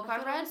 That book I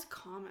I've read? It was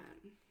common.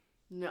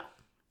 No.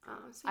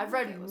 See, I've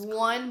read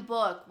one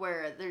book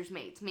where there's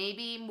mates.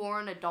 Maybe more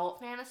an adult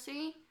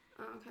fantasy.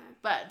 Oh, okay.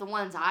 But the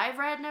ones I've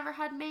read never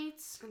had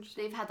mates.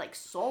 They've had, like,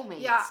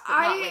 soulmates. Yeah,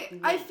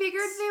 I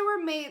figured they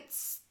were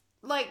mates,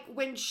 like,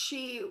 when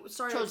she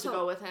chose to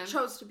go with him.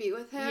 Chose to be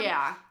with him.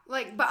 Yeah.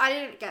 Like, but I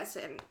didn't guess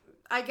it.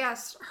 I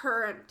guessed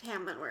her and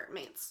Tamlin were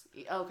mates.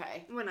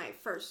 Okay. When I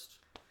first...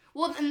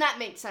 Well, and that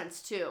makes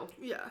sense, too.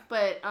 Yeah.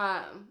 But,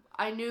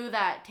 I knew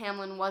that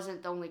Tamlin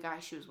wasn't the only guy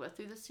she was with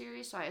through the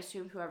series, so I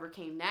assumed whoever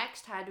came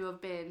next had to have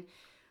been,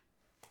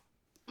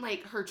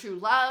 like, her true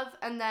love.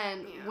 And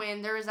then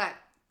when there was that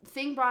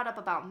thing brought up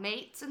about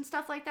mates and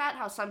stuff like that,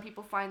 how some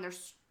people find their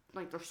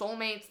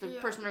soulmates, the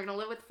person they're gonna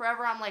live with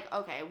forever. I'm like,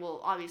 okay,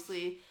 well,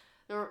 obviously,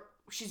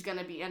 she's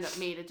gonna end up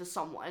mated to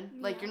someone.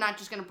 Like, you're not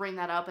just gonna bring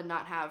that up and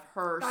not have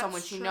her,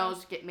 someone she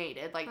knows, get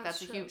mated. Like,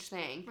 that's a huge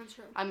thing. That's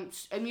true.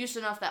 I'm used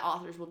enough that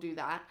authors will do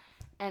that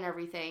and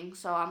everything.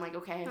 So I'm like,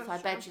 okay, if I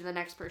bet you the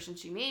next person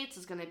she meets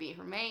is gonna be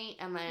her mate,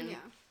 and then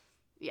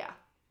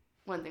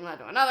one thing led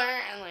to another,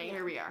 and like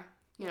here we are.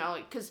 You know,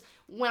 because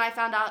when I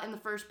found out in the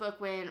first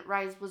book when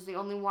Rise was the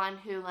only one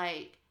who,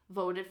 like,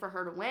 voted for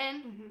her to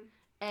win,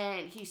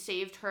 and he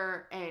saved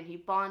her, and he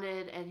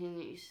bonded, and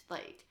he,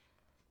 like,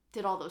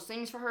 did all those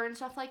things for her and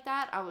stuff like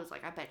that, I was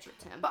like, I bet you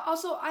it's him. But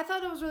also, I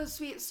thought it was really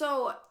sweet.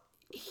 So,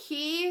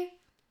 he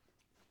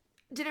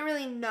didn't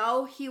really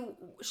know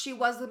she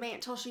was the mate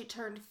until she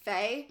turned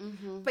Fae,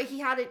 but he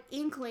had an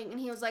inkling, and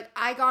he was like,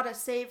 I gotta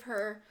save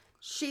her.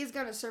 She's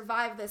gonna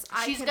survive this.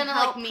 She's gonna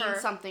like mean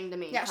something to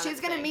me. Yeah,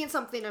 she's gonna mean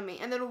something to me.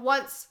 And then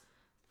once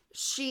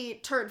she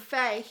turned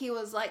Fae, he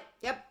was like,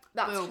 "Yep,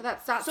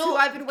 that's who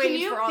I've been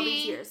waiting for all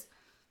these years."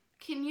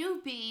 Can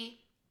you be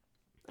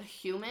a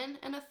human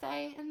and a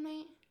Fae and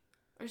mate,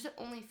 or is it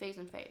only Faes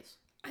and Faes?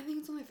 I think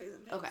it's only Faes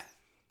and Faes. Okay.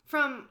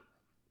 From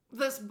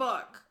this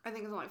book, I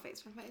think it's only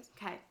Faes and Faes.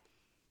 Okay.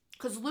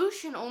 Because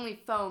Lucian only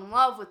fell in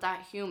love with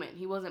that human.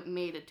 He wasn't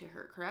mated to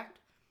her, correct?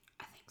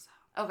 I think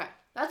so. Okay.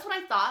 That's what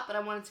I thought, but I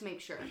wanted to make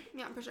sure.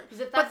 Yeah, for sure. Because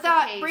if that's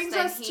the case, brings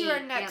us to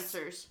our next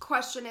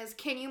question is,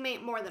 can you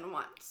mate more than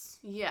once?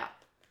 Yeah.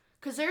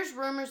 Because there's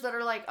rumors that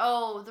are like,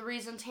 oh, the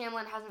reason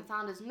Tamlin hasn't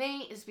found his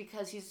mate is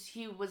because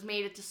he was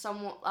mated to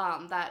someone,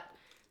 the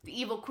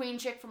evil queen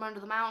chick from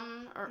under the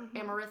mountain, or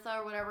Amaritha,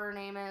 or whatever her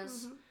name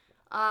is,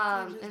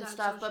 and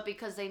stuff, but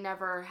because they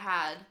never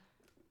had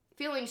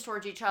feelings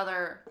towards each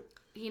other,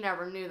 he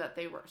never knew that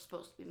they were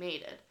supposed to be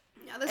mated.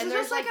 Yeah, this is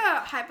just like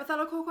a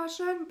hypothetical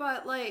question,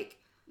 but like...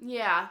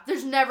 Yeah,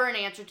 there's never an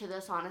answer to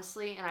this,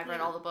 honestly, and I've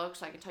read all the books,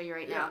 so I can tell you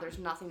right now, there's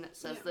nothing that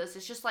says this.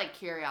 It's just, like,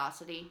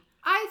 curiosity.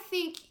 I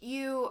think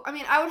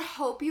I would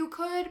hope you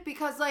could,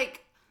 because,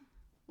 like...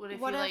 What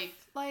if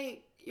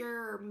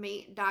your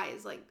mate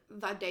dies, like,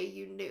 the day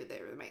you knew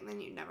they were mate, and then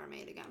you never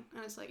mate again?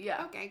 And it's like,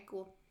 okay,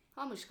 cool.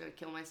 I'm just gonna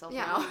kill myself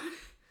now.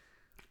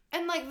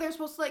 And, like, they're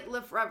supposed to, like,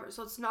 live forever,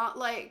 so it's not,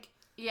 like...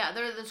 Yeah,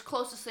 they're the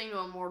closest thing to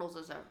immortals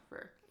as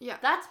ever. Yeah.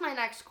 That's my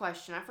next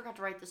question. I forgot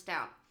to write this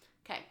down.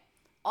 Okay.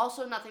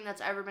 Also, nothing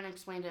that's ever been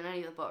explained in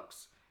any of the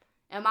books.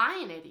 Am I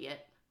an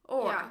idiot?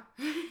 Or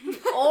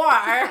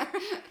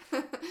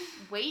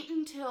wait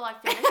until I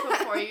finish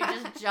before you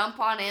just jump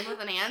on in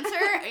with an answer,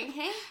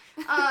 okay?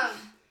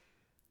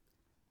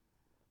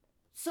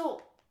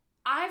 So,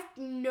 I've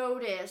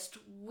noticed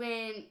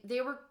when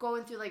they were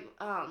going through, like,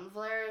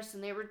 Valeris,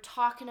 and they were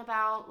talking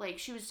about, like,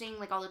 she was seeing,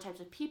 like, all the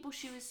types of people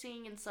she was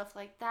seeing and stuff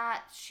like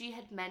that, she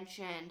had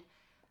mentioned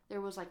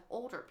there was, like,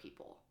 older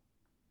people.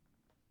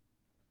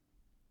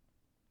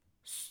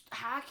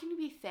 How can you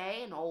be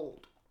Fae and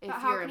old if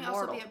you're immortal? How can you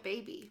also be a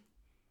baby?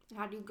 And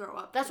how do you grow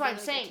up? That's what I'm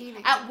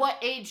saying. At what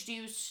age do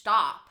you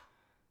stop?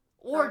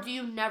 Or do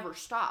you never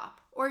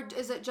stop? Or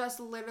is it just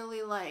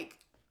literally, like,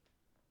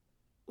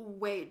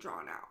 way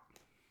drawn out?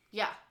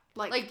 Yeah.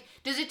 Like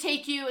does it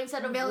take you,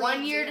 instead of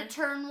 1 year to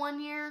turn 1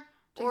 year?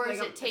 Or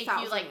does it take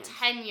you, like,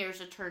 10 years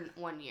to turn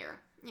 1 year?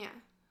 Yeah.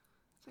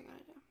 That's what I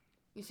gotta do.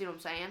 You see what I'm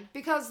saying?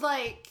 Because,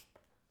 like,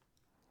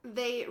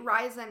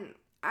 Rise and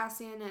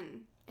Ascian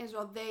and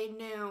Israel, they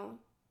knew,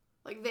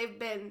 like,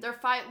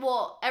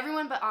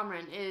 everyone but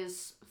Amren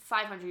is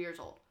 500 years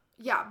old.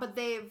 Yeah, but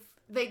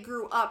they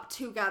grew up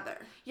together.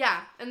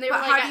 Yeah, and they were,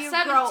 like, at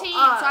 17,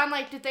 so I'm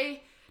like, did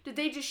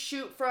they just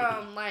shoot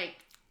from, like,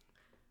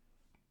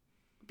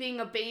 being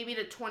a baby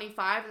to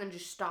 25 and then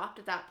just stopped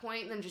at that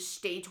point and then just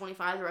stayed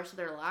 25 the rest of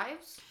their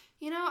lives?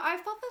 You know,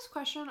 I've thought this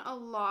question a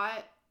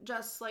lot,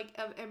 just, like,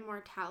 of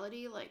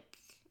immortality, like...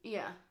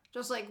 Yeah.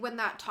 Just, like, when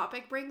that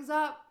topic brings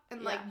up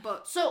in, like,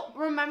 books. So,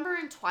 remember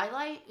in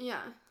Twilight?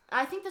 Yeah.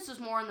 I think this is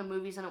more in the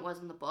movies than it was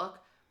in the book,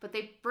 but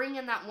they bring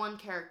in that one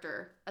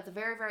character at the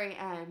very, very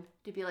end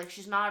to be like,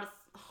 she's not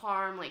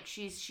harm. Like,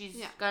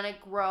 she's gonna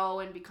grow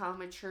and become a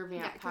mature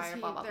vampire,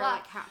 blah, blah, blah.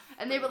 Like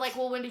and they were like,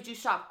 well, when did you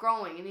stop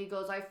growing? And he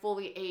goes, I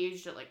fully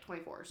aged at, like,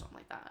 24 or something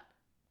like that.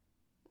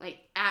 Like,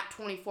 at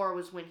 24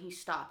 was when he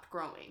stopped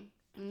growing.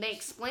 And they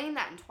explained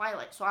that in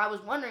Twilight, so I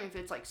was wondering if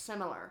it's, like,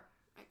 similar.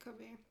 It could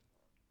be.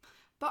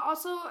 But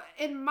also,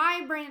 in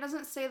my brain, it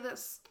doesn't say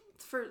this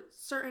for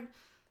certain.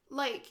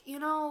 Like, you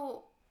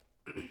know,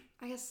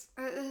 I guess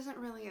it isn't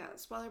really a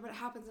spoiler, but it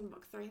happens in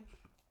book 3.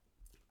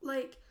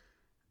 Like,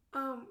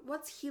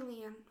 what's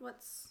Helion?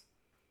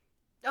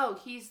 Oh,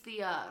 he's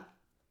the,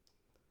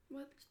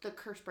 What? The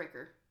curse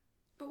breaker.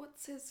 But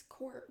what's his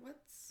court?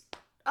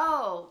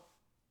 Oh.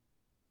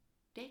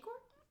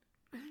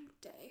 Daycourt?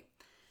 Day.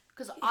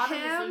 Because Autumn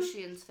is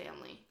Lucian's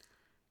family.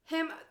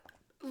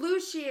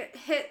 Lucian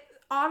hit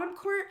Autumn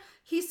Court.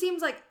 He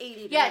seems like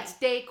 80 to Yeah, me. it's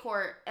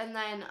Daycourt, and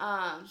then,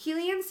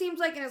 Helion seems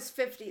like in his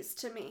 50s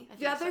to me. I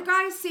The other so.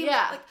 guys seem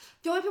like,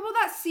 the only people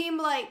that seem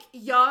like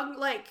young,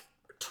 like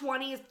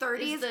 20s,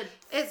 30s,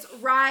 is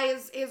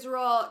Rise,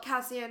 Israel,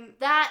 Cassian,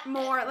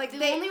 more. Like,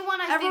 the only one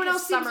I think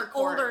is Summer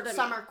Court. Older to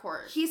Summer me.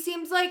 Court. He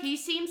seems like,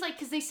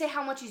 because they say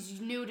how much he's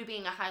new to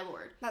being a High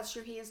Lord. That's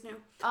true, he is new.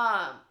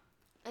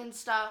 And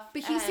stuff.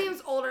 But he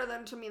seems older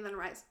to me than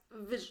Rise.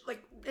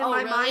 Like, in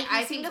my really? mind,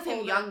 I think of him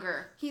older.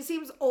 younger. He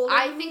seems older.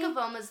 I think of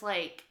him as,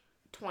 like,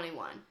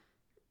 21.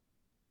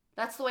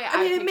 That's the way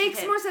I mean, it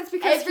makes more sense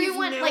because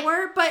everyone, he's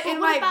newer, but in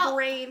my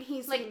brain,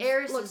 he's like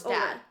Aerys'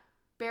 dad.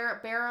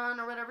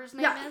 Baron or whatever his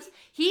name is.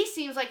 He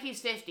seems like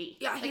he's 50.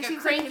 Yeah, he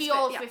seems cranky like he's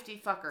old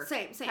 50 fucker.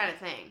 Same. Kind of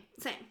thing.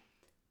 Same.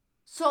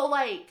 So,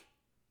 like...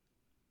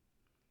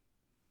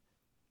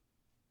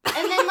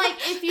 And then, like,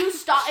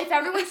 if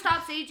everyone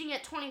stops aging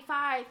at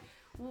 25,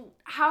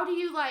 how do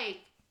you, like...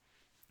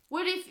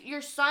 What if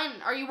your son...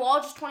 Are you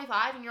all just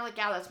 25 and you're like,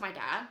 yeah, that's my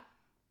dad?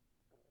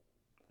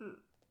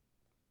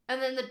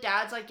 And then the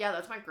dad's like, yeah,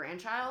 that's my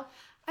grandchild?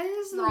 I think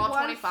this is the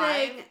one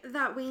thing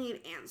that we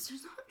need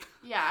answers on.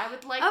 Yeah, I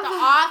would like the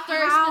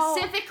author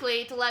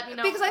specifically to let me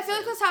know. Because I feel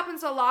like this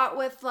happens a lot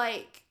with,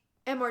 like,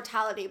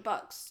 immortality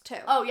books, too.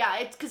 Oh, yeah,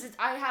 it's because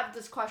I have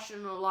this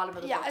question in a lot of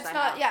other books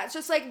it's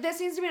just, like, this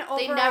needs to be an overall...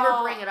 They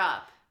never bring it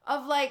up.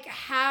 Of, like,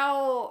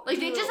 how... Like,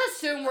 they just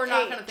assume we're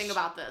not going to think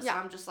about this. Yeah.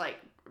 I'm just like,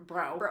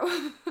 bro.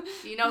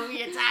 You know who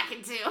you're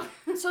attacking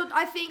to. So,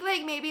 I think,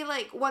 like, maybe,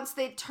 like, once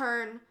they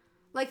turn...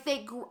 Like,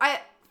 they... they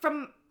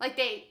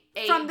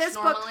age from this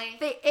normally. book,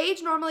 they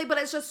age normally, but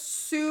it's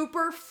just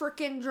super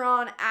freaking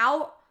drawn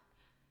out.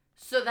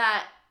 So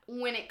that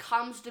when it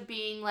comes to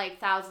being, like,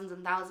 thousands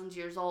and thousands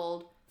years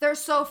old... They're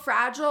so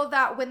fragile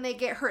that when they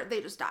get hurt,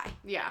 they just die.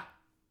 Yeah.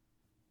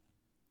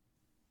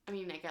 I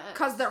mean, I guess.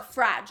 Because they're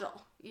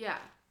fragile. Yeah.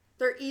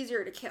 They're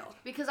easier to kill.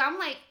 Because I'm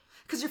like...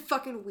 Because you're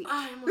fucking weak.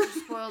 I almost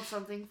spoiled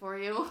something for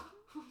you. Oh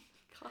my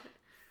god.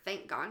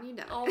 Thank God you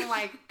know. Oh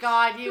my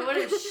god, you would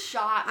have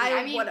shot me.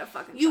 I mean, would have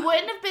fucking you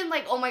wouldn't have been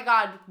like, oh my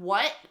god,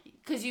 what?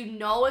 Because you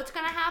know it's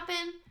gonna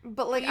happen.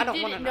 But, like, I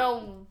don't want to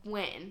know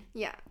when.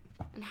 Yeah.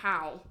 And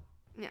how.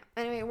 Yeah.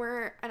 Anyway,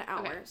 we're an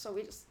hour, so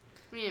we just...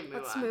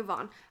 Let's move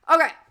on.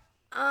 Okay.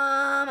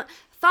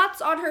 Thoughts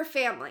on her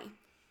family.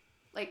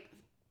 Like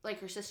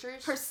her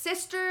sisters? Her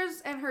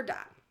sisters and her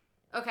dad.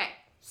 Okay.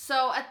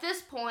 So, at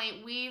this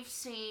point, we've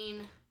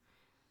seen,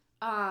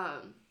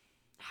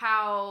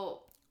 how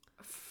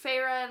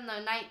Feyre and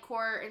the Night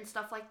Court and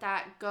stuff like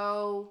that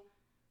go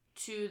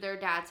to their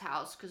dad's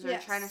house because they're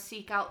trying to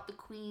seek out the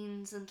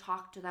queens and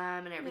talk to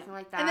them and everything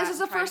like that. And this is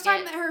the first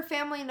time that her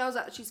family knows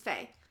that she's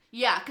Fae.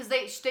 Yeah, because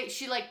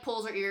she like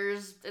pulls her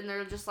ears and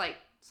they're just like,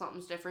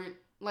 something's different.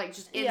 Like,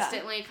 just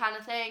instantly kind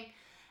of thing.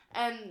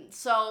 And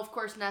so, of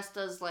course,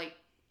 Nesta's like,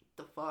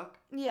 the fuck?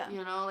 Yeah.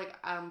 You know, like,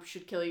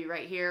 should kill you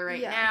right here,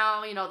 right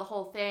now. You know, the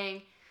whole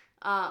thing.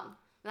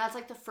 That's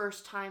like the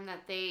first time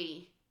that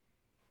they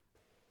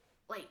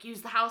like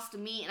use the house to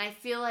meet, and I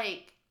feel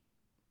like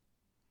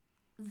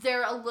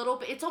they're a little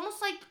bit, it's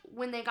almost like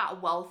when they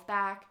got wealth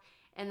back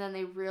and then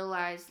they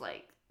realized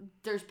like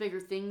there's bigger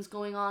things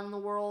going on in the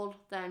world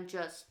than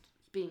just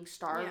being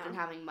starved and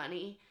having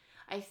money.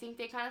 I think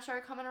they kind of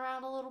started coming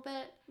around a little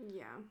bit.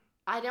 Yeah.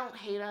 I don't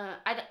hate him.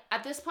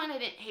 At this point, I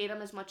didn't hate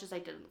him as much as I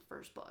did in the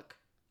first book.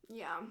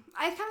 Yeah.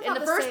 I kind of in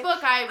the first book,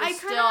 I was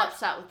still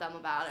upset with them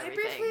about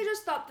everything. I briefly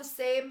just thought the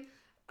same.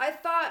 I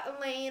thought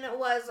Elaine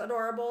was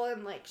adorable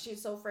and, like,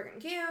 she's so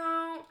freaking cute.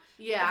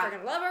 Yeah. I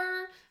freaking love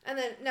her. And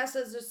then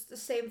Nesta's just the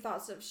same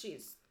thoughts of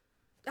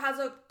has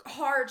a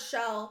hard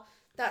shell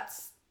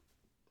that's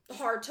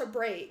hard to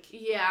break.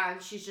 Yeah,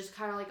 and she's just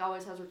kind of, like,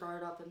 always has her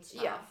guard up and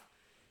stuff. Yeah.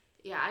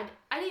 Yeah,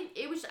 I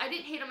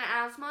didn't hate them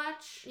as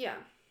much. Yeah.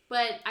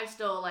 But I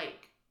still,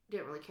 like,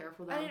 didn't really care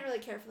for them. I didn't really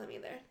care for them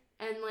either.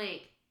 And,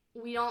 like,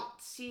 we don't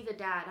see the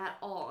dad at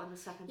all in the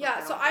second book.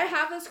 Yeah, so I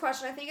have this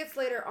question. I think it's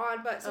later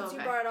on, but since you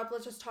brought it up,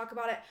 let's just talk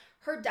about it.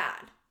 Her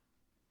dad.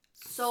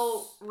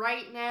 So,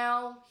 right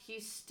now,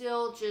 he's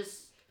still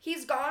just...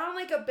 He's gone on,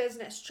 like, a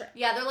business trip.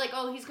 Yeah, they're like,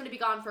 oh, he's going to be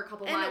gone for a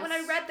couple months. And when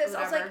I read this,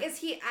 I was like, is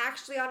he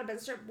actually on a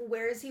business trip?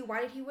 Where is he?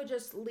 Why did he would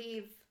just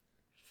leave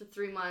For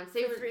 3 months.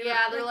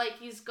 They're like,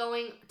 he's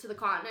going to the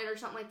continent or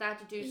something like that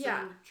to do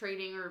some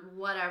trading or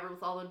whatever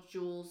with all the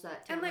jewels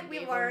that Tamlin and like we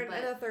learn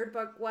in the third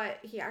book what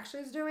he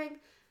actually is doing.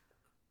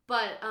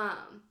 But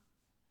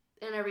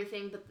and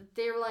everything, but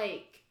they're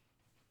like,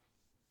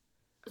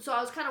 so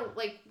I was kind of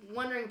like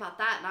wondering about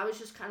that, and I was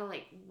just kind of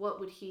like, what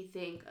would he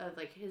think of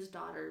like his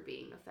daughter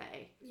being a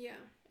fae? Yeah.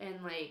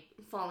 And like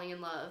falling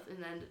in love, and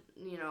then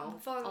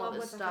falling in love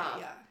with stuff.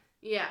 The fae,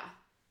 yeah.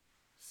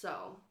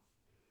 So.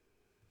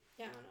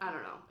 Yeah. I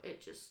don't know.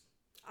 It just.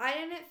 I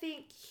didn't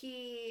think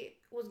he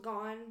was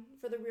gone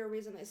for the real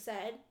reason they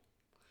said.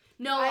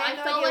 No, I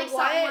felt like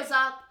something was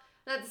up.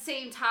 But at the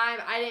same time,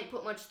 I didn't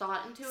put much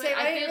thought into it.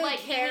 I feel like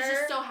he was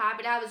just so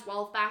happy to have his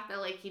wealth back that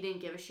like he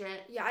didn't give a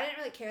shit. Yeah, I didn't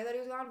really care that he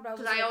was gone,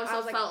 but I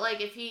also felt like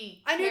if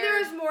he I knew there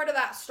was more to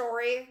that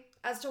story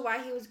as to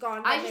why he was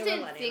gone. I just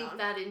didn't think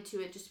that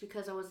into it just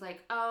because I was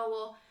like, oh,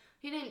 well,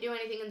 he didn't do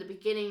anything in the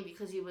beginning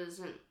because he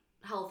wasn't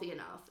healthy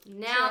enough.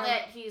 Now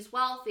that he's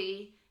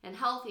wealthy and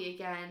healthy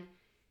again,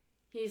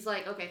 he's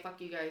like, okay,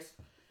 fuck you guys.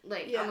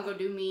 Like, I'm gonna go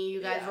do me.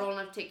 You guys are old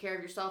enough to take care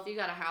of yourself. You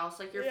got a house.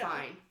 Like, you're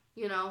fine.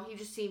 You know, he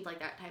just seemed like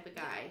that type of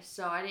guy.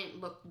 So I didn't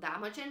look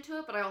that much into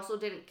it, but I also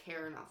didn't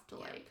care enough to,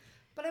 like...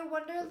 But I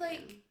wonder,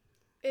 like,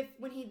 if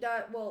when he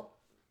does... Well,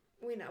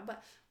 we know,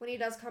 but when he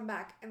does come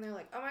back and they're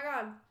like, oh my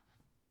god,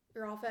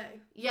 you're all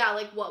fae. Yeah,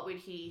 like, what would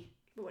he...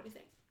 But what do you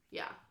think?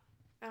 Yeah.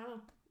 I don't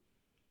know.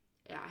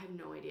 Yeah, I have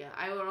no idea.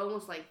 I would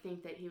almost, like,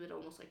 think that he would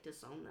almost, like,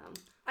 disown them.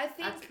 I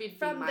think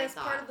from this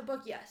part of the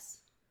book, yes.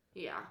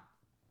 Yeah.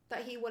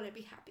 That he wouldn't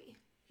be happy.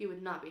 He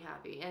would not be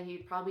happy. And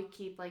he'd probably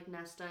keep, like,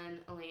 Nesta and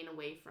Elain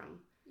away from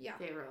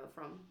Feyre,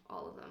 from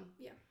all of them.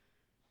 Yeah.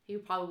 He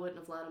probably wouldn't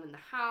have let them in the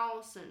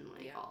house and,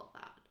 like, all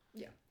of that.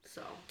 Yeah.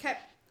 So. Okay.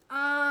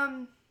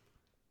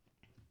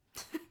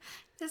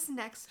 This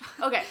next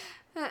one. Okay.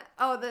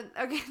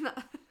 Okay. No.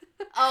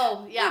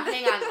 Oh, yeah,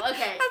 hang on.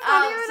 Okay.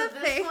 So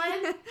this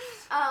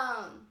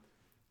one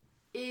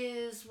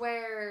is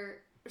where...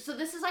 So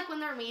this is, like,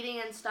 when they're meeting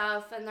and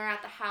stuff, and they're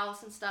at the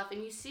house and stuff,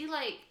 and you see,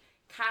 like,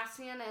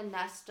 Cassian and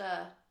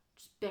Nesta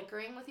just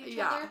bickering with each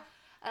other.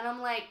 And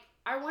I'm like,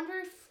 I wonder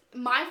if...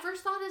 My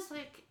first thought is,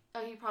 like,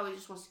 oh, he probably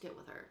just wants to get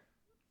with her.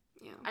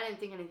 Yeah. I didn't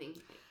think anything.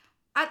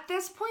 At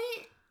this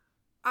point,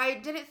 I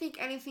didn't think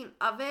anything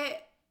of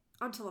it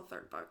until the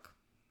third book.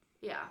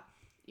 Yeah.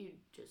 You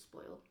just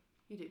spoiled.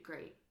 You did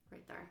great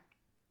right there.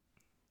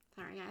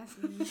 Sorry, guys.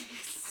 You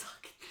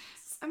suck at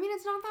this. I mean,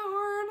 it's not that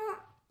hard.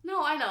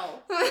 No, I know.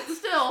 But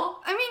still.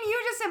 I mean, you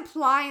just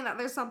implying that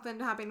there's something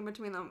happening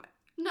between them.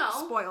 No.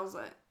 Spoils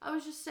it. I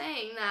was just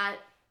saying that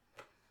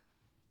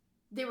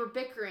they were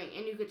bickering,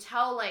 and you could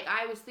tell, like,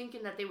 I was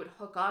thinking that they would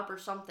hook up or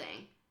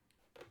something.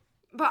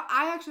 But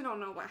I actually don't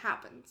know what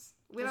happens.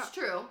 That's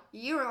true.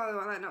 You're the only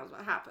one that knows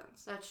what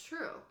happens. That's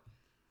true.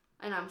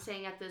 And I'm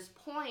saying at this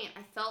point,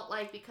 I felt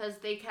like because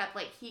they kept,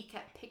 like, he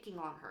kept picking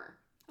on her.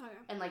 Okay.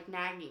 And, like,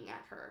 nagging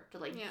at her to,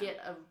 like, get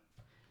a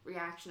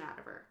reaction out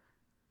of her.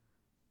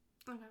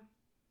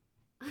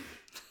 Okay.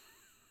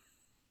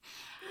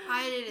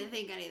 I didn't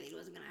think anything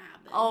was going to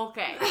happen.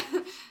 Okay.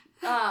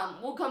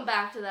 We'll come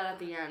back to that at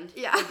the end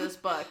of this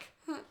book.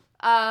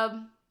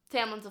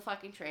 Tamlin's a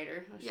fucking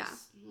traitor.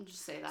 We'll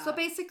just say that. So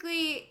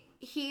basically,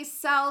 he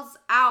sells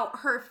out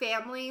her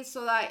family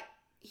so that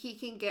he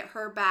can get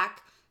her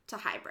back to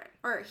Hybern.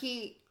 Or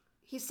he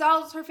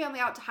sells her family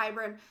out to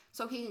Hybern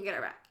so he can get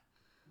her back.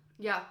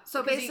 Yeah.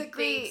 So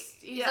basically...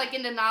 He's like,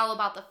 in denial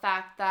about the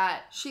fact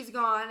that... she's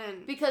gone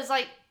and... Because,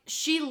 like,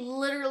 she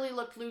literally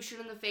looked Lucien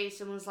in the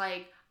face and was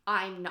like,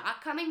 I'm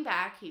not coming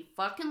back. He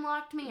fucking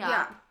locked me up.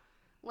 Yeah.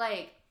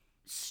 Like,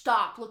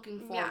 stop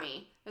looking for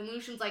me. And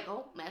Lucian's like,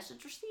 oh,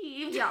 message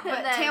received. Yeah,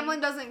 but Tamlin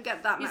doesn't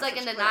get that message. He's,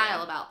 like, in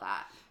denial about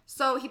that.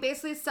 So he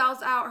basically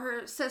sells out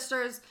her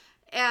sisters,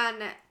 and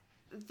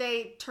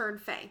they turn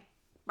fae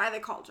by the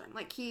cauldron.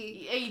 Like,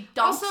 he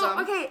dumps them.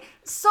 Okay,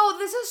 so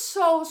this is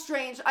so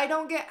strange. I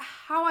don't get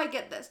how I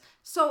get this.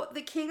 So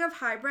the king of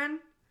Hybern,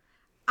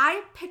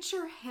 I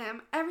picture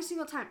him every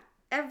single time.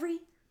 Every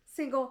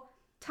single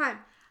time.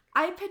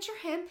 I picture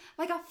him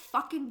like a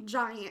fucking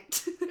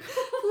giant.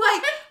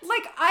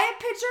 like I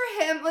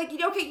picture him like,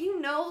 okay, you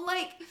know,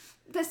 like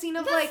the scene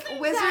of like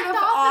Wizard of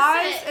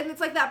Oz, and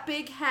it's like that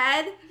big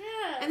head.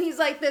 Yeah. And he's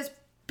like this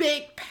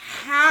big,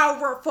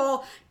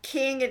 powerful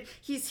king, and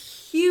he's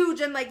huge,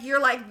 and like you're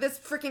like this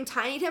freaking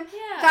tiny to him.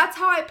 Yeah. That's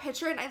how I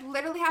picture it, and I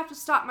literally have to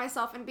stop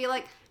myself and be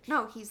like,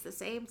 no, he's the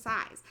same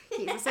size.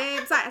 He's the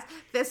same size.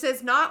 This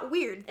is not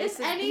weird. He's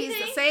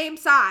the same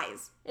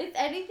size. If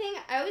anything,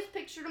 I always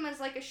pictured him as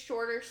like a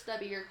shorter,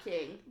 stubbier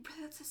king.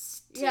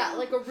 That's yeah,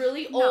 like a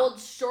really old,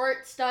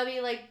 short,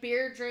 stubby, like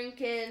beer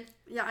drinking.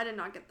 Yeah, I did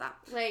not get that.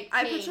 Like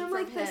I picture him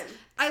like this.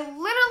 I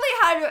literally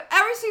had to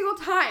every single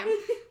time.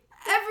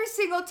 Every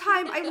single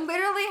time, I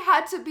literally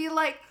had to be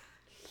like,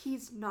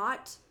 he's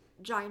not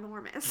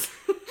ginormous.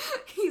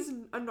 He's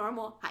a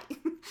normal height.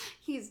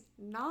 He's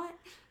not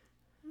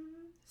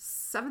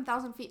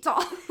 7,000 feet tall.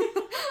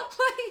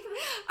 Like,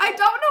 I don't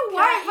know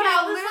why, but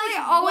I literally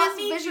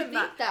always visioned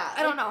that.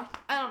 I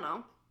don't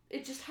know.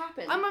 It just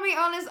happened. I'm gonna be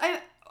honest.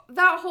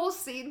 that whole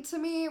scene to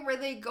me where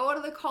they go to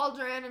the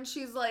cauldron and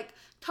she's like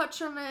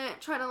touching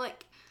it, trying to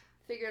like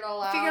figure it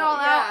all out.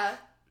 out.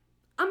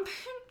 I'm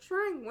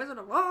picturing Wizard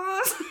of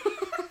Oz.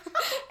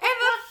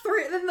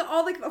 And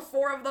all like the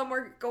four of them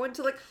were going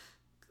to like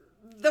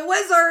the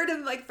wizard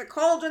and like the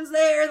cauldron's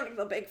there, and, like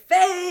the big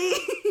face.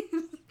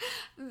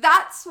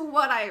 That's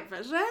what I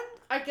envisioned.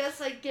 I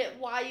guess I get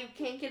why you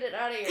can't get it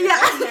out of your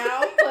head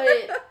now,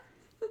 but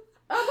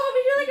I'm over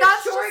here like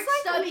that's a short,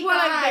 just, like, stubby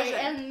guy,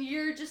 and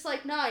you're just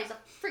like, nah, he's a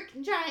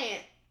freaking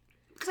giant.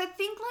 Because I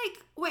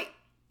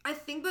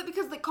think that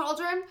because the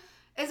cauldron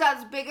is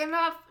as big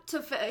enough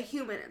to fit a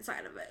human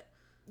inside of it.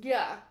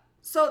 Yeah.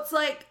 So it's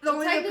like the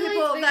only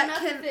people that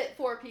can fit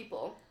 4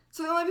 people.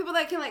 So the only people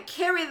that can like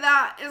carry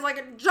that is like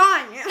a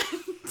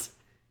giant.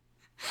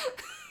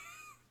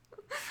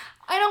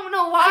 I don't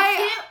know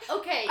why.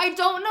 I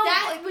don't know.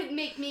 That would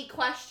make me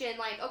question,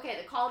 like, okay,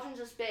 the cauldron's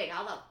this big.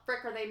 How the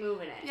frick are they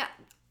moving it? Yeah.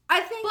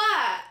 I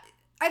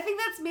think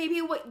that's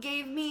maybe what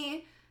gave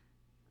me.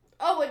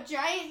 Oh, a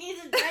giant needs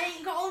a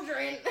giant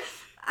cauldron.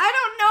 I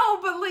don't know,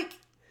 but like.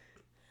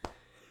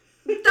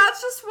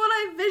 That's just what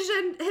I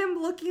visioned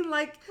him looking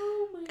like.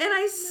 Oh my God. And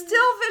I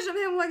still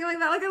vision him looking like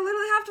that. Like, I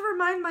literally have to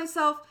remind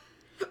myself.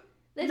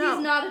 That he's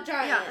not a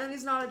giant. Yeah, and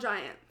he's not a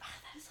giant.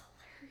 That is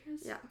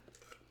hilarious. Yeah.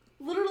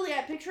 Literally,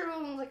 I picture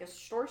him as like a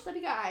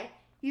short-steady guy.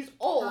 He's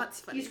old.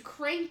 That's funny. He's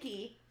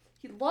cranky.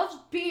 He loves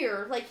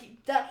beer. Like,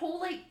 that whole,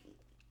 like,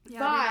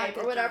 vibe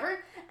or whatever.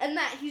 That. And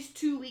that he's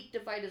too weak to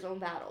fight his own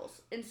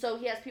battles. And so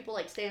he has people,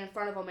 like, stand in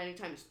front of him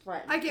anytime he's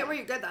threatened. I get where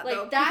you get that, like,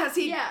 though. Because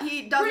he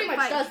doesn't pretty much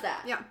fight. does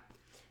that. Yeah.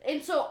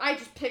 And so I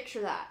just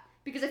picture that.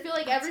 Because I feel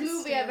like every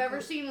movie I've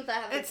ever seen with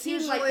that, it's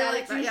usually like that.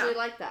 It's usually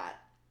like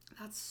that.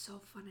 That's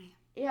so funny.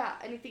 Yeah,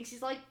 and he thinks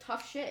he's like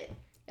tough shit.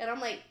 And I'm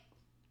like...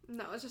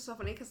 No, it's just so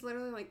funny because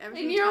literally like every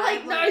and you're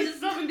time, like, no, he's a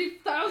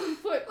 70,000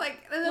 foot.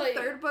 Like in the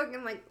third book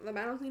and like the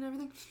battle scene and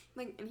everything,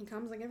 like and he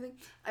comes like everything.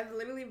 I've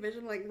literally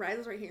visioned like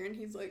Rises right here and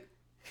he's like,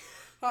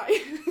 hi.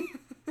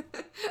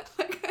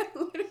 Like I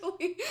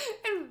literally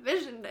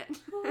envisioned it.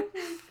 Oh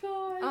my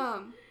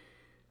God.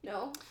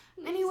 No.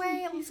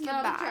 Anyway, let's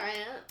get back.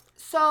 Giant.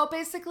 So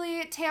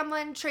basically,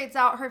 Tamlin trades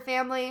out her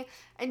family,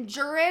 and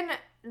Durin,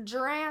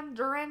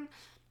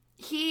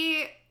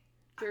 he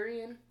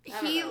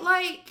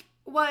like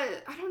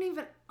what? I don't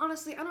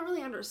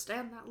really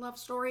understand that love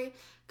story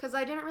because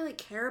I didn't really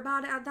care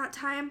about it at that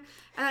time,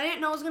 and I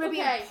didn't know it was gonna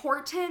be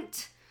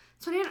important,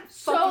 so I didn't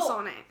focus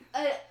on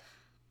it.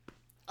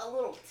 A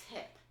little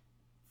tip.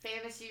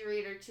 Fantasy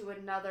reader to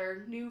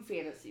another new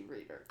fantasy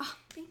reader. Oh,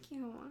 thank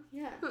you.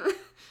 Yeah.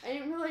 I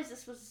didn't realize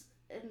this was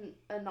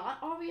a not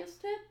obvious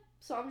tip,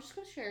 so I'm just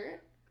gonna share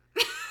it.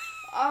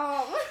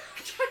 Try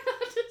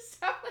not to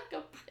sound like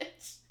a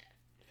bitch.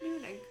 You're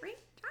doing a great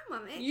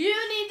job on it. You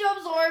need to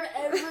absorb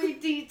every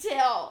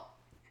detail.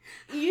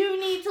 You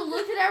need to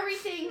look at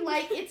everything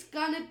like it's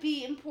gonna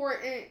be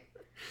important.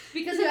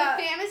 Because in a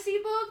fantasy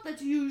book,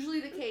 that's usually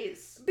the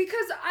case.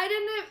 Because I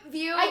didn't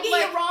view I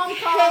get it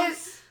wrong,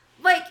 his,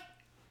 like,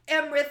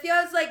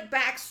 Amrithia's, like,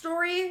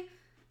 backstory,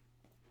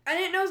 I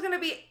didn't know it was going to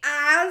be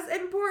as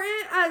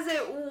important as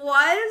it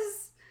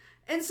was.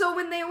 And so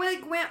when they,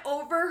 like, went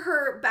over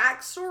her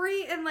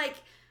backstory and, like,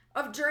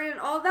 of Durin and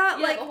all that,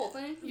 like, the whole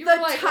thing. The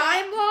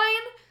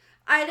timeline,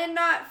 I did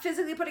not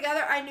physically put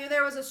together. I knew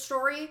there was a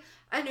story.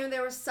 I knew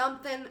there was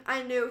something.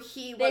 I knew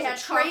he was a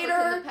traitor.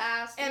 In the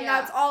past, and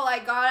that's all I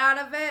got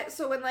out of it.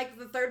 So when, like,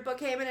 the third book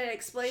came in and it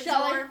explains more.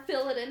 Shall I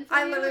fill it in for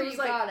you, literally or you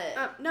like, got it?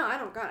 No, I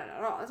don't got it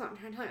at all. That's what I'm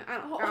trying to tell you. I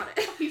don't got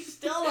it. You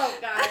still don't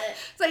got it.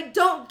 So I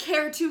don't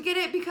care to get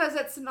it because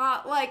it's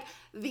not, like,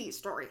 the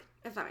story,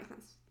 if that makes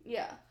sense.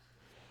 Yeah.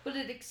 But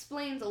it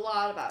explains a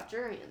lot about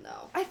Durin,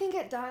 though. I think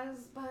it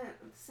does, but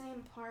the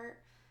same part.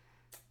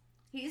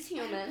 He's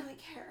human. I don't really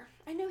care.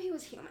 I knew he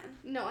was human.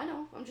 No, I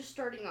know. I'm just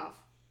starting off.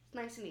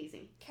 Nice and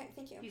easy. Okay,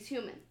 thank you. He's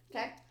human,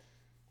 okay?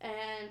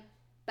 And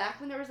back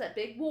when there was that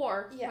big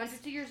war, hundreds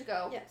of years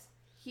ago,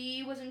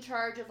 he was in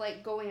charge of,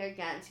 like, going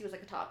against, he was,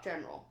 like, a top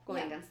general,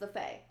 going against the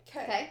Fae.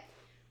 Okay?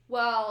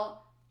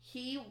 Well,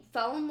 he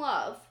fell in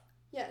love.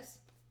 Yes.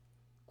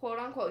 Quote,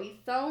 unquote. He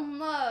fell in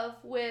love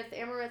with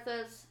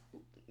Amaritha's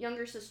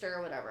younger sister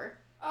or whatever.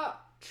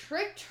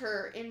 Tricked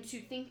her into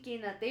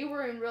thinking that they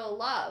were in real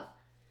love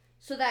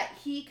so that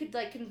he could,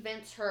 like,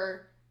 convince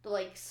her to,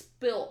 like,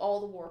 spill all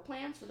the war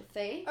plans for the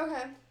Fae.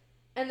 Okay.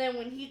 And then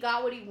when he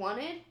got what he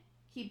wanted,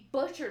 he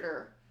butchered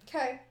her.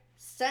 Okay.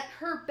 Sent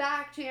her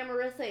back to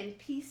Amaritha in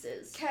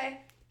pieces. Okay.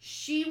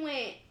 She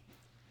went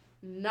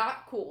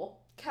not cool.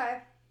 Okay.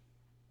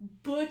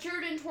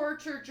 Butchered and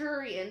tortured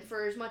Durin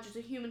for as much as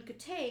a human could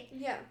take.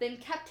 Yeah. Then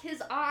kept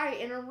his eye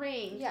in a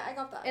ring. Yeah, I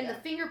got that. And the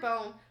finger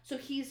bone, so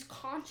his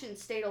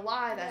conscience stayed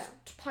alive as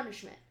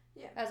punishment.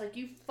 Yeah. As like,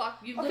 you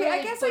literally Okay,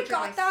 I guess I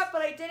got that,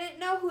 but I didn't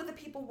know who the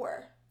people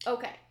were.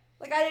 Okay.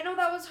 Like, I didn't know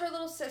that was her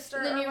little sister.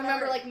 And then you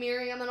remember, like,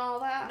 Miriam and all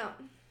that? No.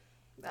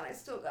 Then I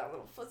still got a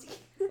little fuzzy.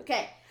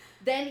 Okay.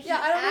 Then he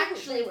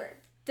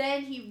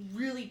then he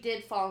really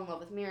did fall in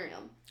love with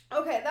Miriam.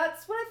 Okay,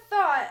 that's what I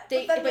thought.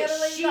 But then the other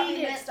lady got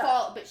me mixed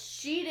up. But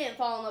she didn't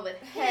fall in love with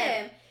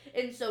him.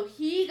 And so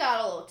he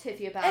got a little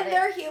tiffy about it. And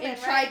they're human,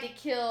 and tried to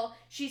kill.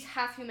 She's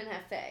half human,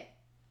 half fae.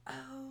 Oh.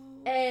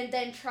 And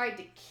then tried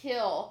to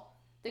kill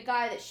the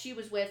guy that she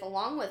was with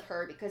along with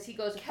her because he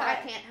goes, if I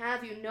can't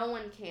have you, no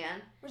one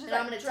can. Which is and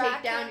I'm going to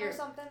take down your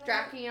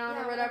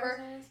Drakion or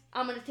whatever.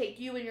 I'm going to take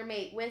you and your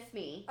mate with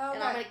me. Okay.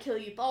 And I'm going to kill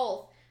you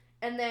both.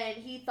 And then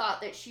he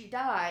thought that she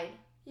died.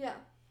 Yeah.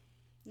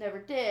 Never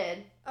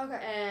did. Okay.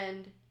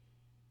 And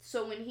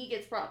so when he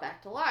gets brought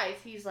back to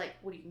life, he's like,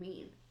 what do you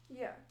mean?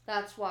 Yeah.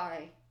 That's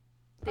why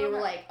they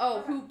were like,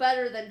 who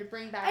better than to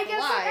bring back I guess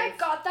alive? like I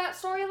got that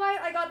storyline.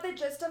 I got the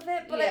gist of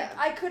it, but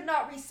I could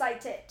not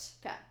recite it.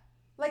 Okay.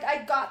 Like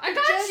I got the gist.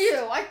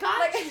 I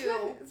got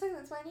you. It's like,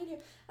 that's why I need you.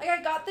 Like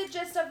I got the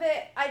gist of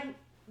it. I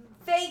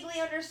vaguely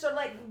understood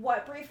like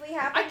what briefly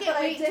happened. I can't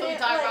wait until we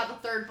talk about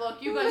the third book.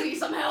 You're gonna need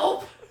some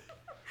help.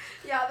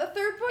 Yeah, the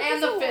third book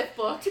and the fifth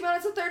book. To be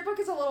honest, the third book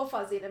is a little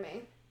fuzzy to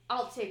me.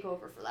 I'll take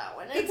over for that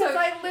one. Because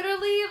I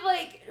literally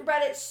like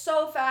read it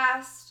so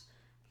fast.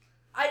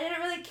 I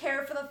didn't really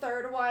care for the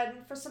third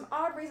one for some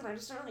odd reason. I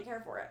just didn't really care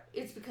for it.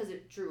 It's because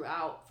it drew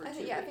out for 2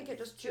 weeks. Yeah, I think it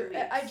just drew.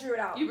 I drew it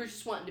out. You were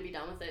just wanting to be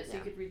done with it so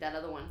you could read that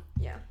other one.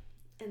 Yeah.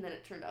 And then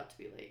it turned out to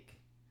be like.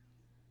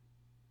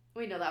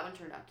 Wait, no, that one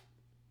turned out.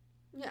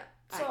 Yeah.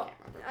 So, I can't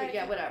remember. But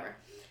yeah, whatever.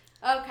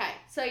 Okay,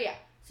 so yeah.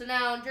 So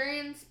now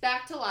Durian's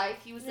back to life.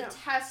 He was the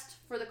test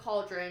for the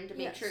cauldron to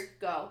make sure it could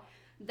go.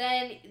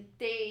 Then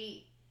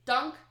they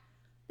dunk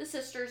the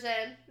sisters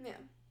in. Yeah.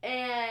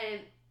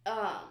 And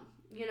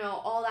you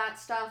know, all that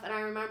stuff. And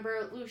I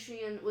remember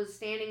Lucien was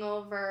standing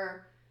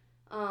over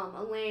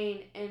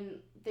Elaine and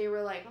they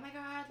were like, oh my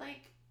god,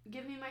 like,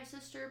 give me my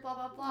sister, blah,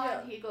 blah, blah.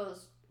 Yeah. And he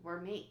goes,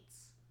 we're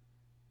mates.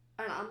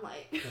 And I'm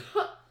like,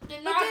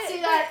 did not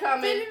see that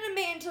coming. They didn't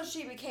meet until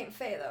she became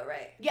Fae, though,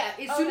 right? Yeah,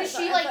 as soon as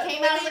she,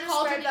 came out of the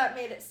cauldron. That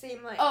made it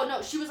seem like... Oh,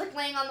 no, she was,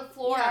 laying on the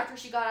floor after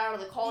she got out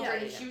of the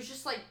cauldron. And she was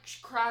just,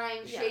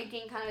 crying,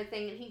 shaking kind of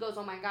thing. And he goes,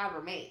 oh my god,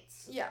 we're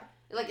mates. Yeah.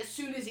 As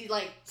soon as he,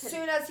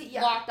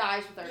 locked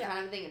eyes with her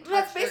kind of thing and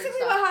touched That's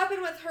basically what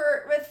happened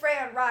with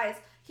Freya and Rise.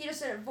 He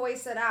just didn't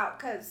voice it out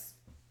because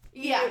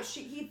he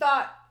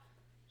thought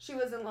she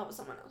was in love with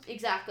someone else.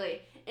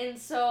 Exactly. And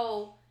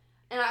so...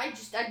 And I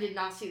did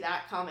not see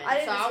that coming. I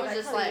didn't so I was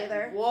just like,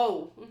 either.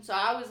 whoa. And so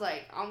I was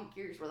like, I'm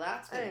curious where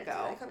that's going to go. See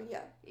that coming,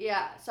 yeah.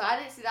 Yeah, so I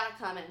didn't see that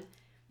coming.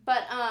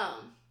 But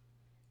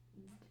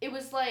it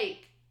was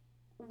like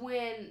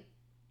when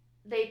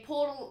they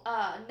pulled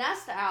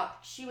Nesta out,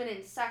 she went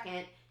in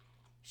second.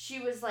 She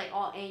was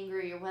all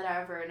angry or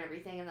whatever and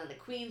everything. And then the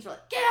queens were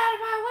like, get out of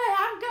my way,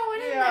 I'm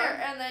going in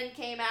there. And then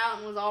came out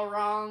and was all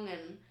wrong.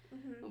 And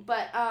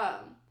But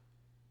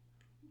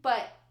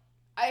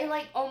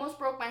I almost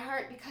broke my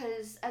heart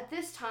because at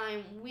this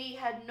time we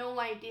had no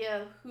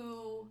idea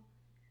who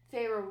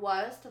Feyre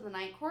was to the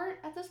Night Court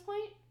at this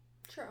point.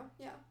 True,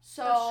 yeah.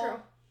 So that's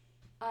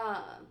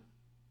true.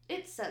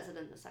 It says it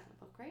in the second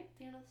book, right?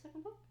 The end of the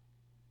second book?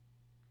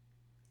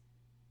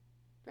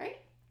 Right?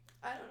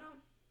 I don't know.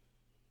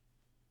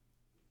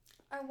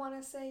 I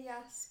want to say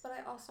yes, but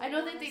I also I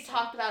know that they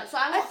talked about it, so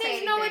I won't say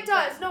anything. No, it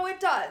does. No, it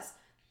does.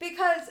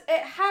 Because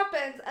it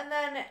happens, and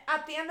then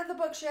at the end of the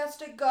book, she has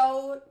to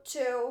go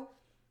to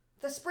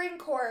the Spring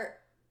Court.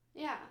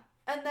 Yeah.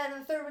 And then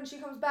the third one, she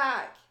comes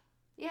back.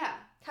 Yeah.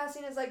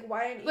 Cassian is like,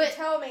 why didn't you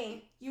tell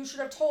me? You should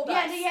have told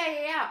us.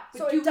 Yeah.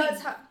 So it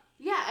does happen.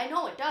 Yeah, I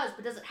know it does,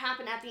 but does it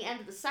happen at the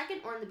end of the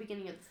second or in the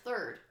beginning of the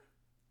third?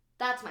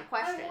 That's my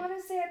question. I want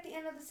to say at the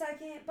end of the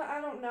second, but I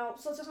don't know.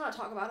 So let's just not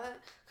talk about it.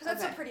 Because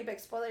that's a pretty big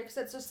spoiler, because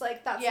it's just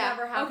that's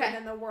never happened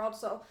in the world,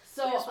 so...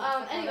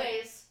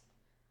 anyways,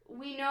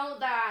 we know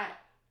that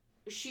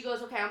she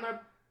goes, okay, I'm going to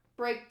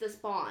break this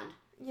bond.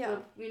 Yeah.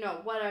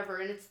 With, whatever.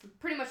 And it's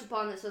pretty much the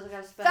bond that says I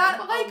got to spend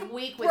a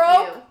week with you.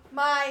 That, broke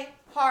my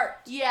heart.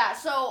 Yeah,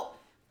 so...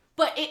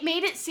 But it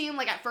made it seem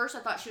like at first I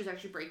thought she was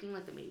actually breaking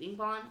the mating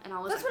bond, and I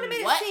was That's like, what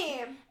it made it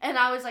seem. And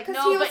I was like, no,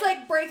 because he was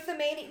like, break the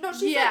mating. No,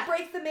 she said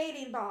break the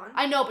mating bond.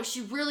 I know, but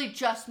she really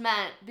just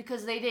meant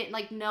because they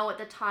didn't know at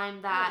the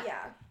time that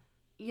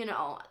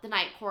the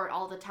Night Court,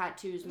 all the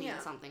tattoos mean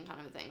something kind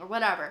of a thing or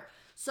whatever.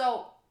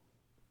 So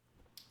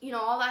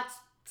all that's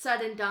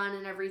said and done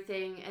and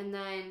everything, and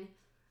then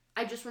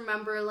I just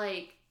remember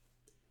like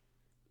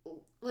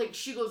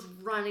she goes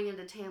running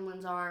into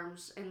Tamlin's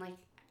arms and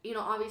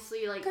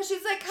obviously, because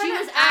she's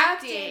kind of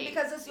acting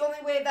because it's the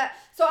only way that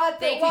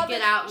they could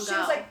get out and she go.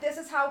 Was like, "This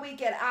is how we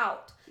get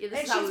out." Yeah,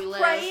 and she's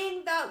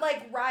praying that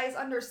Rise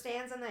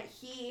understands and that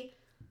he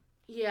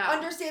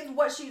understands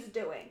what she's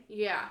doing.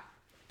 Yeah,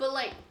 but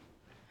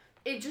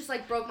it just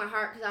broke my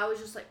heart because I was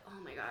just like,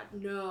 oh my god,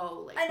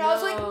 no! I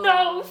was like,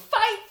 no,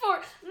 fight for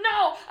it.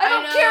 No, I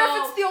don't care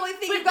if it's the only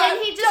thing you got. But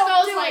then he just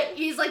goes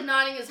he's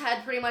nodding his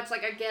head pretty much I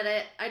get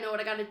it. I know what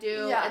I gotta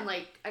do, and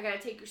I gotta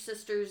take your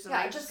sisters, and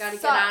I just gotta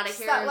get out of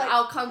here, and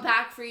I'll come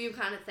back for you,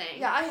 kind of thing.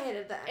 Yeah, I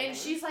hated that. And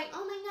she's like,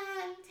 oh my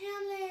god,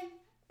 Tamlin,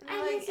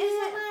 I miss you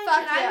so much.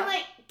 Fuck and I'm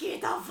like,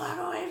 get the fuck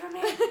away from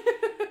me.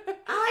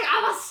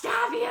 I'm gonna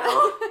stab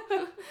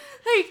you.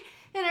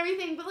 And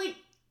everything, but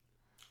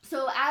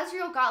so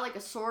Azriel got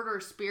a sword or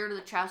a spear to the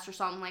chest or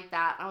something like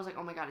that. And I was like,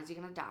 oh my god, is he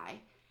gonna die?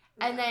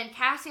 And then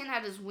Cassian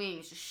had his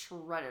wings just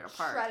shredded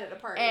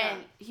apart.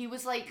 And he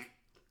was like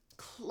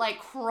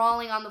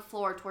crawling on the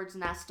floor towards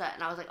Nesta,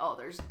 and I was like, oh,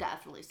 there's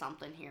definitely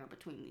something here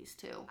between these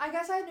two. I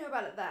guess I knew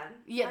about it then.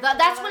 Yeah,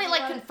 that's when it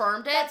like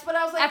confirmed it. That's what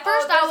I was like. At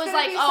first I was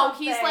like, oh,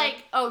 something. he's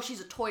like, oh,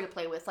 she's a toy to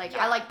play with. Like,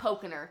 I like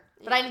poking her.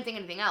 But I didn't think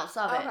anything else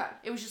of it.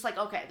 It was just like,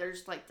 okay,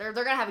 there's like they're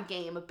gonna have a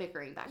game of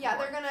bickering back and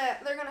forth. Yeah,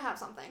 they're gonna have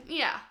something.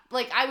 Yeah.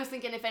 Like I was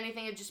thinking if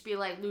anything it'd just be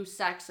like loose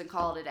sex and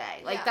call it a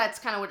day. Like that's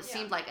kind of what it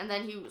seemed like. And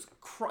then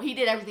he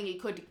did everything he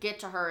could to get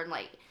to her and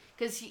like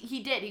because he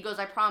did. He goes,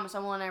 I promise I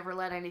won't ever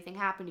let anything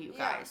happen to you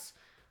guys.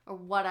 Or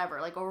whatever,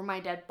 like over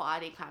my dead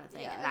body kind of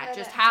thing. And that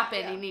just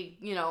happened and he,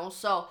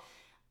 so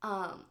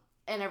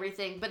and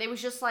everything. But it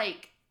was just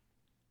like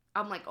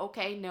I'm like,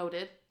 okay,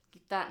 noted.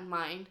 Keep that in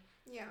mind.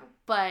 Yeah.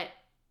 But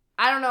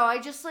I don't know, I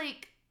just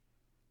like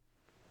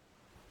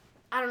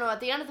I don't know,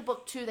 at the end of the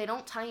book too, they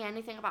don't tell you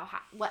anything about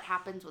what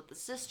happens with the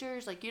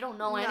sisters. Like you don't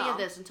know any of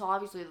this until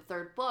obviously the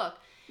third book.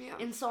 Yeah.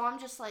 And so I'm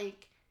just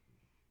like,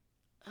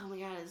 oh my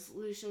god, is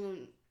Lucien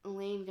and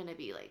Elaine gonna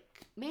be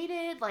like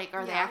mated? Like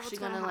are they actually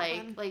gonna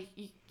like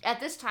at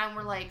this time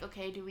we're like,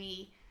 okay, do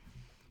we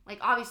like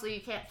obviously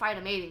you can't fight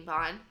a mating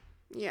bond.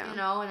 Yeah.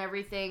 And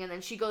everything, and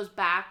then she goes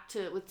back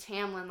with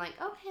Tamlin like,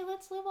 okay,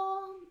 let's live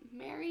all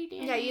married.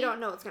 Yeah, you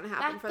don't know what's gonna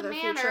happen for their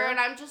future. And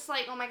I'm just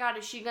like, oh my god,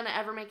 is she gonna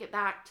ever make it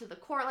back to the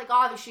court? Like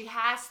obviously she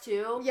has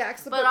to. Yeah,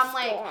 but I'm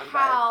like,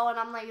 how? And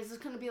I'm like, is this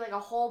gonna be like a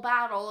whole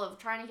battle of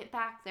trying to get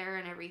back there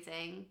and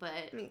everything? But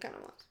I mean, it kind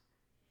of was.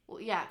 Well,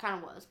 yeah, it kind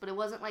of was, but it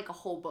wasn't like a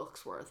whole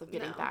book's worth of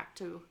getting back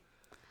to.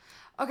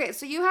 Okay,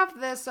 so you have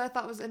this I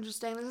thought was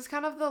interesting. This is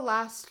kind of the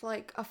last,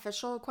 like,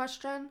 official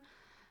question.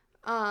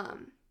 I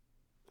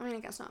mean, I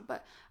guess not,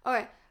 but,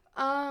 okay.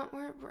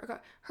 Okay.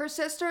 Her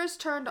sisters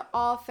turned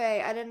all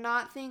Fae. I did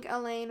not think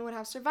Elaine would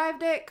have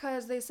survived it,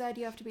 because they said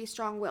you have to be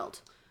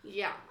strong-willed.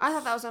 Yeah. I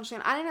thought that was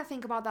interesting. I didn't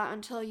think about that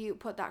until you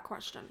put that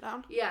question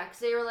down. Yeah, because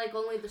they were like,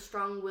 only the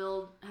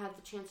strong-willed have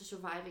the chance of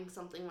surviving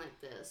something like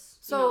this.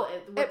 So,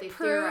 it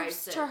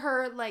proves to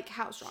her, like,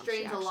 how strong she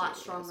is. A lot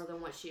stronger than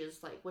what she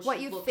is, like, what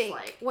she looks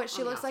like. What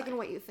she looks like and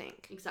what you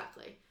think.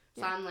 Exactly.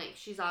 So I'm like,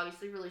 she's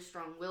obviously really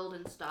strong-willed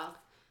and stuff.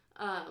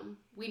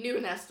 We knew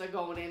Nesta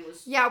going in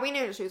was... Yeah, we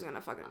knew she was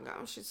gonna fucking go.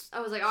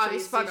 I was like,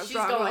 obviously, she's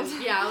going...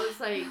 Yeah, I was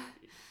like,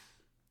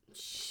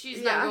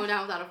 she's not going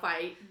down without a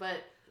fight,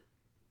 But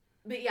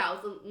yeah,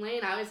 with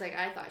Elaine, I was like,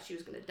 I thought she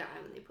was going to die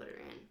when they put her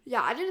in.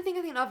 Yeah, I didn't think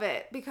anything of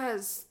it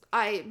because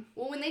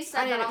Well, when they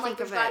said that, I'm like,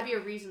 there's got to be a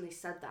reason they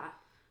said that.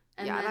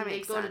 And yeah, then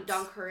they go to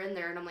dunk her in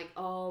there, and I'm like,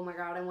 oh my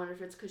god, I wonder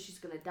if it's because she's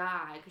going to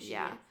die. Cause she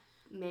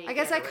I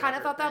guess I kind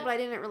of thought that, but I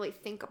didn't really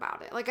think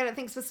about it. Like, I didn't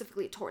think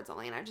specifically towards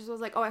Elaine. I just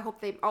was like, oh, I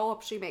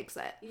hope she makes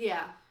it.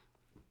 Yeah.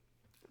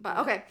 But,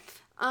 okay.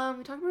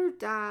 We talked about her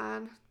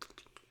dad.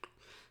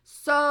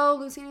 So,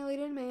 Lucien,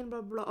 Lady in Maine,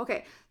 blah, blah.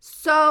 Okay.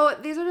 So,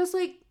 these are just,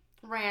 like,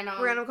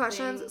 random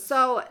questions. Things.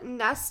 So,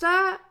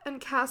 Nesta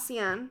and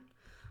Cassian,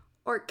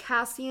 or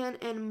Cassian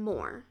and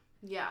Mor.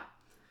 Yeah.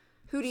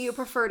 Who do you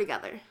prefer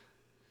together?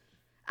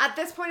 At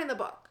this point in the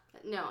book.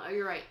 No,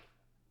 you're right.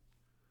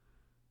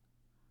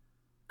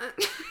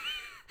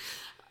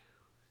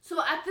 So,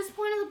 at this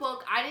point in the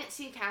book, I didn't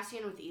see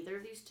Cassian with either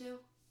of these two.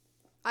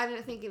 I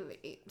didn't think of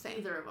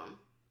either of them.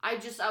 I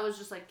was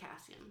just like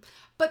Cassian.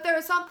 But there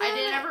was something... I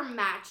didn't ever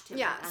match him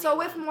with so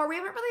with Mor, we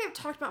haven't really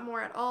talked about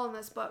Mor at all in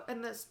this book,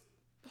 in this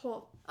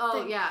whole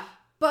thing. Yeah.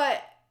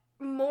 But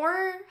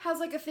Mor has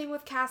like a thing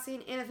with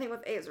Cassian and a thing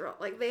with Azriel.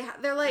 Like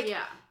they're like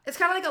it's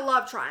kind of like a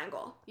love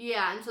triangle.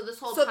 Yeah, and so this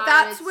whole time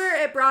that's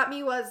where it brought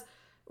me was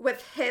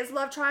with his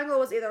love triangle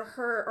was either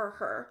her or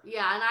her.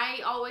 Yeah, and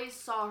I always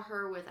saw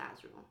her with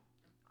Azriel.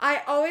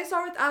 I always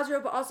saw her with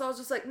Azriel, but also I was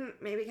just like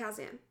maybe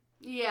Cassian.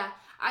 Yeah,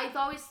 I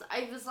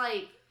was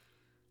like,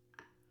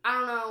 I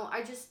don't know.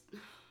 I just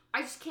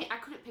can't. I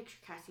couldn't picture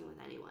Cassian with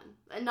anyone,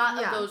 and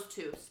not of those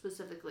two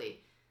specifically.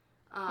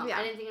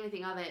 I didn't think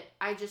anything of it.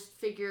 I just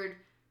figured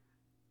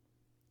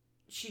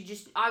she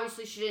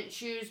didn't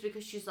choose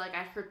because she's like,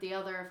 I'd hurt the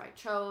other if I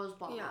chose,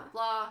 blah, blah,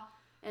 blah,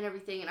 and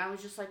everything. And I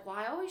was just like, well,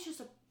 I always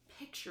just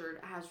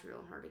pictured Azriel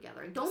and her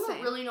together. I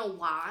don't really know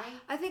why.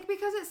 I think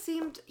because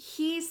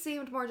he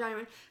seemed more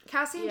genuine.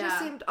 Cassian just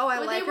seemed, I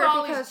like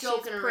her because she's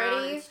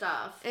pretty and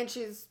stuff. And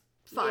she's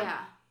fun. Yeah.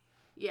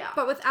 Yeah.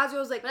 But with Azriel,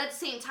 was like, but at the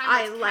same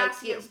time, it's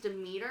Cassian's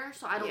demeanor,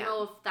 so I don't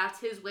know if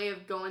that's his way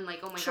of going, like,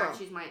 oh my god,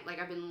 she's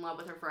I've been in love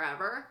with her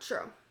forever.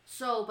 True.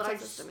 So, but I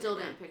just still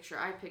didn't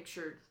I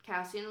pictured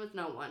Cassian with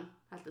no one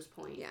at this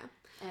point. Yeah.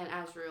 And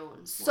Azriel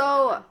and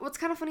so, what's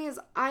kind of funny is,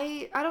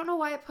 I don't know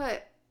why I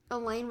put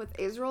Elaine with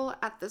Azriel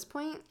at this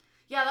point.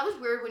 Yeah, that was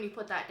weird when you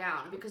put that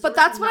down, but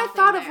that's what I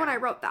thought of when I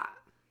wrote that.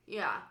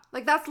 Yeah.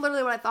 Like, that's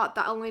literally what I thought,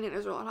 that Elaine and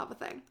Azriel would have a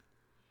thing.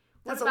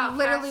 That's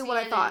literally what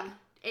I thought.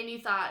 And you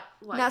thought,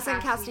 what? Nessa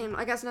and Cassian.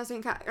 I guess Nessa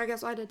and I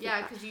guess I did.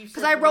 Yeah, because you said...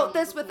 Because I wrote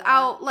this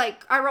without,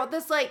 like... I wrote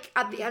this, like,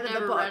 at the end of the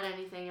book. Never read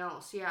anything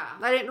else, yeah.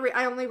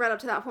 I only read up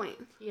to that point.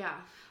 Yeah.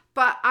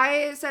 But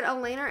I said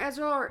Elaine or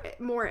Azriel or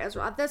Mor and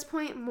Azriel. At this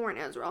point, Mor and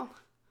Azriel.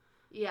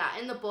 Yeah,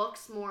 in the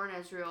books, Mor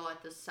and Azriel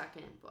at the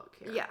second book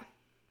here. Yeah.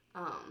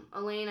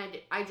 Elaine,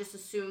 I just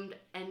assumed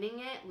ending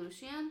it,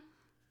 Lucien,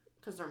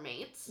 because they're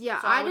mates.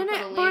 Yeah, so I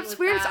didn't, but it's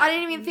weird, I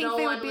didn't even think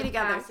they would be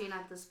together. Cassian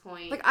at this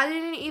point. Like, I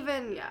didn't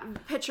even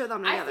picture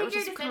them together. I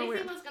figured if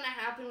anything was going to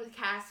happen with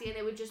Cassian,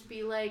 it would just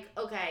be like,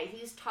 okay,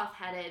 he's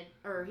tough-headed,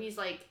 or he's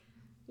like,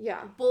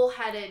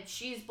 bullheaded,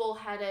 she's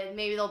bullheaded,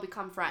 maybe they'll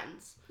become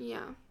friends.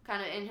 Yeah.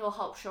 Kind of, and he'll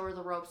help show her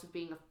the ropes of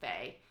being a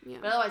fae. Yeah.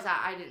 But otherwise,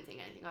 I didn't think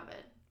anything of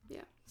it.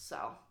 Yeah.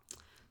 So,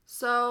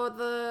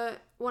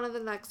 one of the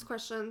next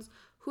questions,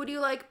 who do you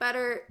like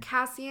better,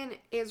 Cassian,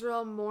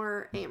 Azriel,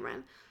 Mor,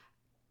 Amren?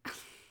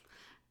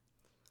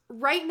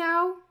 Right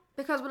now,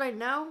 because what I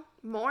know,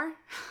 Mor.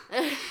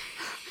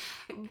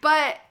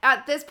 But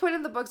at this point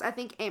in the books, I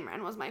think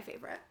Amren was my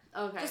favorite.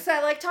 Okay. Just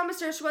I liked how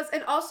mysterious she was,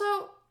 and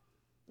also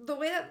the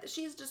way that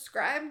she's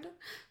described,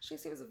 she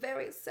seems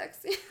very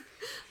sexy.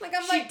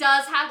 She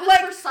does have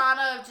the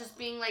persona of just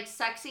being like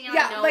sexy, and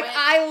I know it.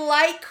 I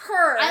like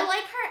her. I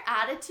like her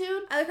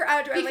attitude.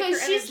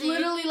 Because she's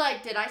literally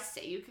like, "Did I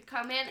say you could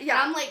come in?"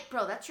 Yeah. And I'm like,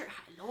 "Bro, that's your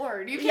high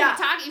lord. You can't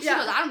talk." And she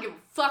goes, "I don't give a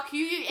fuck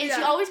you." And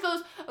she always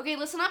goes, "Okay,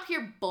 listen up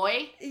here,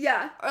 boy."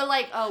 Yeah. Or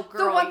like, "Oh,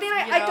 girl." The one thing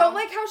I don't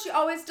like how she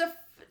always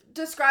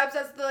describes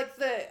as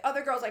the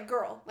other girls like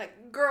girl,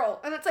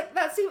 and it's like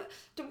that seems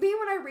to me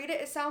when I read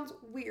it, it sounds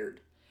weird.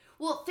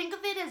 Well, think of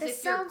it as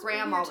if your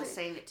grandma was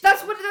saying it to you.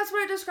 That's what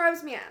it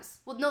describes me as.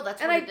 Well, no,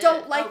 that's what it is. And I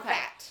don't like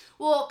that.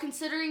 Well,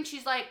 considering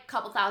she's like a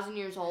couple thousand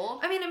years old.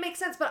 I mean, it makes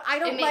sense, but I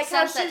don't like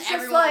how she's just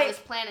everyone like, on this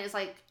planet is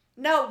like,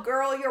 no,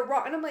 girl, you're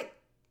wrong. And I'm like,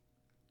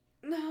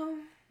 no.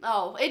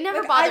 Oh, it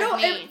never bothered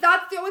me.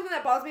 That's the only thing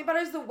that bothers me about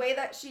it is the way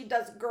that she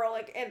does girl,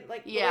 and the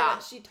way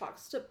that she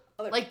talks to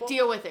other people. Like,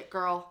 deal with it,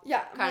 girl.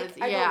 Yeah. I don't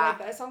like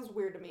that. It sounds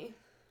weird to me.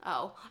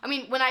 Oh. I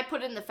mean, when I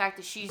put in the fact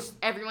that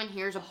everyone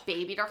here is a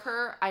baby to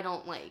her, I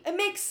don't like. It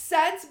makes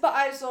sense, but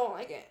I just don't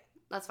like it.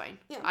 That's fine.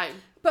 Yeah.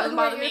 But who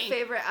are your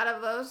favorite out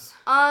of those?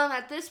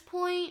 At this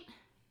point,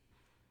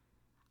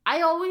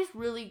 I always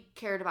really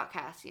cared about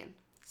Cassian.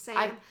 Same.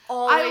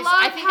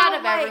 I think out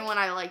of everyone,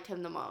 I liked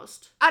him the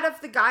most. Out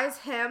of the guys,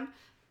 him,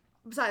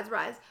 besides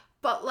Rise,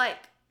 but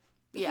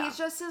he's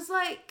just as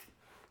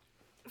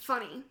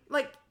funny.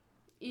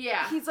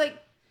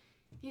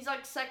 He's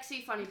like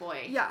sexy, funny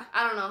boy. Yeah.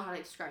 I don't know how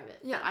to describe it.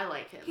 Yeah. I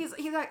like him.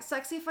 He's like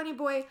sexy, funny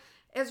boy.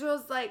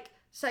 Israel's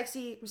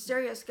sexy,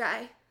 mysterious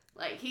guy.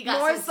 He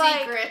got some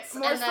secrets.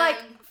 Mor's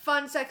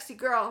fun, sexy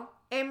girl.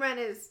 Amren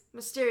is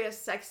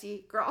mysterious,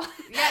 sexy girl.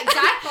 Yeah,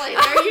 exactly.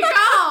 There you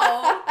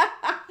go.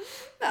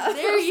 That's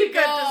a good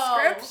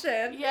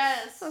description.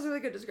 Yes. That was a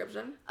really good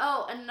description.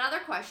 Oh, another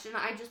question.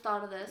 I just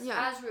thought of this.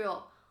 Yeah.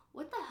 Azriel,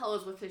 what the hell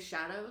is with his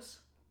shadows?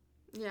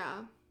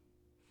 Yeah.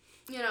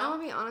 You know? I'm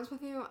gonna be honest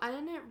with you, I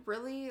didn't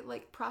really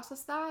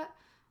process that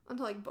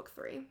until book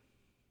 3.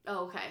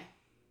 Oh, okay.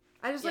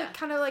 I just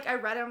kind of I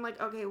read it, I'm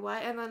like, okay,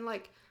 what? And then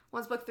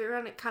once book 3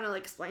 ran, it kind of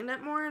explained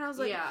it more, and I was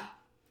like,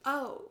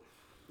 oh.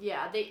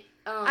 Yeah, they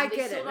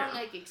still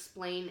don't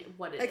explain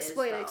what it is.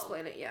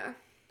 Explain it, yeah.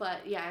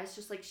 But yeah, it's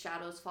just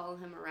shadows follow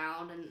him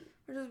around, and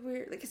which is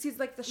weird, because he's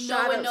the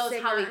shadow. No one knows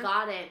singer. how he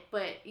got it,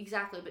 but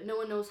no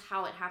one knows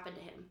how it happened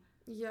to him.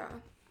 Yeah.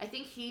 I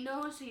think he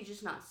knows, he's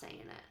just not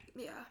saying it.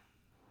 Yeah.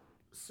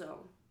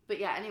 So, but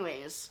yeah,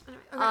 anyways.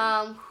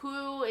 Okay.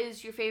 Who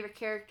is your favorite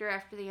character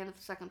after the end of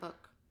the second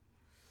book?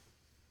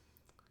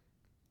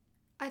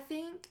 I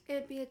think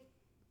it'd be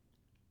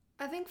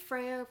I think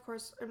Freya, of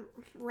course, and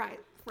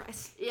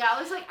Rise. Yeah,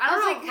 I was I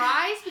don't know,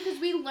 Rise, because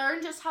we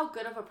learned just how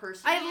good of a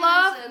person he is. I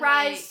love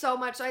Rise so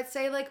much. So I'd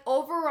say,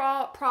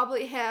 overall,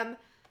 probably him.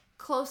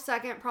 Close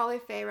second, probably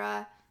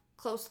Feyre.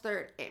 Close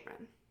third,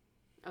 Amren.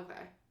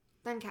 Okay.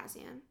 Then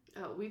Cassian.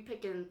 Oh, we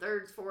picking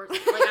thirds, fourths.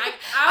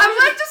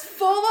 I'm just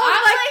full of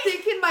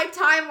thinking my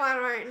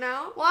timeline right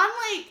now. Well,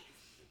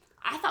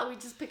 I thought we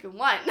just picking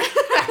one. Now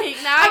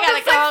I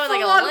gotta come up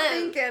with a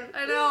list. Thinking.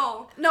 I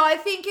know. No, I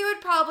think it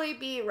would probably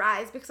be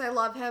Rise because I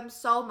love him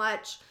so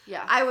much.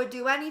 Yeah. I would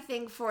do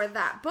anything for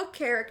that book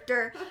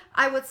character.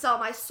 I would sell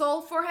my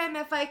soul for him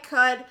if I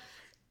could.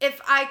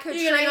 If I could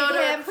trade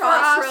him for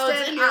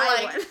Austin, and you're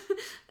would.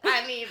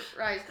 I need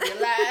Rise to be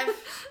alive.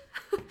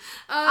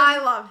 I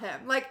love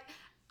him. When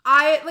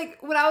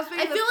I was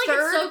reading the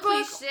third book. I feel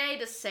it's so cliche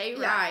to say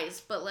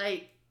Rise, but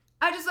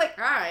I just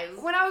Rise.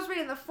 When I was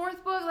reading the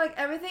fourth book,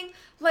 everything,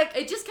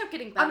 it just kept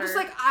getting better. I'm just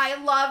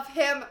I love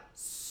him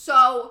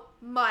so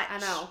much. I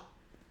know.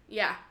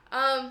 Yeah.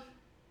 I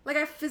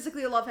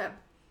physically love him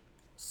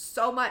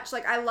so much.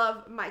 I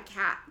love my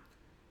cat.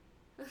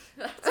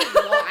 That's a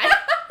lot.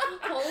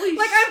 Holy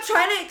shit. I'm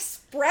trying to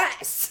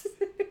express.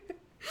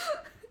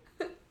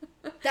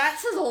 That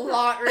says a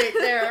lot right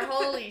there.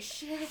 Holy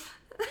shit.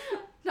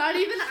 Not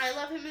even I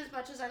love him as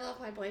much as I love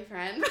my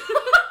boyfriend.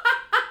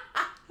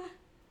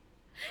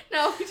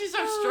 No, we just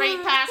are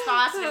straight past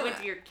Austin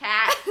with your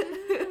cat.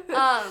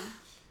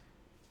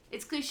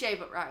 It's cliche,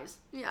 but Rise.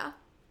 Yeah.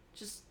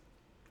 Just.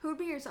 Who would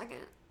be your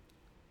second?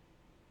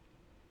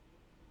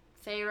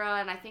 Feyre,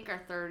 and I think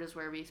our third is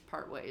where we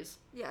part ways.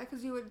 Yeah,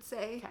 because you would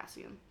say...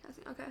 Cassian.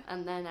 Okay.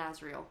 And then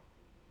Azriel.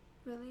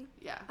 Really?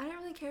 Yeah. I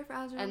didn't really care for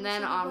Azriel. And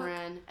then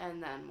Amren,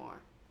 and then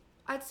Mor.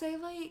 I'd say,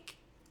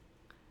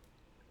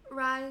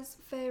 Rise,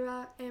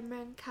 Feyre,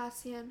 Amren,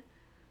 Cassian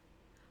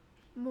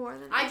more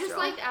than I just Azriel.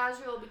 liked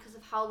Azriel because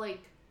of how,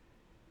 like,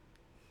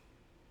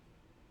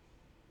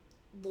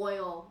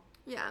 loyal.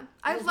 Yeah.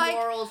 His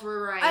morals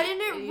were right. I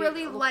didn't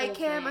really like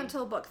him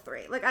until book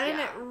 3. Like, I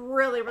didn't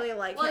really, really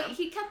like him. Well,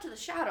 he kept to the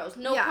shadows.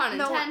 No pun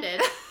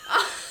intended.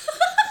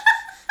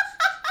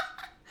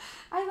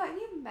 I thought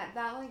you meant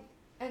that, like,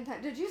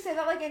 did you say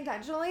that, like,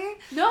 intentionally?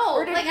 No.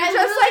 Or did like, you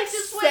I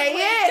just say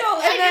it?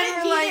 No, and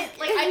then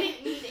I you're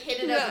didn't mean to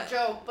hit it as a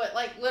joke, but,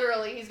 like,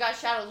 literally, he's got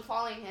shadows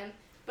following him.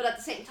 But at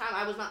the same time,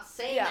 I was not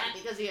saying that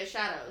because he has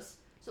shadows.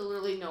 So,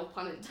 literally, no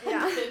pun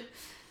intended.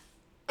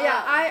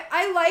 Yeah,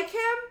 I like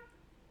him,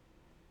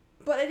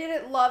 but I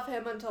didn't love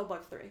him until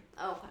book 3.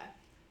 Okay.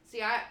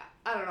 See, I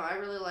don't know. I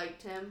really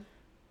liked him.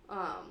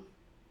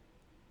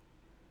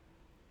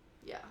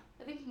 Yeah.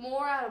 I think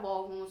Mor out of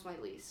all of them was my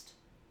least.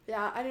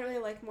 Yeah, I didn't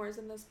really like Mor's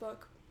in this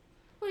book.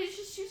 Well,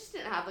 she just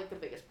didn't have, like, the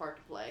biggest part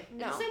to play.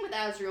 No. And the same with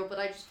Azriel, but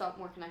I just felt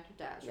more connected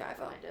to Azriel Yeah,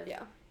 I did.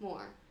 Yeah.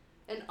 More.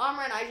 And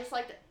Amren, I just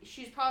liked,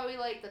 she's probably,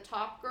 like, the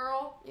top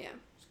girl. Yeah.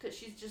 Because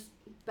she's just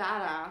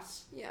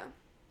badass. Yeah.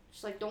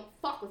 She's like, don't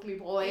fuck with me,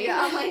 boy.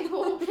 Yeah. I'm like,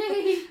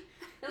 okay.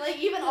 And, like,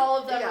 even all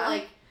of them are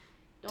like,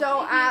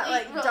 don't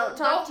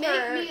talk to her.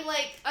 Don't make me,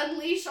 like,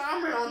 unleash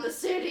Amren on the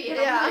city.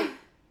 And Yeah. I'm like,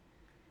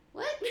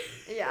 what?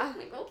 Yeah. I'm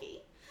like,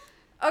 okay.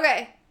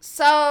 Okay,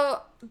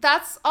 so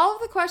that's all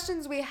of the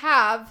questions we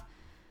have.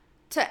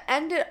 To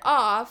end it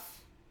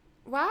off,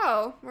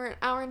 wow, we're an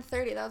hour and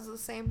 30. That was the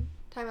same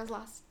time as the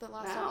last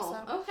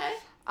episode. Okay.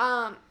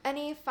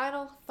 Any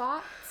final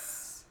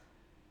thoughts?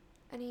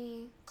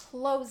 Any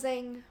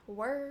closing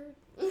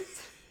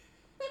words?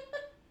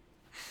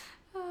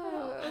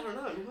 I don't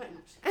know.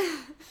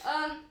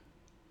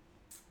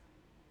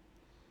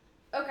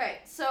 Okay,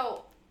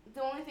 so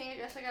the only thing I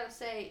guess I gotta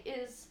say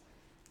is,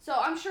 so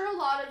I'm sure a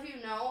lot of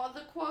you know of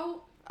the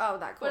quote. Oh,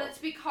 that quote. But it's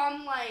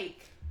become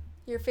like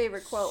your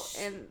favorite quote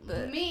in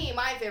the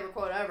my favorite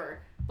quote ever.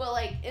 But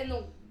like in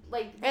the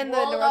in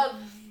world of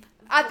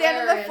at the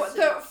end of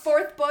the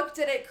fourth book,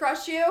 did it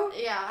crush you?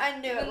 Yeah. I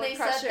knew it would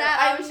crush you.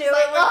 I knew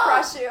it would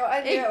crush you.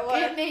 I knew it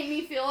would. It made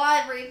me feel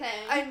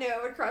everything. I knew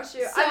it would crush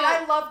you. So,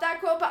 I love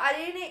that quote, but I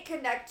didn't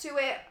connect to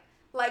it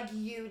like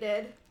you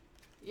did.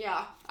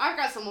 Yeah. I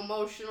got some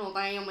emotional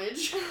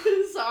damage.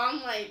 So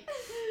I'm like,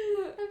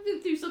 I've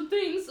been through some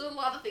things, so a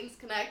lot of things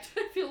connect,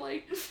 I feel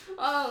like.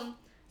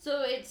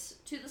 So it's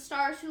to the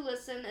stars who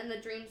listen and the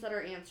dreams that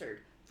are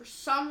answered. For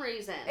some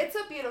reason. It's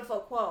a beautiful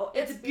quote.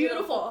 It's a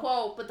beautiful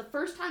quote, but the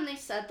first time they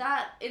said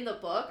that in the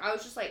book, I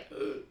was just like,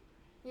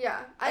 yeah.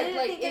 I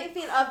didn't think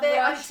anything of it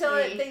until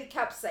they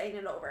kept saying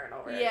it over and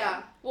over again.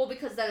 Yeah. Well,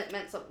 because then it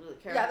meant something to the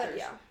characters.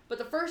 Yeah. But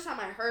the first time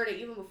I heard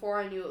it, even before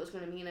I knew it was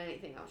going to mean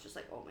anything, I was just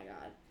like, oh my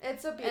god.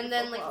 It's a beautiful And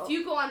then, like, quote. if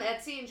you go on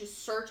Etsy and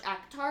just search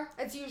ACOTAR,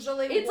 it's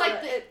usually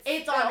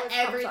it's on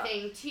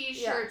everything.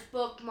 T-shirts,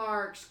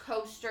 bookmarks,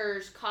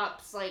 coasters,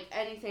 cups, like,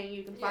 anything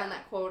you can find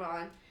that quote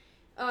on.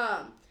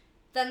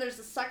 Then there's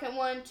the second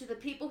one, to the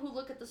people who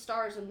look at the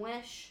stars and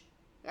wish.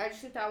 I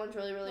just think that one's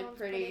really, really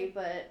pretty.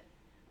 But,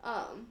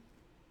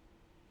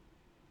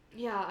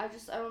 yeah, I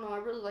don't know. I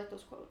really like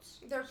those quotes.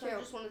 They're cute. I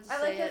just wanted to say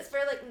I like it. It's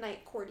very, like,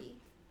 night courty.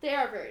 They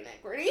are very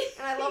night courty.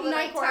 And I love the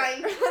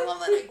nighttime. I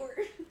love the night court.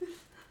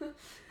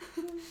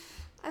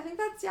 I think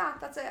that's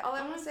it. All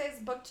I want to say is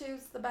book 2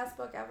 is the best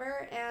book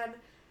ever. And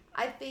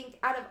I think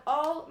out of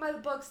all my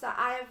books that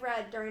I have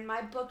read during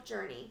my book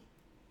journey,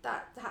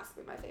 that has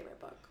to be my favorite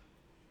book.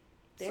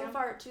 Damn. So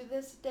far, to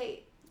this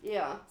date.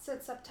 Yeah.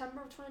 Since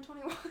September of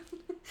 2021.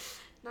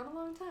 Not a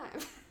long time.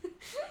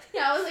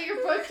 Yeah, I was like,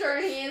 your book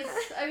journey is,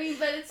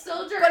 but it's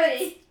still a journey. But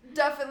it's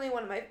definitely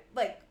one of my,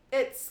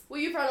 it's... Well,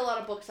 you've read a lot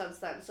of books since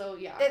then, so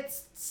yeah.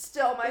 It's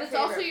still my favorite It's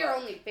also your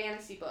only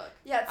fantasy book.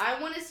 Yeah,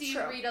 I want to see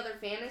you read other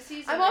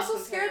fantasies. I'm also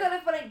scared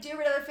that when I do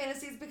read other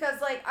fantasies,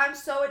 because, I'm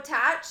so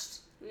attached.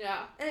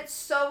 Yeah. And it's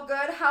so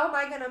good, how am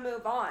I going to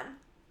move on?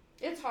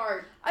 It's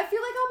hard. I feel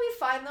like I'll be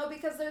fine, though,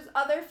 because there's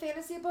other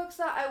fantasy books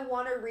that I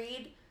want to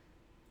read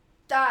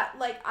that,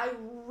 I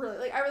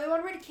really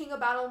want to read King of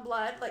Battle and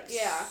Blood,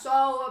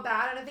 so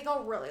bad, and I think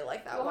I'll really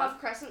like that one. We'll have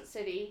Crescent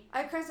City.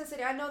 I have Crescent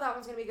City. I know that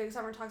one's going to be good because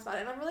everyone talks about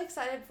it, and I'm really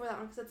excited for that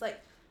one because it's,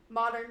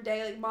 modern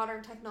day,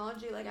 modern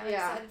technology, I'm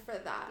excited for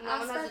that. And that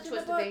one has a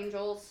twist of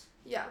angels.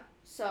 Yeah.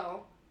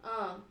 So,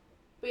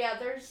 but yeah,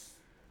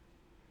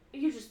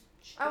 you just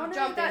I want to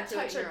read that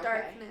Touch of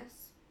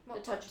Darkness. The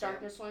Touch of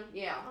Darkness one?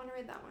 Yeah. I want to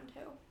read that one,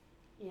 too.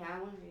 Yeah, I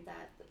want to read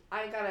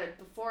that.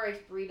 Before I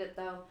read it,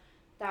 though,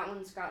 that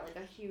one's got,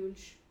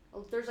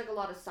 there's, a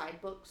lot of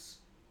side books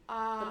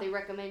that they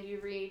recommend you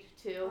read,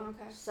 too. Oh,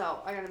 okay.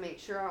 So, I gotta make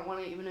sure I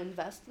want to even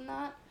invest in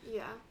that.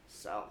 Yeah.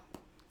 So,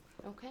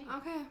 okay.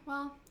 Okay,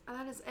 well,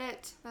 that is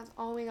it. That's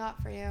all we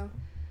got for you.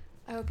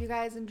 I hope you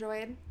guys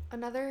enjoyed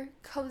another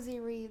Cozy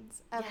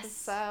Reads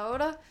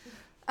episode.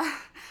 Yes.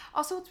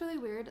 Also, it's really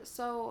weird.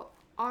 So,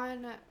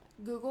 on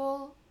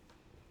Google,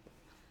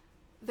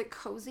 the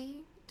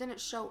Cozy didn't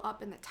show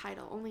up in the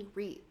title, only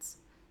Reads.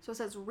 So, it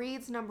says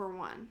Reads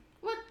 #1.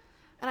 What?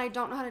 And I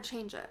don't know how to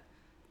change it.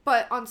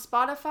 But on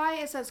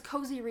Spotify, it says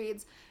Cozy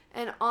Reads.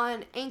 And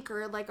on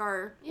Anchor, like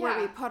where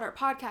we put our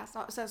podcast,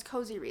 it says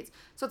Cozy Reads.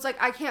 So it's like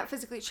I can't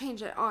physically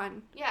change it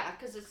on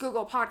because it's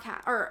Google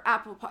Podcast or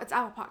Apple. It's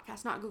Apple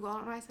Podcast, not Google. I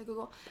don't know why I said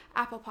Google.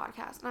 Apple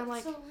Podcast. And I'm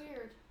like, so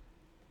weird.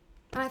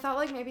 And I thought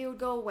like maybe it would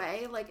go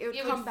away, like it would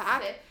come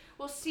back. Fit.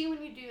 We'll see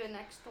when you do the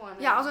next one.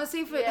 Yeah, I was gonna see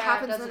if it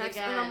happens in the next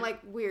one. And I'm like,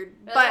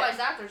 weird. But otherwise,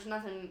 there's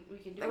nothing we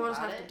can do. We'll just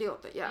have to deal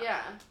with it. Yeah.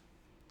 Yeah.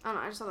 I don't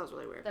know. I just thought that was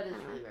really weird. That is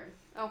really weird.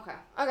 Okay.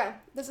 Okay.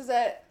 This is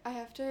it. I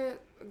have to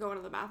go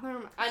into the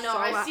bathroom. I know.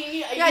 I've seen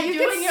you. Yeah, you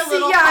doing can your see,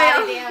 little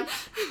potty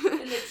dance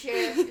in the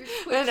chair.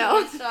 You're I know.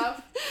 And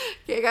stuff.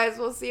 Okay, guys.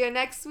 We'll see you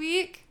next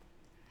week.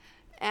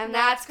 And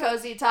that's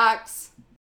Cozy Talks.